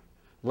car.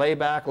 Lay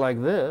back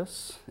like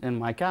this in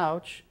my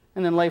couch.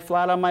 And then lay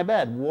flat on my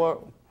bed.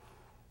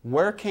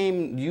 Where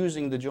came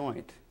using the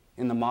joint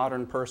in the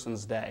modern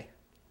person's day?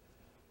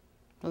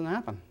 Doesn't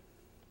happen.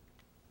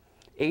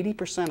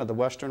 80% of the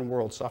Western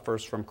world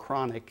suffers from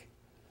chronic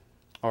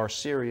or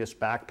serious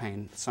back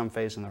pain at some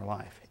phase in their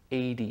life.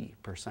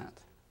 80%.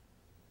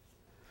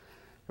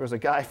 There was a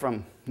guy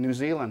from New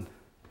Zealand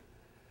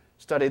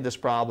studied this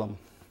problem.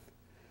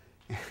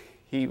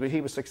 He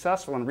was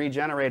successful in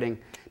regenerating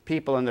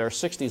people in their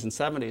 60s and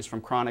 70s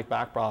from chronic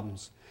back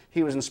problems.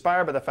 He was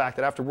inspired by the fact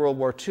that after World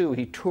War II,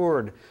 he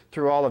toured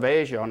through all of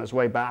Asia on his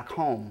way back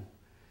home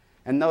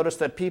and noticed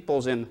that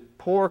peoples in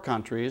poor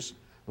countries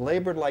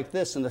labored like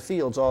this in the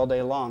fields all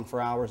day long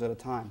for hours at a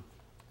time.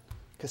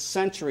 Because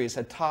centuries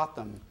had taught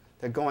them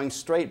that going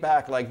straight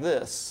back like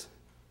this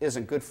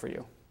isn't good for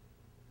you.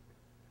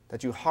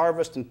 That you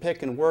harvest and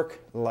pick and work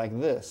like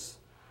this.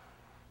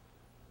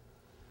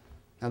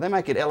 Now they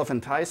might get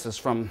elephantiasis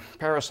from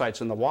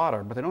parasites in the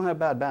water, but they don't have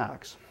bad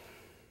backs.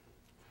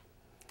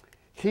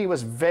 He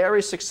was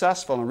very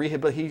successful in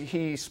rehabilitation.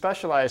 He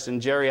specialized in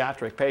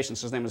geriatric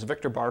patients. His name was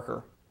Victor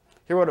Barker.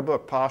 He wrote a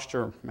book,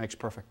 Posture Makes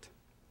Perfect.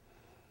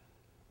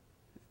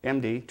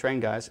 MD,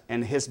 trained guys,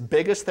 and his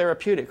biggest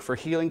therapeutic for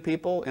healing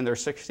people in their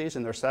 60s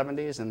and their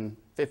 70s and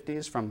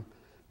 50s from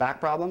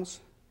back problems,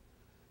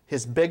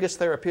 his biggest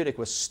therapeutic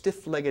was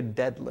stiff-legged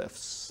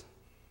deadlifts.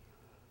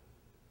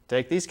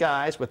 Take these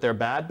guys with their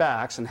bad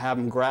backs and have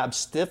them grab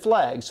stiff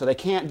legs so they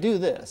can't do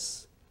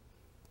this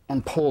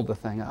and pull the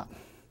thing up.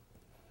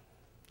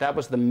 That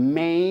was the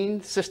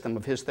main system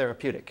of his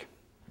therapeutic.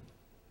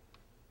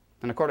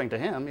 And according to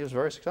him, he was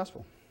very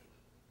successful.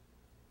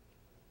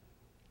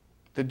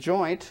 The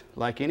joint,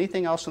 like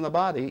anything else in the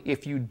body,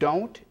 if you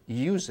don't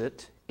use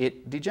it,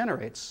 it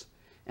degenerates.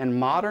 And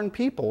modern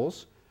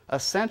peoples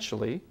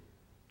essentially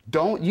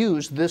don't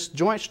use this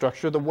joint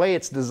structure the way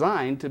it's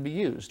designed to be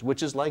used,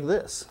 which is like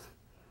this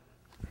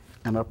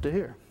and up to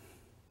here.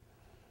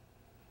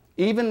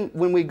 Even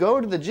when we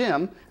go to the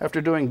gym after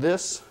doing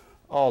this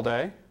all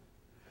day,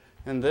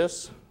 and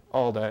this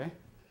all day,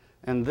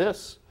 and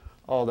this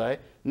all day,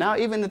 now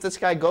even if this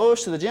guy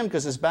goes to the gym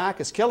because his back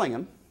is killing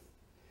him,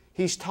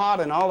 he's taught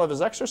in all of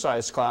his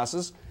exercise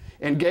classes,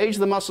 engage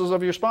the muscles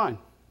of your spine.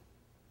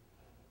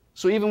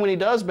 So even when he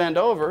does bend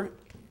over,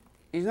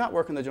 he's not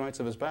working the joints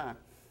of his back.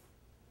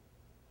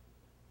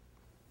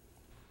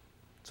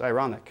 It's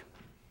ironic.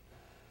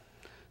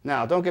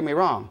 Now, don't get me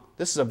wrong.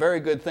 This is a very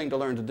good thing to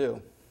learn to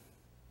do.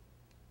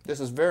 This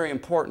is very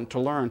important to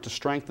learn to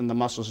strengthen the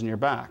muscles in your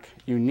back.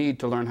 You need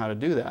to learn how to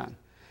do that.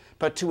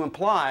 But to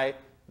imply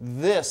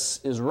this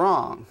is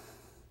wrong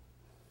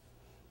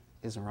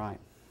isn't right.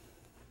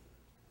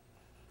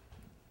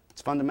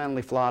 It's a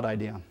fundamentally flawed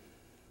idea.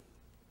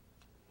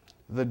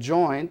 The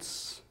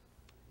joints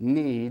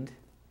need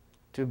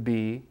to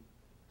be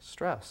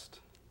stressed.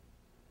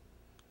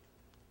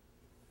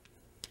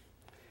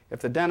 If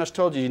the dentist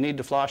told you need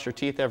to floss your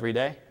teeth every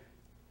day,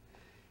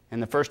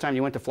 and the first time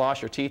you went to floss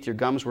your teeth, your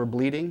gums were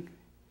bleeding,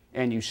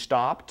 and you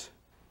stopped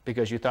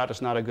because you thought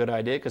it's not a good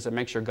idea because it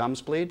makes your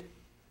gums bleed,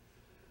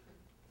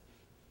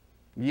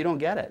 you don't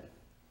get it.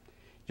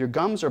 Your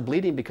gums are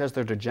bleeding because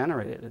they're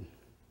degenerated.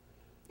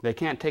 They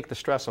can't take the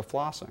stress of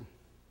flossing.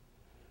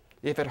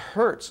 If it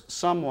hurts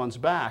someone's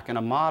back in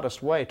a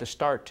modest way to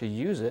start to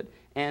use it,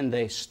 and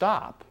they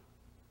stop,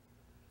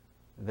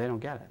 they don't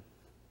get it.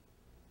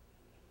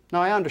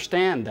 Now, I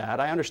understand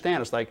that. I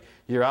understand it's like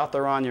you're out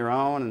there on your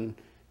own and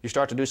you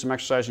start to do some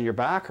exercise and your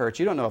back hurts.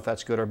 You don't know if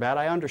that's good or bad.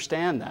 I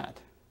understand that.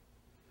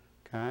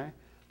 Okay?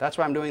 That's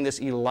why I'm doing this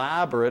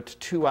elaborate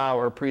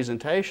 2-hour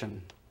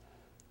presentation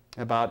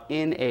about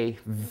in a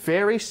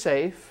very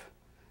safe,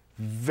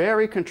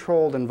 very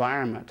controlled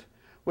environment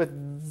with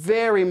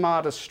very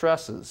modest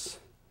stresses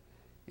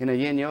in a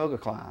Yin Yoga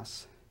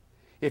class.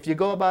 If you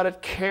go about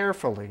it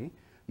carefully,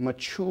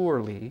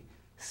 maturely,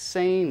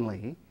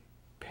 sanely,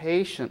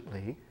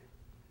 patiently,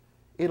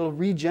 it'll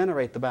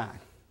regenerate the back.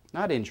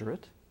 Not injure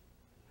it,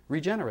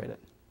 regenerate it.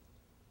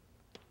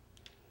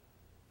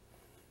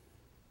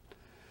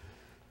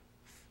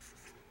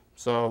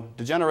 So,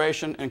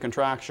 degeneration and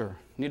contracture.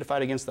 You need to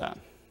fight against that.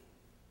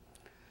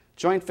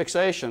 Joint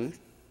fixation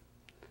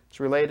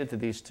is related to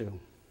these two.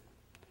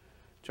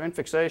 Joint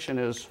fixation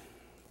is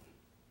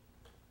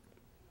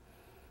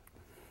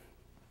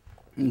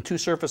when two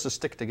surfaces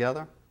stick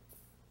together.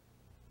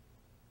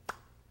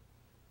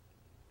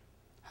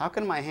 How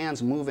can my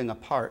hands moving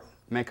apart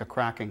make a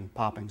cracking,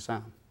 popping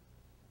sound?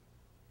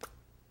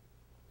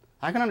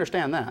 I can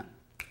understand that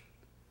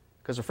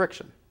because of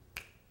friction.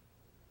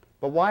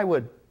 But why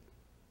would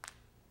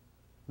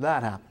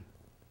that happen?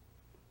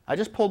 I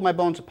just pulled my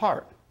bones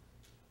apart.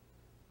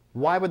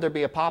 Why would there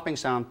be a popping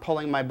sound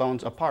pulling my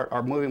bones apart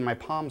or moving my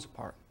palms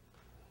apart?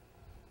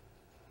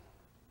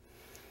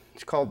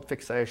 It's called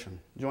fixation,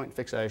 joint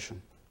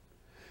fixation.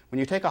 When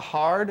you take a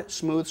hard,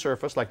 smooth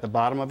surface like the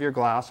bottom of your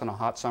glass on a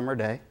hot summer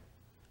day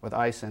with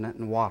ice in it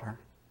and water,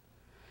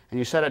 and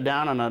you set it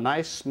down on a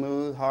nice,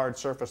 smooth, hard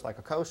surface like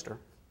a coaster,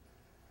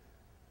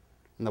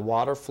 and the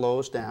water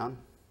flows down,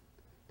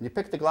 and you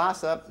pick the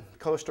glass up, the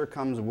coaster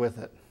comes with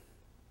it.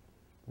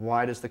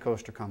 Why does the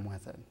coaster come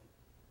with it?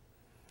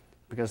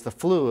 Because the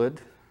fluid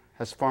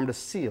has formed a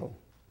seal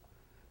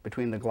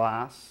between the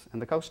glass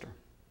and the coaster.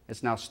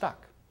 It's now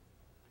stuck.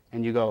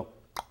 And you go,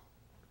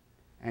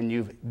 and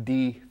you've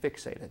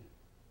de-fixated.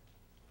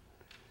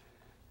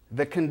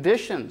 The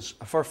conditions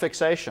for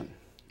fixation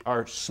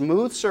are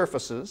smooth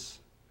surfaces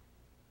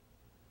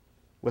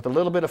with a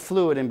little bit of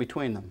fluid in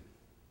between them,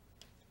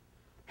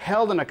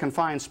 held in a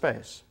confined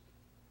space.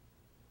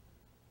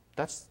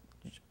 That's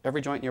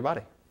every joint in your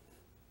body,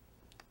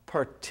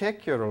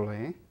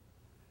 particularly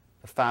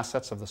the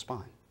facets of the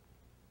spine,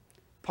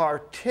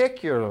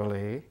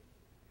 particularly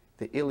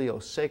the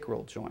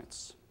iliosacral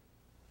joints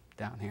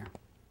down here.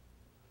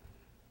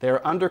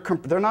 They're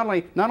not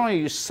only are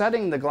you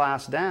setting the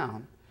glass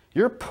down,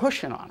 you're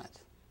pushing on it.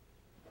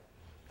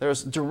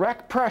 There's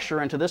direct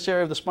pressure into this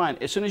area of the spine.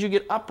 As soon as you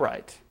get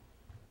upright,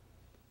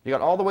 you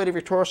got all the weight of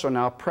your torso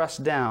now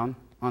pressed down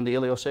on the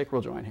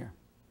iliosacral joint here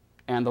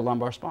and the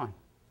lumbar spine.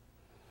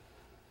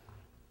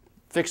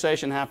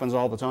 Fixation happens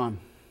all the time.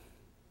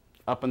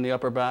 Up in the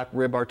upper back,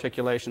 rib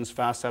articulations,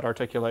 facet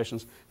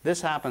articulations.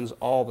 This happens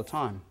all the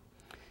time.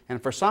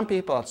 And for some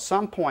people, at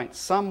some point,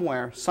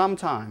 somewhere,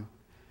 sometime,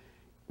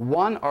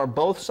 one or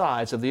both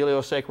sides of the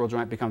iliosacral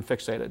joint become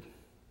fixated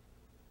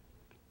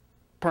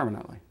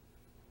permanently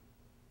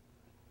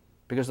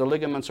because the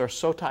ligaments are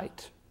so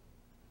tight.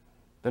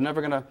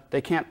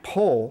 They can't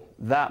pull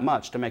that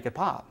much to make it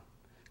pop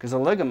because the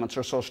ligaments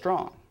are so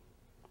strong.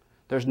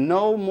 There's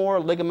no more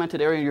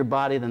ligamented area in your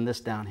body than this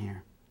down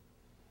here.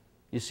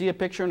 You see a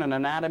picture in an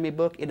anatomy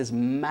book, it is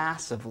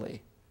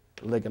massively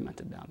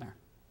ligamented down there.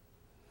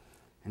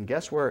 And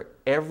guess where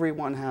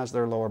everyone has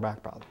their lower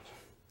back problems?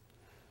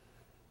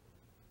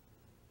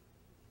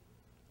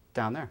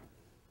 Down there.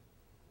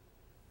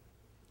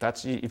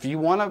 If you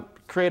want to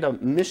create a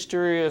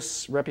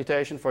mysterious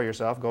reputation for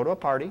yourself, go to a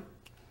party,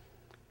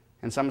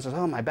 and someone says,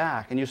 oh, my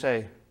back, and you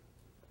say,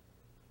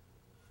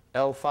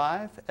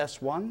 L5,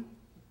 S1?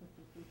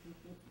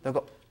 They'll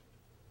go,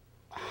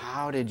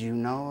 how did you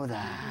know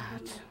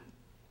that?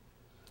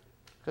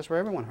 That's where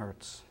everyone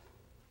hurts.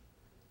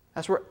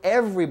 That's where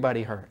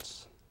everybody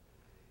hurts.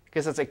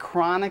 Because it's a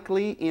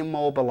chronically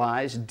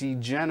immobilized,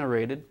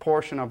 degenerated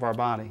portion of our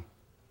body.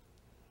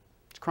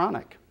 It's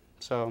chronic.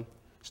 So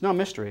it's no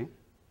mystery.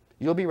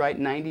 You'll be right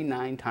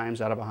 99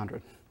 times out of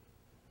 100.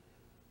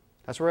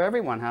 That's where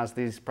everyone has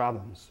these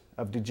problems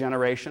of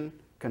degeneration,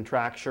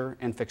 contracture,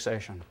 and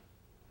fixation.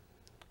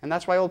 And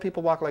that's why old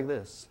people walk like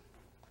this.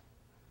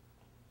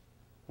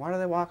 Why do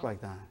they walk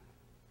like that?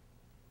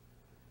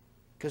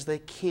 Because they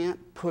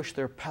can't push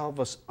their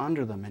pelvis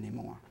under them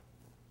anymore.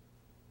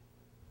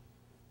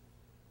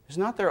 It's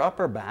not their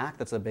upper back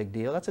that's a big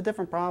deal. That's a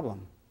different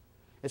problem.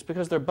 It's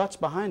because their butt's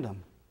behind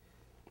them.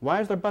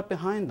 Why is their butt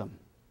behind them?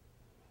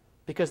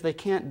 Because they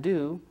can't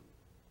do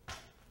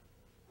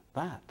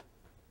that.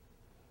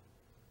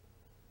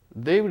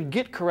 They would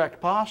get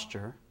correct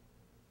posture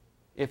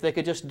if they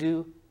could just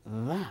do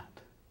that.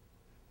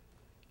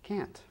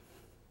 Can't.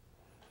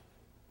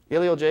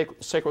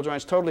 Iliosacral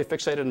joints totally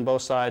fixated in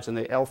both sides, and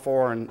the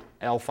L4 and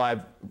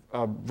L5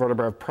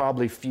 vertebrae are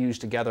probably fused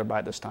together by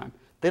this time.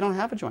 They don't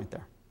have a joint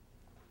there.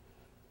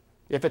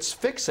 If it's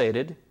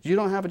fixated, you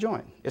don't have a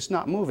joint. It's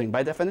not moving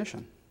by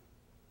definition.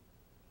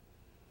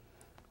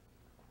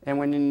 And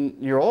when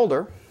you're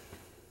older,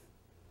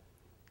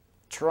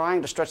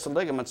 trying to stretch the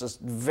ligaments is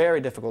a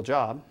very difficult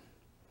job.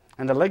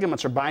 And the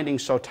ligaments are binding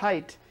so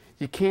tight,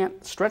 you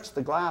can't stretch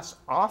the glass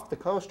off the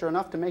coaster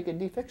enough to make it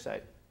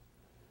defixate.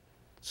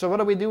 So what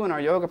do we do in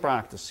our yoga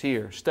practice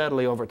here,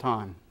 steadily over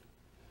time?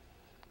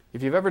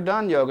 If you've ever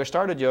done yoga,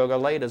 started yoga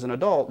late as an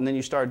adult, and then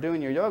you start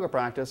doing your yoga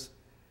practice,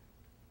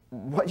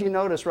 what you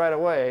notice right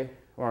away,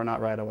 or not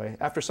right away,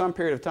 after some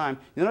period of time,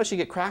 you notice you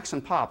get cracks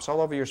and pops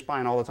all over your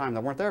spine all the time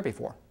that weren't there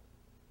before.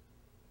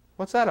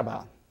 What's that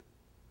about?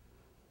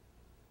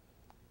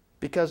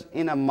 Because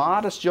in a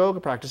modest yoga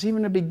practice,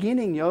 even a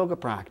beginning yoga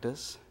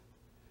practice,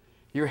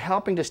 you're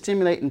helping to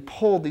stimulate and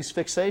pull these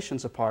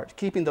fixations apart,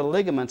 keeping the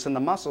ligaments and the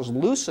muscles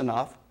loose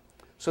enough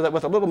so that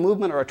with a little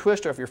movement or a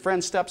twist, or if your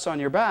friend steps on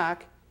your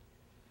back,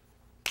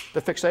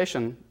 the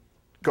fixation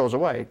goes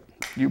away.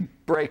 You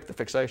break the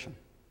fixation.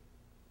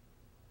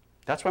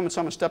 That's why when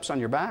someone steps on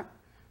your back,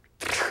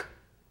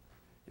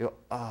 you go,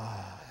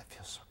 ah, that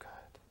feels so good.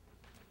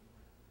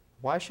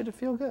 Why should it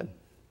feel good?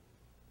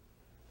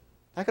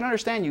 I can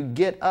understand you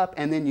get up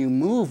and then you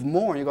move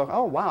more and you go,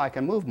 oh, wow, I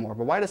can move more.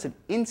 But why does it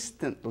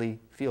instantly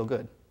feel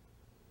good?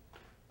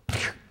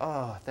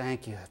 Oh,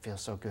 thank you. It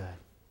feels so good.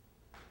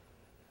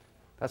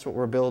 That's what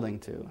we're building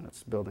to, and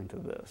it's building to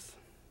this.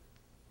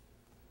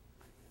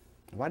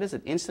 Why does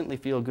it instantly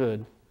feel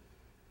good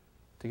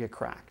to get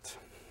cracked?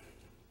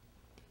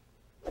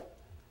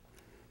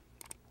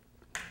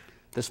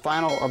 This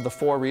final of the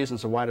 4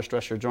 reasons of why to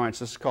stress your joints,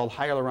 this is called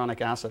hyaluronic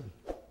acid.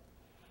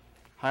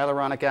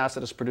 Hyaluronic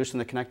acid is produced in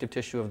the connective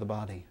tissue of the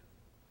body.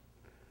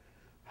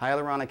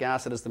 Hyaluronic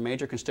acid is the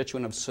major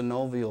constituent of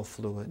synovial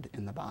fluid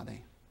in the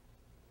body.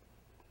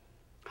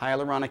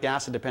 Hyaluronic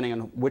acid, depending on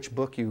which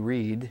book you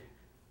read,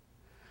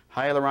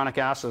 hyaluronic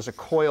acid is a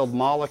coiled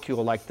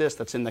molecule like this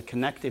that's in the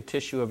connective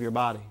tissue of your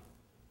body.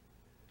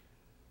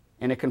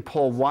 And it can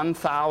pull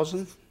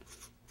 1,000,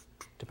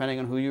 depending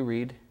on who you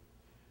read,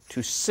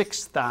 to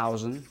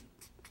 6,000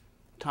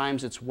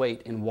 times its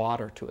weight in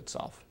water to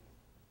itself.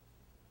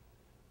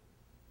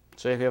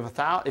 So if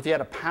you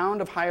had a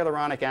pound of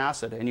hyaluronic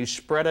acid and you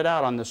spread it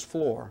out on this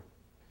floor,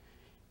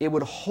 it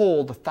would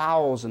hold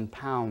 1,000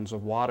 pounds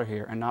of water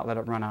here and not let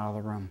it run out of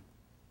the room.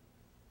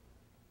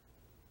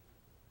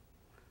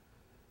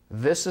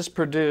 This is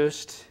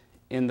produced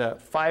in the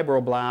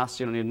fibroblasts,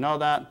 you don't need to know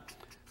that,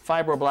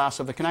 fibroblasts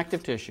of the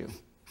connective tissue.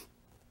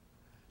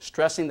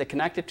 Stressing the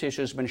connective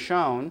tissue has been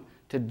shown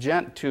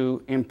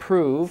to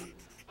improve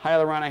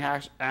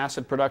hyaluronic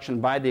acid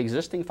production by the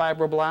existing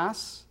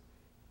fibroblasts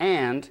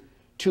and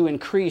to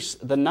increase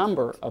the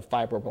number of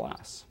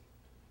fibroblasts.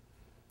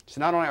 So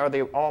not only are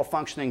they all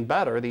functioning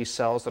better, these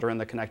cells that are in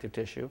the connective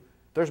tissue,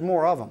 there's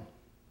more of them.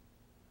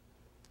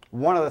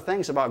 One of the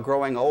things about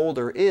growing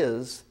older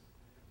is,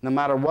 no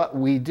matter what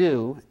we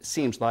do, it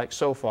seems like,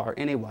 so far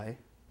anyway,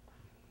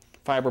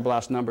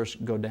 fibroblast numbers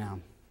go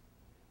down.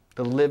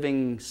 The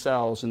living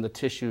cells in the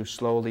tissue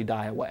slowly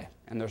die away,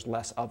 and there's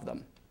less of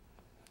them.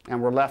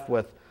 And we're left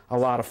with a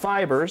lot of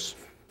fibers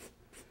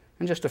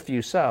and just a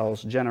few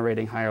cells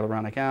generating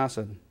hyaluronic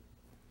acid.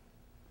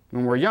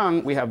 When we're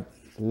young, we have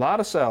a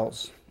lot of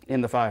cells in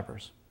the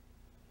fibers.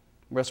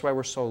 That's why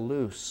we're so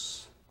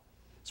loose.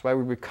 That's why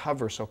we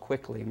recover so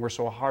quickly, and we're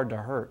so hard to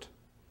hurt.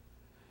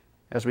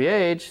 As we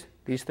age,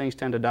 these things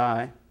tend to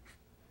die,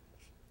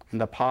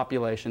 and the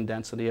population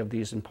density of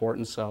these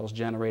important cells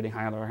generating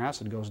hyaluronic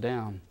acid goes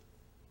down.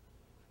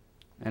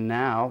 And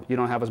now you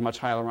don't have as much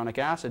hyaluronic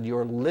acid.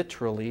 You're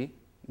literally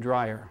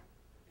drier.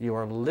 You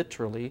are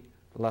literally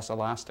less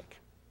elastic.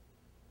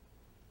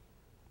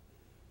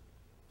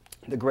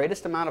 The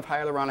greatest amount of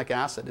hyaluronic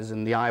acid is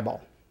in the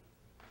eyeball.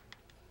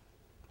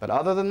 But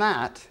other than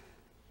that,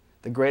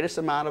 the greatest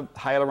amount of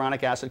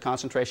hyaluronic acid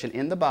concentration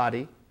in the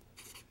body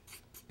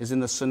is in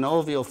the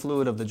synovial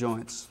fluid of the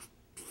joints.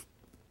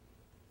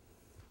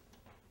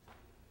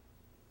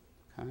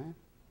 Okay?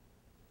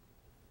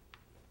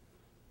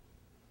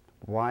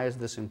 Why is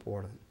this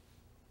important?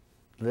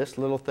 This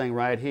little thing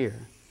right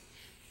here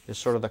is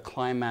sort of the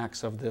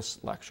climax of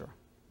this lecture.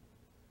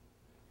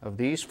 Of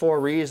these 4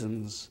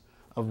 reasons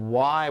of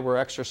why we're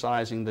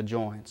exercising the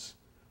joints.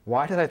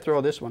 Why did I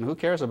throw this one? Who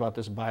cares about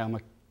this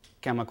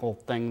biochemical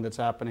thing that's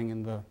happening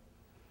in the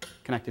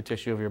connective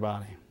tissue of your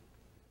body?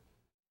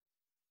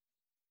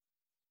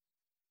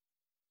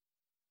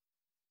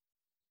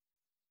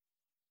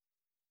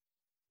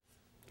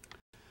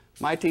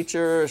 My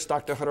teacher is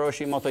Dr.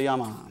 Hiroshi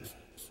Motoyama.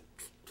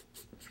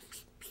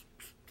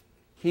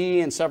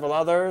 He and several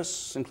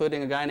others,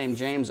 including a guy named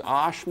James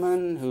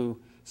Oshman, who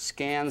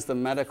scans the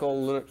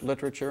medical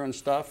literature and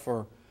stuff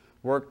for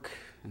work,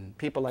 and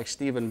people like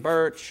Stephen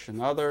Birch and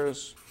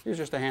others, he's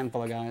just a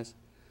handful of guys,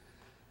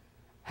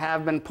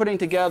 have been putting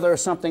together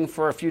something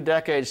for a few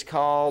decades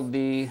called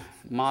the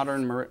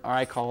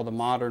I call the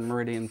modern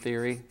meridian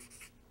theory.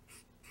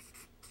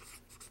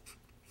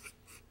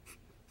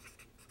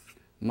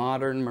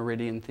 Modern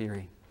meridian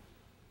theory.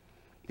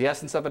 The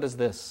essence of it is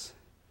this.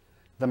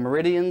 The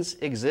meridians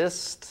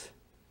exist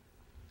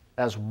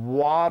as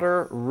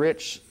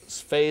water-rich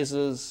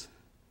phases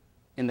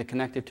in the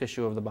connective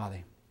tissue of the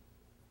body.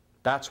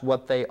 That's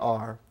what they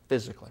are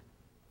physically.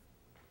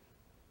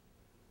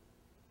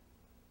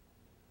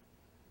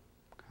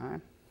 Okay?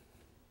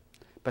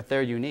 But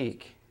they're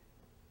unique.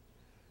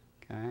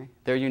 Okay?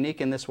 They're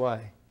unique in this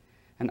way.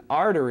 An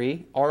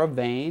artery or a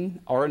vein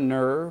or a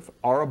nerve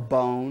or a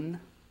bone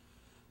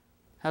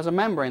has a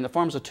membrane that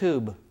forms a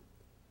tube.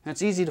 And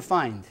it's easy to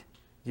find.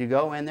 You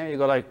go in there, you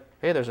go like,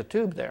 hey, there's a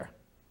tube there.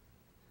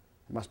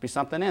 There must be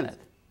something in it.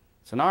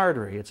 It's an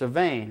artery, it's a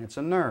vein, it's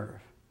a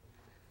nerve.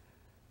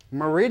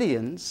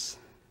 Meridians,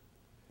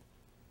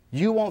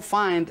 you won't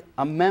find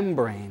a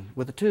membrane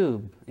with a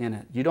tube in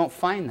it. You don't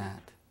find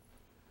that.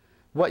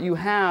 What you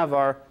have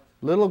are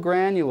little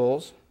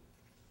granules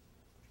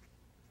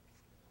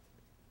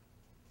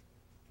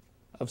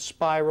of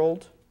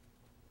spiraled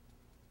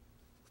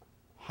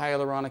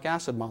hyaluronic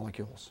acid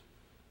molecules.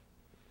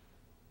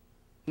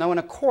 Now in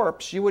a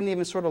corpse, you wouldn't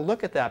even sort of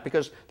look at that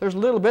because there's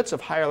little bits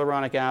of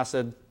hyaluronic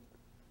acid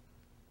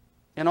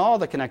in all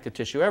the connective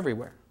tissue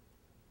everywhere.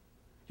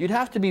 You'd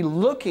have to be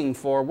looking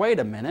for, wait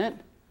a minute,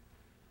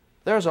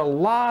 there's a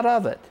lot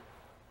of it.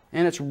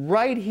 And it's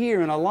right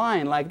here in a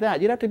line like that.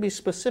 You'd have to be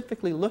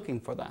specifically looking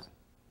for that.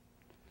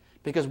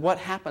 Because what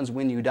happens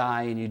when you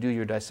die and you do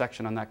your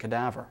dissection on that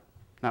cadaver?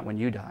 Not when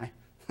you die.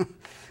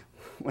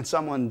 When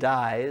someone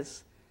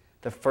dies,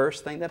 the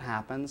first thing that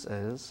happens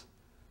is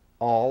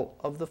all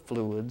of the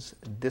fluids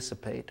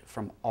dissipate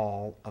from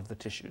all of the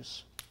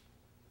tissues.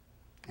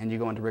 And you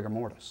go into rigor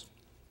mortis.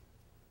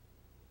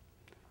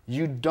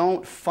 You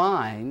don't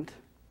find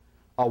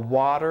a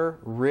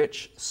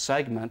water-rich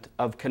segment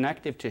of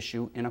connective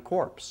tissue in a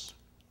corpse.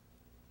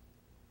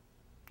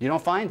 You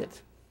don't find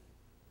it.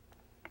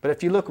 But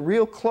if you look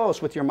real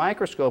close with your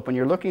microscope and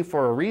you're looking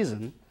for a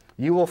reason,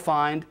 you will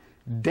find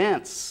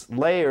dense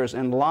layers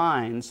and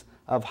lines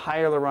of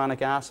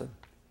hyaluronic acid.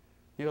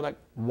 You're like,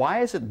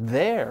 why is it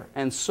there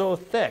and so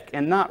thick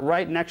and not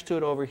right next to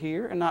it over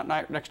here and not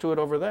next to it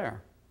over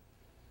there?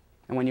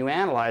 And when you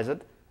analyze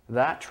it,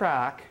 that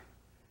track,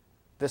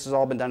 this has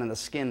all been done in the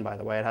skin, by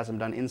the way. It hasn't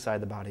been done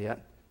inside the body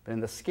yet. But in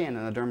the skin,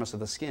 in the dermis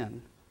of the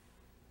skin,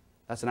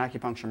 that's an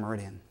acupuncture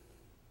meridian.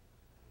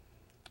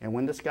 And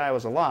when this guy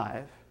was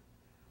alive,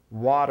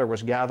 water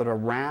was gathered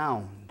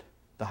around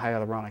the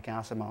hyaluronic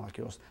acid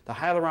molecules. The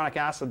hyaluronic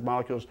acid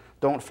molecules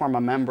don't form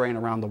a membrane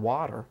around the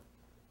water.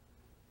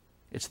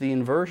 It's the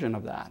inversion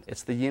of that.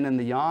 It's the yin and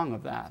the yang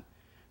of that.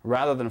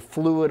 Rather than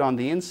fluid on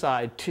the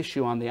inside,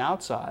 tissue on the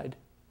outside,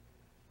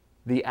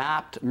 the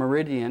apt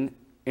meridian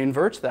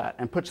inverts that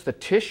and puts the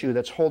tissue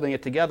that's holding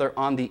it together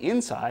on the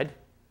inside,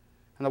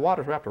 and the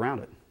water's wrapped around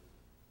it.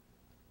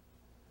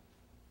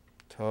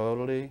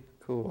 Totally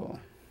cool.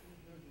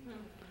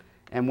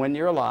 And when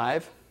you're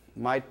alive,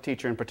 my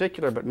teacher in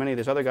particular, but many of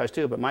these other guys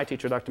too, but my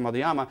teacher, Dr.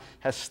 Madhyama,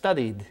 has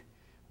studied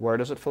where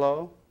does it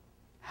flow,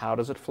 how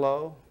does it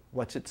flow,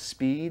 what's its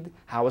speed,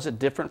 how is it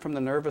different from the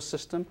nervous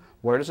system,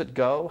 where does it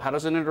go, how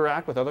does it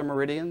interact with other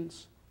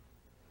meridians.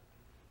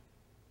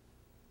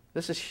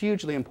 This is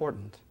hugely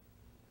important.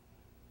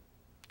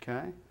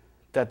 Okay?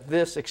 That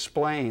this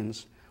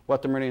explains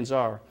what the meridians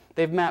are.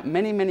 They've mapped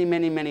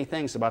many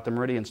things about the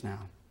meridians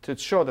now to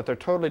show that they're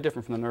totally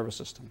different from the nervous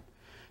system.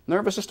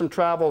 Nervous system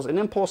travels, an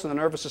impulse in the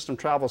nervous system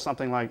travels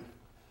something like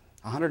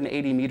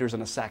 180 meters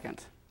in a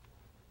second.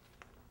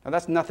 Now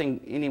that's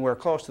nothing anywhere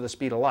close to the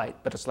speed of light,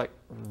 but it's like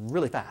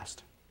really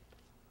fast.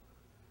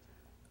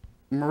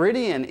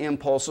 Meridian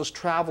impulses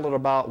travel at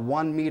about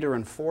 1 meter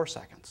in 4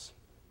 seconds.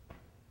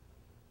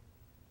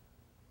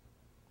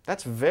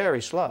 That's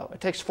very slow. It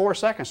takes 4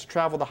 seconds to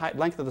travel the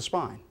length of the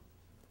spine.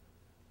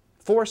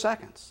 4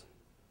 seconds.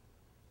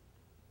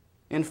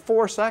 In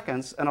 4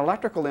 seconds, an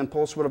electrical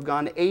impulse would have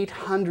gone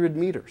 800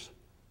 meters.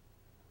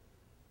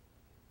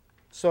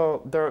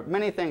 So there are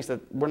many things that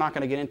we're not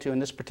going to get into in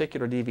this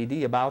particular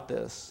DVD about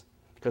this,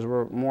 because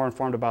we're more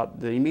informed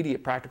about the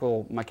immediate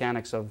practical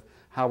mechanics of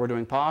how we're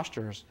doing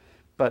postures.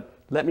 But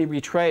let me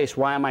retrace,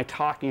 why am I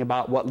talking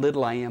about what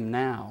little I am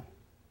now?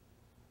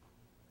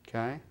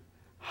 Okay?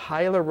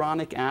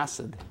 Hyaluronic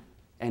acid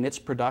and its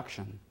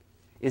production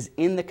is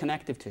in the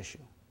connective tissue,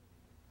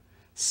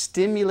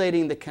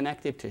 stimulating the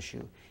connective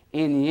tissue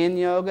in Yin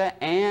Yoga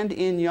and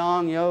in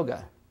Yang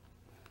Yoga,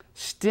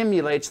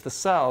 stimulates the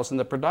cells in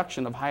the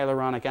production of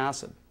hyaluronic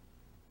acid.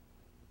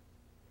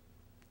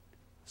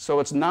 So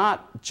it's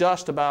not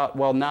just about,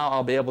 well, now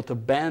I'll be able to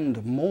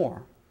bend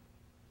more.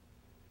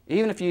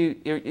 Even if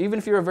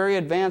you're a very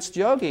advanced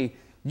yogi,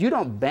 you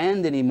don't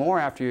bend anymore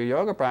after your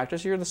yoga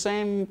practice. You're the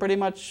same pretty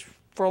much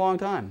for a long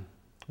time.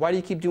 Why do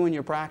you keep doing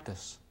your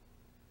practice?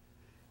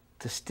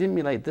 To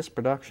stimulate this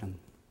production.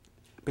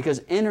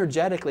 Because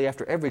energetically,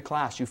 after every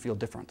class, you feel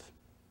different.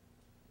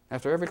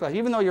 After every class,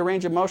 even though your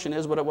range of motion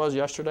is what it was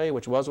yesterday,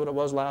 which was what it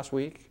was last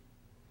week,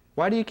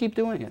 why do you keep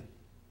doing it?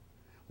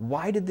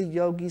 Why did the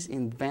yogis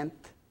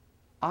invent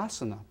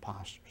asana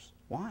postures?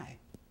 Why?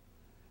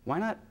 Why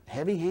not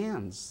heavy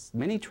hands,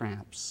 mini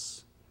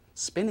tramps,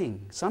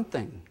 spinning,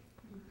 something?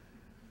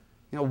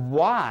 You know,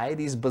 why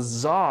these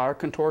bizarre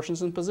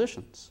contortions and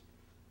positions?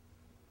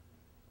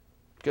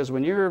 Because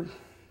when you're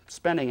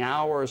spending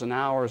hours and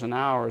hours and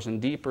hours in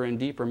deeper and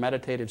deeper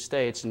meditative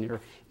states, and you're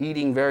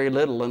eating very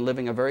little and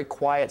living a very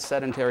quiet,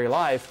 sedentary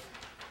life,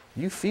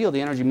 you feel the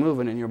energy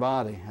moving in your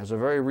body as a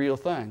very real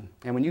thing.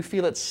 And when you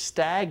feel it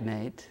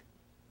stagnate,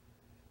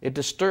 it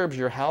disturbs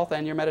your health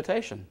and your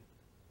meditation.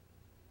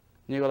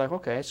 And you go like,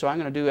 okay, so I'm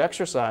going to do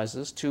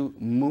exercises to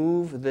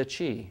move the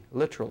chi,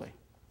 literally.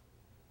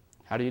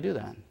 How do you do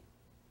that?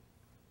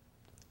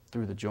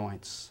 Through the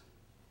joints.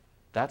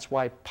 That's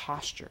why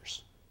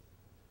postures.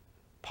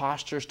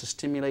 Postures to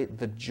stimulate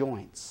the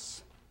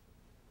joints.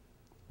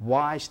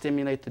 Why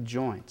stimulate the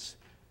joints?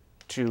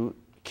 To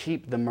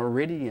keep the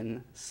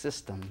meridian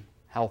system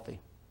healthy.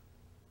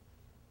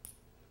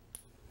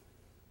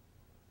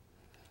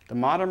 The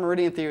modern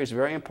meridian theory is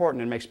very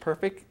important. It makes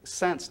perfect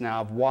sense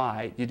now of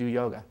why you do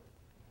yoga.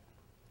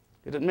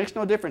 It makes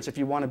no difference if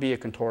you want to be a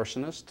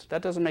contortionist.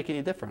 That doesn't make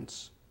any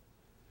difference.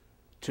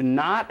 to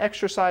not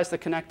exercise the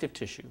connective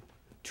tissue,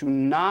 to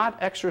not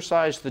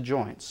exercise the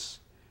joints,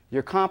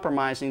 you're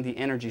compromising the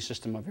energy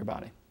system of your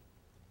body.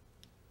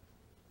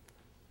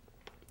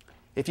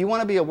 If you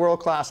want to be a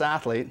world-class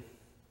athlete,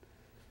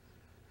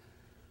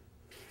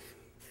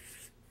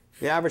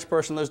 the average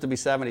person lives to be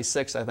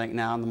 76, I think,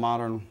 now in the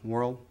modern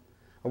world.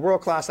 A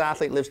world-class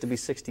athlete lives to be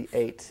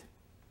 68.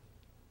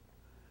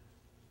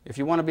 If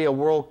you want to be a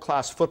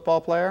world-class football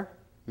player,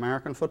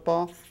 American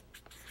football,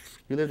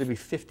 you live to be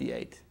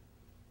 58.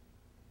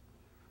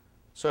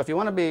 So if you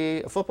want to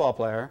be a football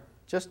player,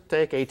 just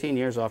take 18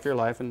 years off your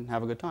life and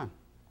have a good time.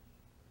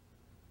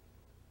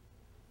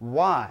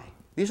 Why?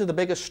 These are the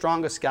biggest,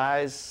 strongest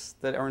guys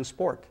that are in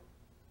sport.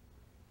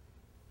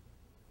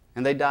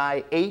 And they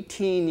die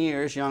 18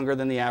 years younger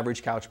than the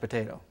average couch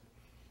potato.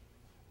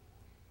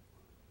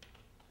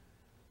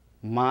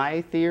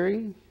 My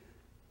theory,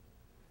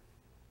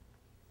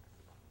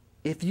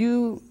 if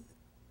you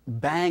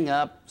bang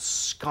up,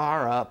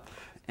 scar up,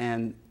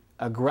 and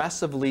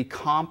aggressively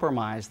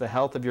compromise the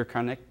health of your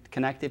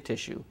connective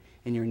tissue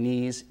in your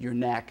knees, your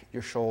neck,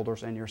 your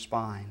shoulders, and your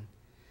spine,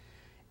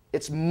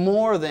 it's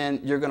more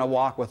than you're going to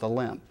walk with a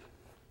limp.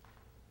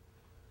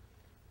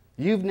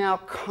 You've now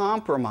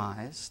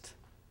compromised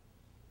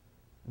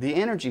the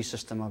energy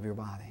system of your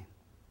body.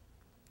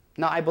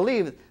 Now, I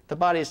believe the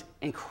body is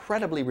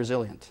incredibly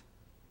resilient.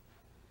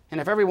 And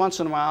if every once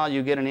in a while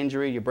you get an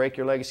injury, you break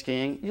your leg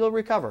skiing, you'll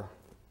recover.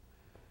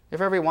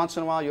 If every once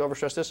in a while you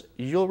overstress this,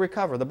 you'll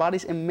recover. The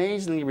body's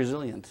amazingly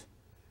resilient.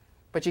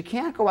 But you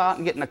can't go out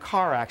and get in a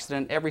car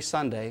accident every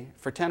Sunday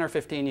for 10 or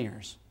 15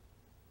 years.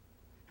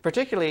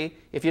 Particularly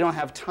if you don't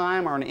have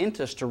time or an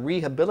interest to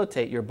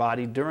rehabilitate your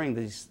body during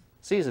these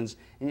seasons,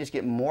 and you just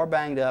get more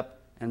banged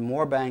up and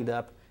more banged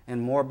up and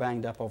more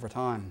banged up over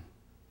time.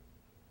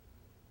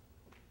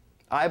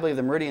 I believe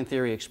the meridian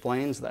theory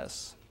explains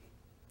this.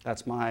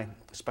 That's my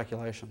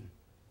speculation.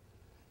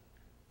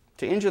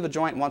 To injure the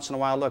joint once in a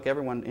while, look,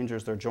 everyone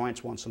injures their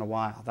joints once in a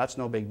while. That's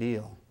no big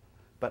deal.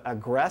 But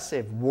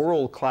aggressive,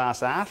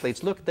 world-class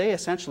athletes, look, they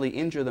essentially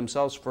injure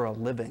themselves for a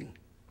living.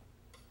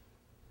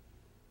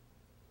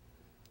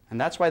 And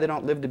that's why they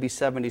don't live to be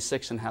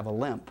 76 and have a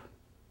limp.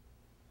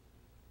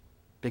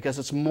 Because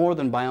it's more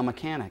than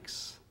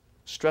biomechanics.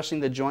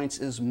 Stressing the joints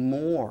is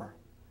more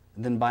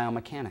than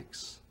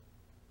biomechanics.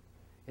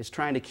 It's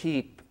trying to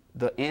keep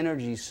the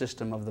energy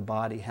system of the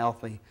body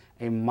healthy.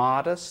 A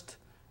modest,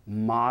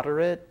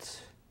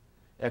 moderate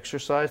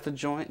exercise the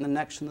joint and the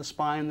neck and the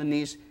spine and the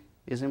knees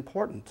is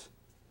important.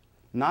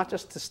 Not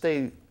just to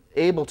stay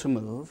able to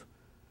move,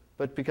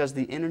 but because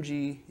the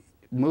energy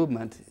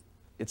movement,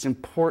 it's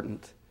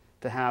important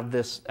to have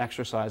this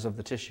exercise of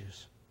the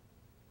tissues.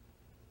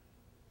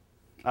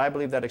 I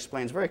believe that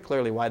explains very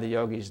clearly why the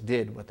yogis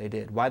did what they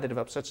did, why they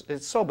developed such,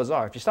 it's so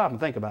bizarre. If you stop and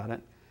think about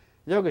it,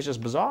 yoga is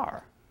just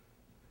bizarre.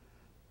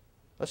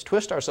 Let's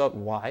twist ourselves,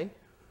 why?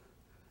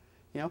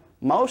 You know,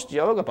 most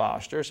yoga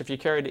postures, if you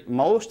carried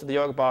most of the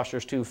yoga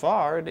postures too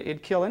far,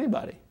 it'd kill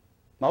anybody.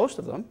 Most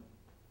of them.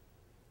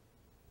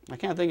 I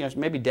can't think of,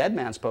 maybe dead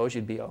man's pose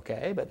you'd be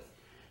okay, but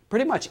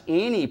pretty much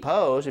any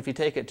pose, if you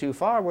take it too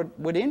far,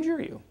 would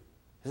injure you.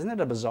 Isn't it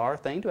a bizarre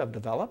thing to have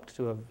developed?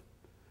 To have,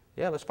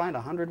 yeah, let's find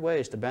 100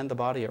 ways to bend the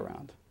body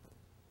around.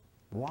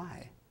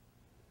 Why?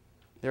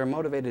 They're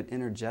motivated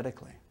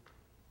energetically.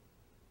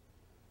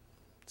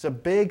 It's a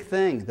big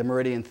thing, the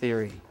meridian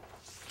theory,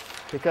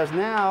 because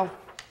now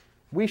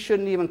we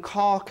shouldn't even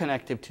call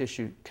connective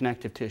tissue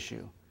connective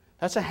tissue.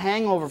 That's a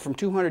hangover from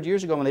 200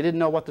 years ago when they didn't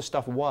know what the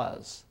stuff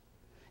was.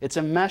 It's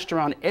enmeshed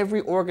around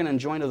every organ and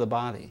joint of the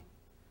body.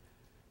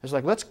 It's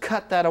like, let's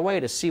cut that away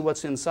to see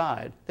what's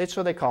inside.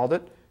 So they called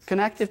it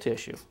connective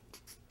tissue,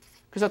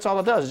 because that's all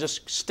it does, is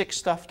just stick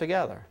stuff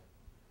together.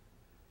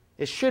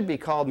 It should be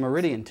called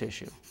meridian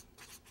tissue,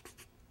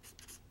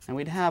 and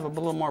we'd have a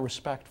little more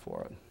respect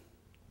for it.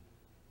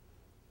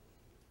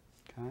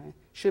 Okay?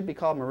 Should be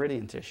called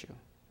meridian tissue.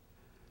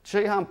 To show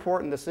you how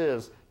important this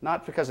is,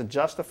 not because it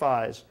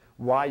justifies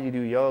why you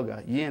do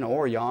yoga, yin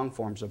or yang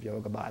forms of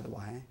yoga, by the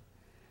way,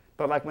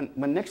 but like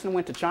when Nixon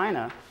went to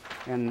China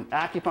and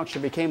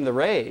acupuncture became the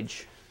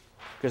rage,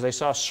 because they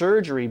saw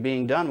surgery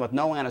being done with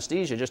no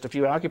anesthesia, just a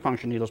few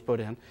acupuncture needles put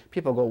in,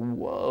 people go,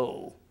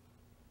 whoa.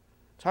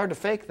 It's hard to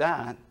fake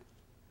that.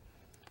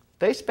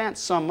 They spent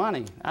some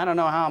money, I don't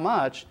know how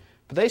much,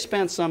 but they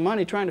spent some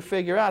money trying to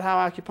figure out how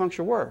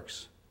acupuncture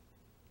works.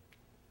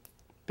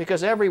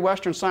 Because every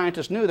Western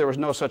scientist knew there was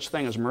no such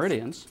thing as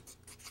meridians.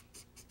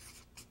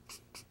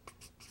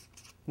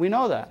 We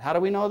know that. How do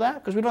we know that?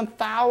 Because we've done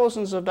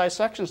thousands of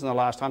dissections in the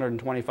last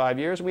 125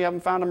 years, and we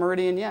haven't found a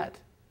meridian yet.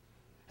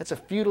 It's a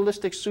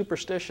feudalistic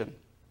superstition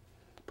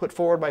put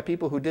forward by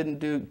people who didn't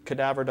do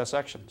cadaver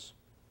dissections.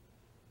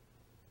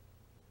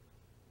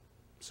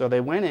 So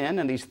they went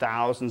in these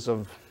thousands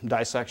of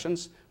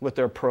dissections with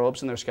their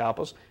probes and their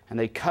scalpels, and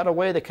they cut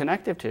away the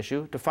connective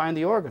tissue to find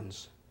the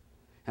organs.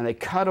 And they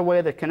cut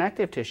away the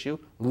connective tissue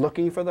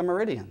looking for the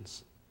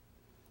meridians.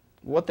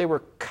 What they were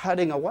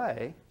cutting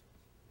away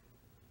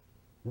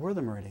were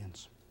the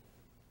meridians.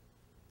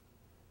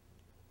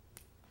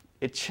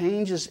 It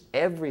changes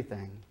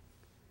everything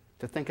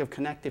to think of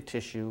connective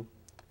tissue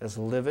as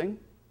living,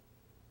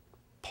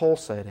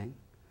 pulsating,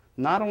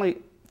 not only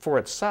for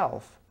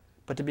itself,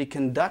 but to be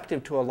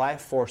conductive to a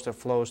life force that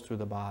flows through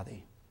the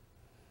body.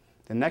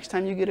 The next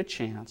time you get a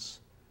chance,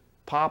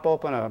 pop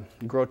open a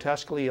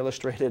grotesquely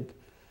illustrated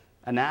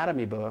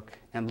anatomy book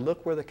and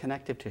look where the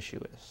connective tissue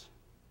is.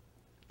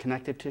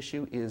 Connective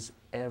tissue is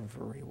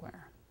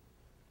everywhere.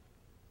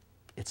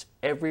 It's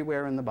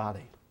everywhere in the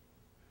body.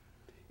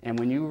 And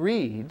when you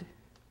read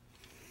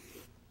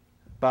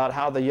about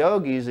how the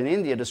yogis in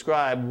India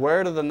describe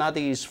where do the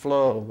nadis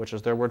flow, which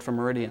is their word for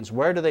meridians,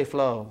 where do they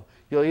flow?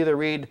 You'll either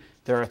read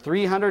there are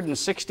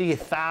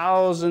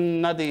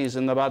 360,000 nadis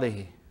in the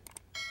body,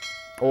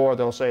 or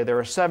they'll say there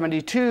are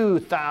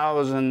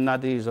 72,000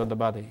 nadis of the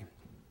body.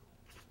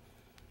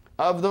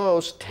 Of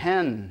those,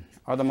 10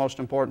 are the most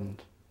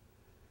important.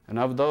 And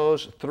of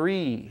those,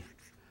 3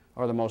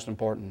 are the most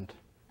important.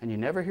 And you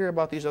never hear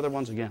about these other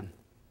ones again.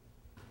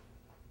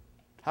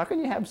 How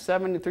can you have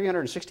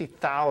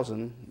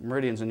 360,000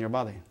 meridians in your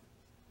body?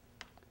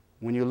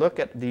 When you look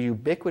at the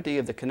ubiquity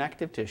of the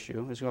connective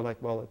tissue, it's going like,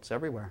 well, it's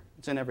everywhere.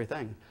 It's in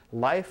everything.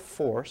 Life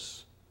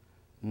force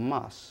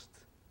must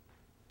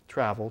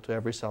travel to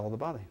every cell of the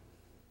body.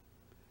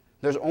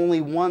 There's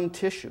only one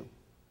tissue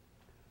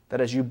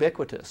that is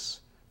ubiquitous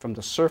from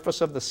the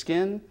surface of the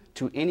skin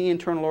to any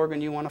internal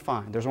organ you want to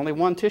find. There's only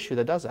one tissue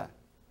that does that.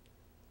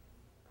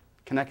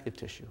 Connective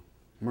tissue,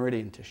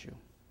 meridian tissue.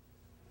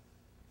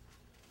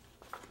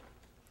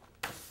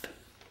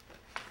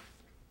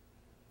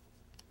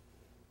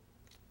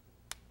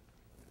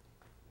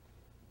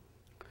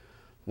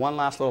 One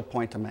last little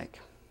point to make.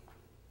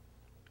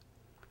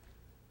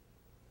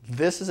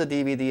 This is a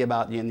DVD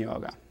about Yin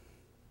Yoga.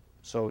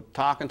 So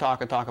talk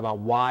about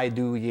why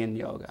do Yin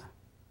Yoga.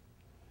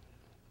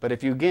 But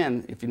if you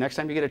next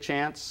time you get a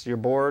chance, you're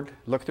bored,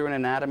 look through an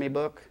anatomy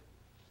book.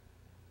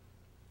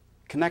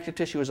 Connective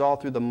tissue is all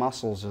through the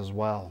muscles as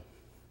well.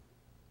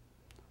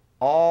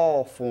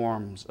 All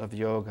forms of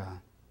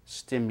yoga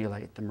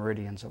stimulate the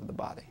meridians of the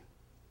body.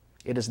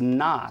 It is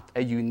not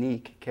a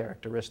unique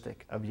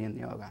characteristic of Yin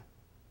Yoga.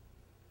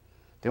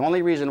 The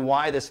only reason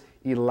why this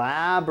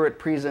elaborate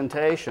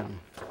presentation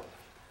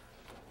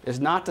is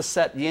not to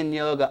set Yin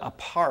Yoga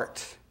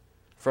apart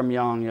from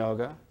Yang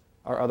Yoga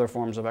or other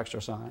forms of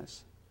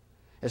exercise.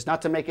 It's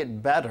not to make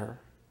it better.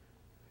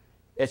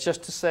 It's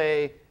just to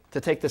say,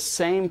 to take the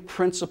same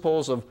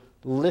principles of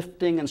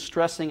lifting and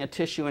stressing a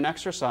tissue in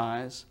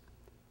exercise,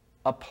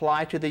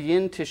 apply to the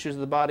yin tissues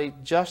of the body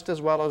just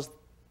as well as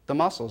the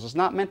muscles. It's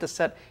not meant to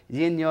set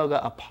Yin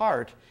Yoga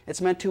apart.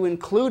 It's meant to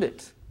include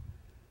it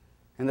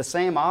in the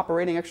same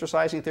operating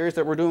exercising theories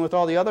that we're doing with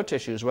all the other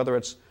tissues, whether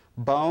it's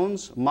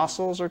bones,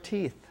 muscles, or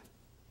teeth.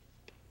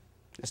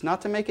 It's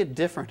not to make it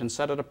different and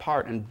set it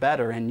apart and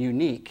better and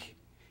unique.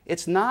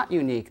 It's not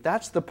unique.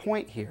 That's the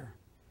point here.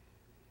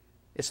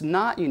 It's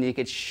not unique.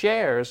 It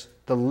shares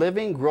the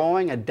living,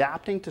 growing,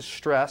 adapting to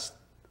stress,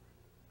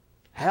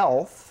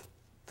 health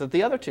that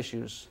the other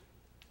tissues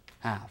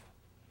have.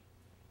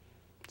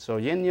 So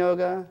Yin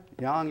Yoga,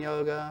 Yang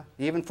Yoga,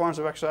 even forms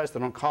of exercise that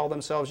don't call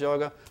themselves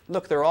yoga,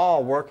 look, they're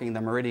all working the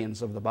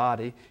meridians of the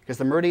body because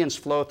the meridians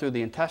flow through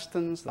the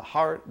intestines, the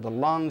heart, the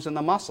lungs, and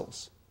the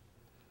muscles.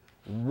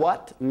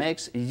 What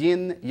makes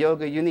Yin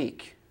Yoga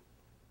unique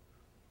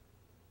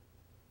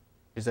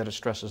is that it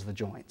stresses the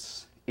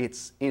joints.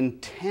 Its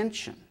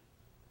intention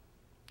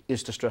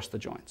is to stress the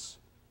joints.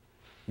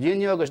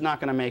 Yin Yoga is not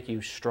going to make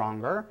you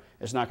stronger.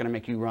 It's not going to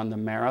make you run the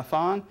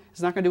marathon.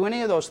 It's not going to do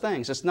any of those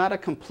things. It's not a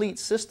complete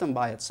system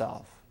by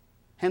itself.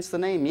 Hence the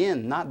name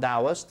Yin, not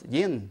Taoist,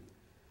 Yin.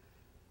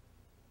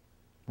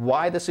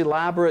 Why this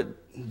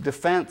elaborate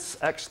defense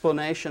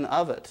explanation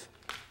of it?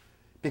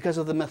 Because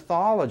of the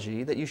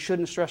mythology that you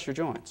shouldn't stress your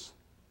joints.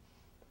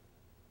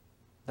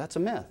 That's a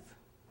myth.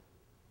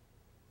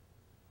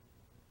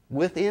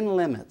 Within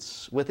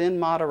limits, within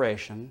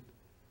moderation,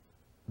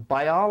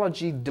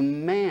 biology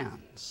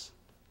demands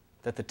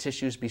that the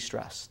tissues be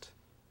stressed,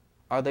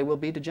 or they will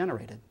be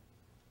degenerated.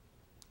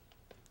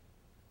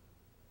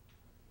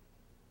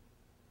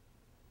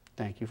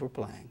 Thank you for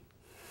playing.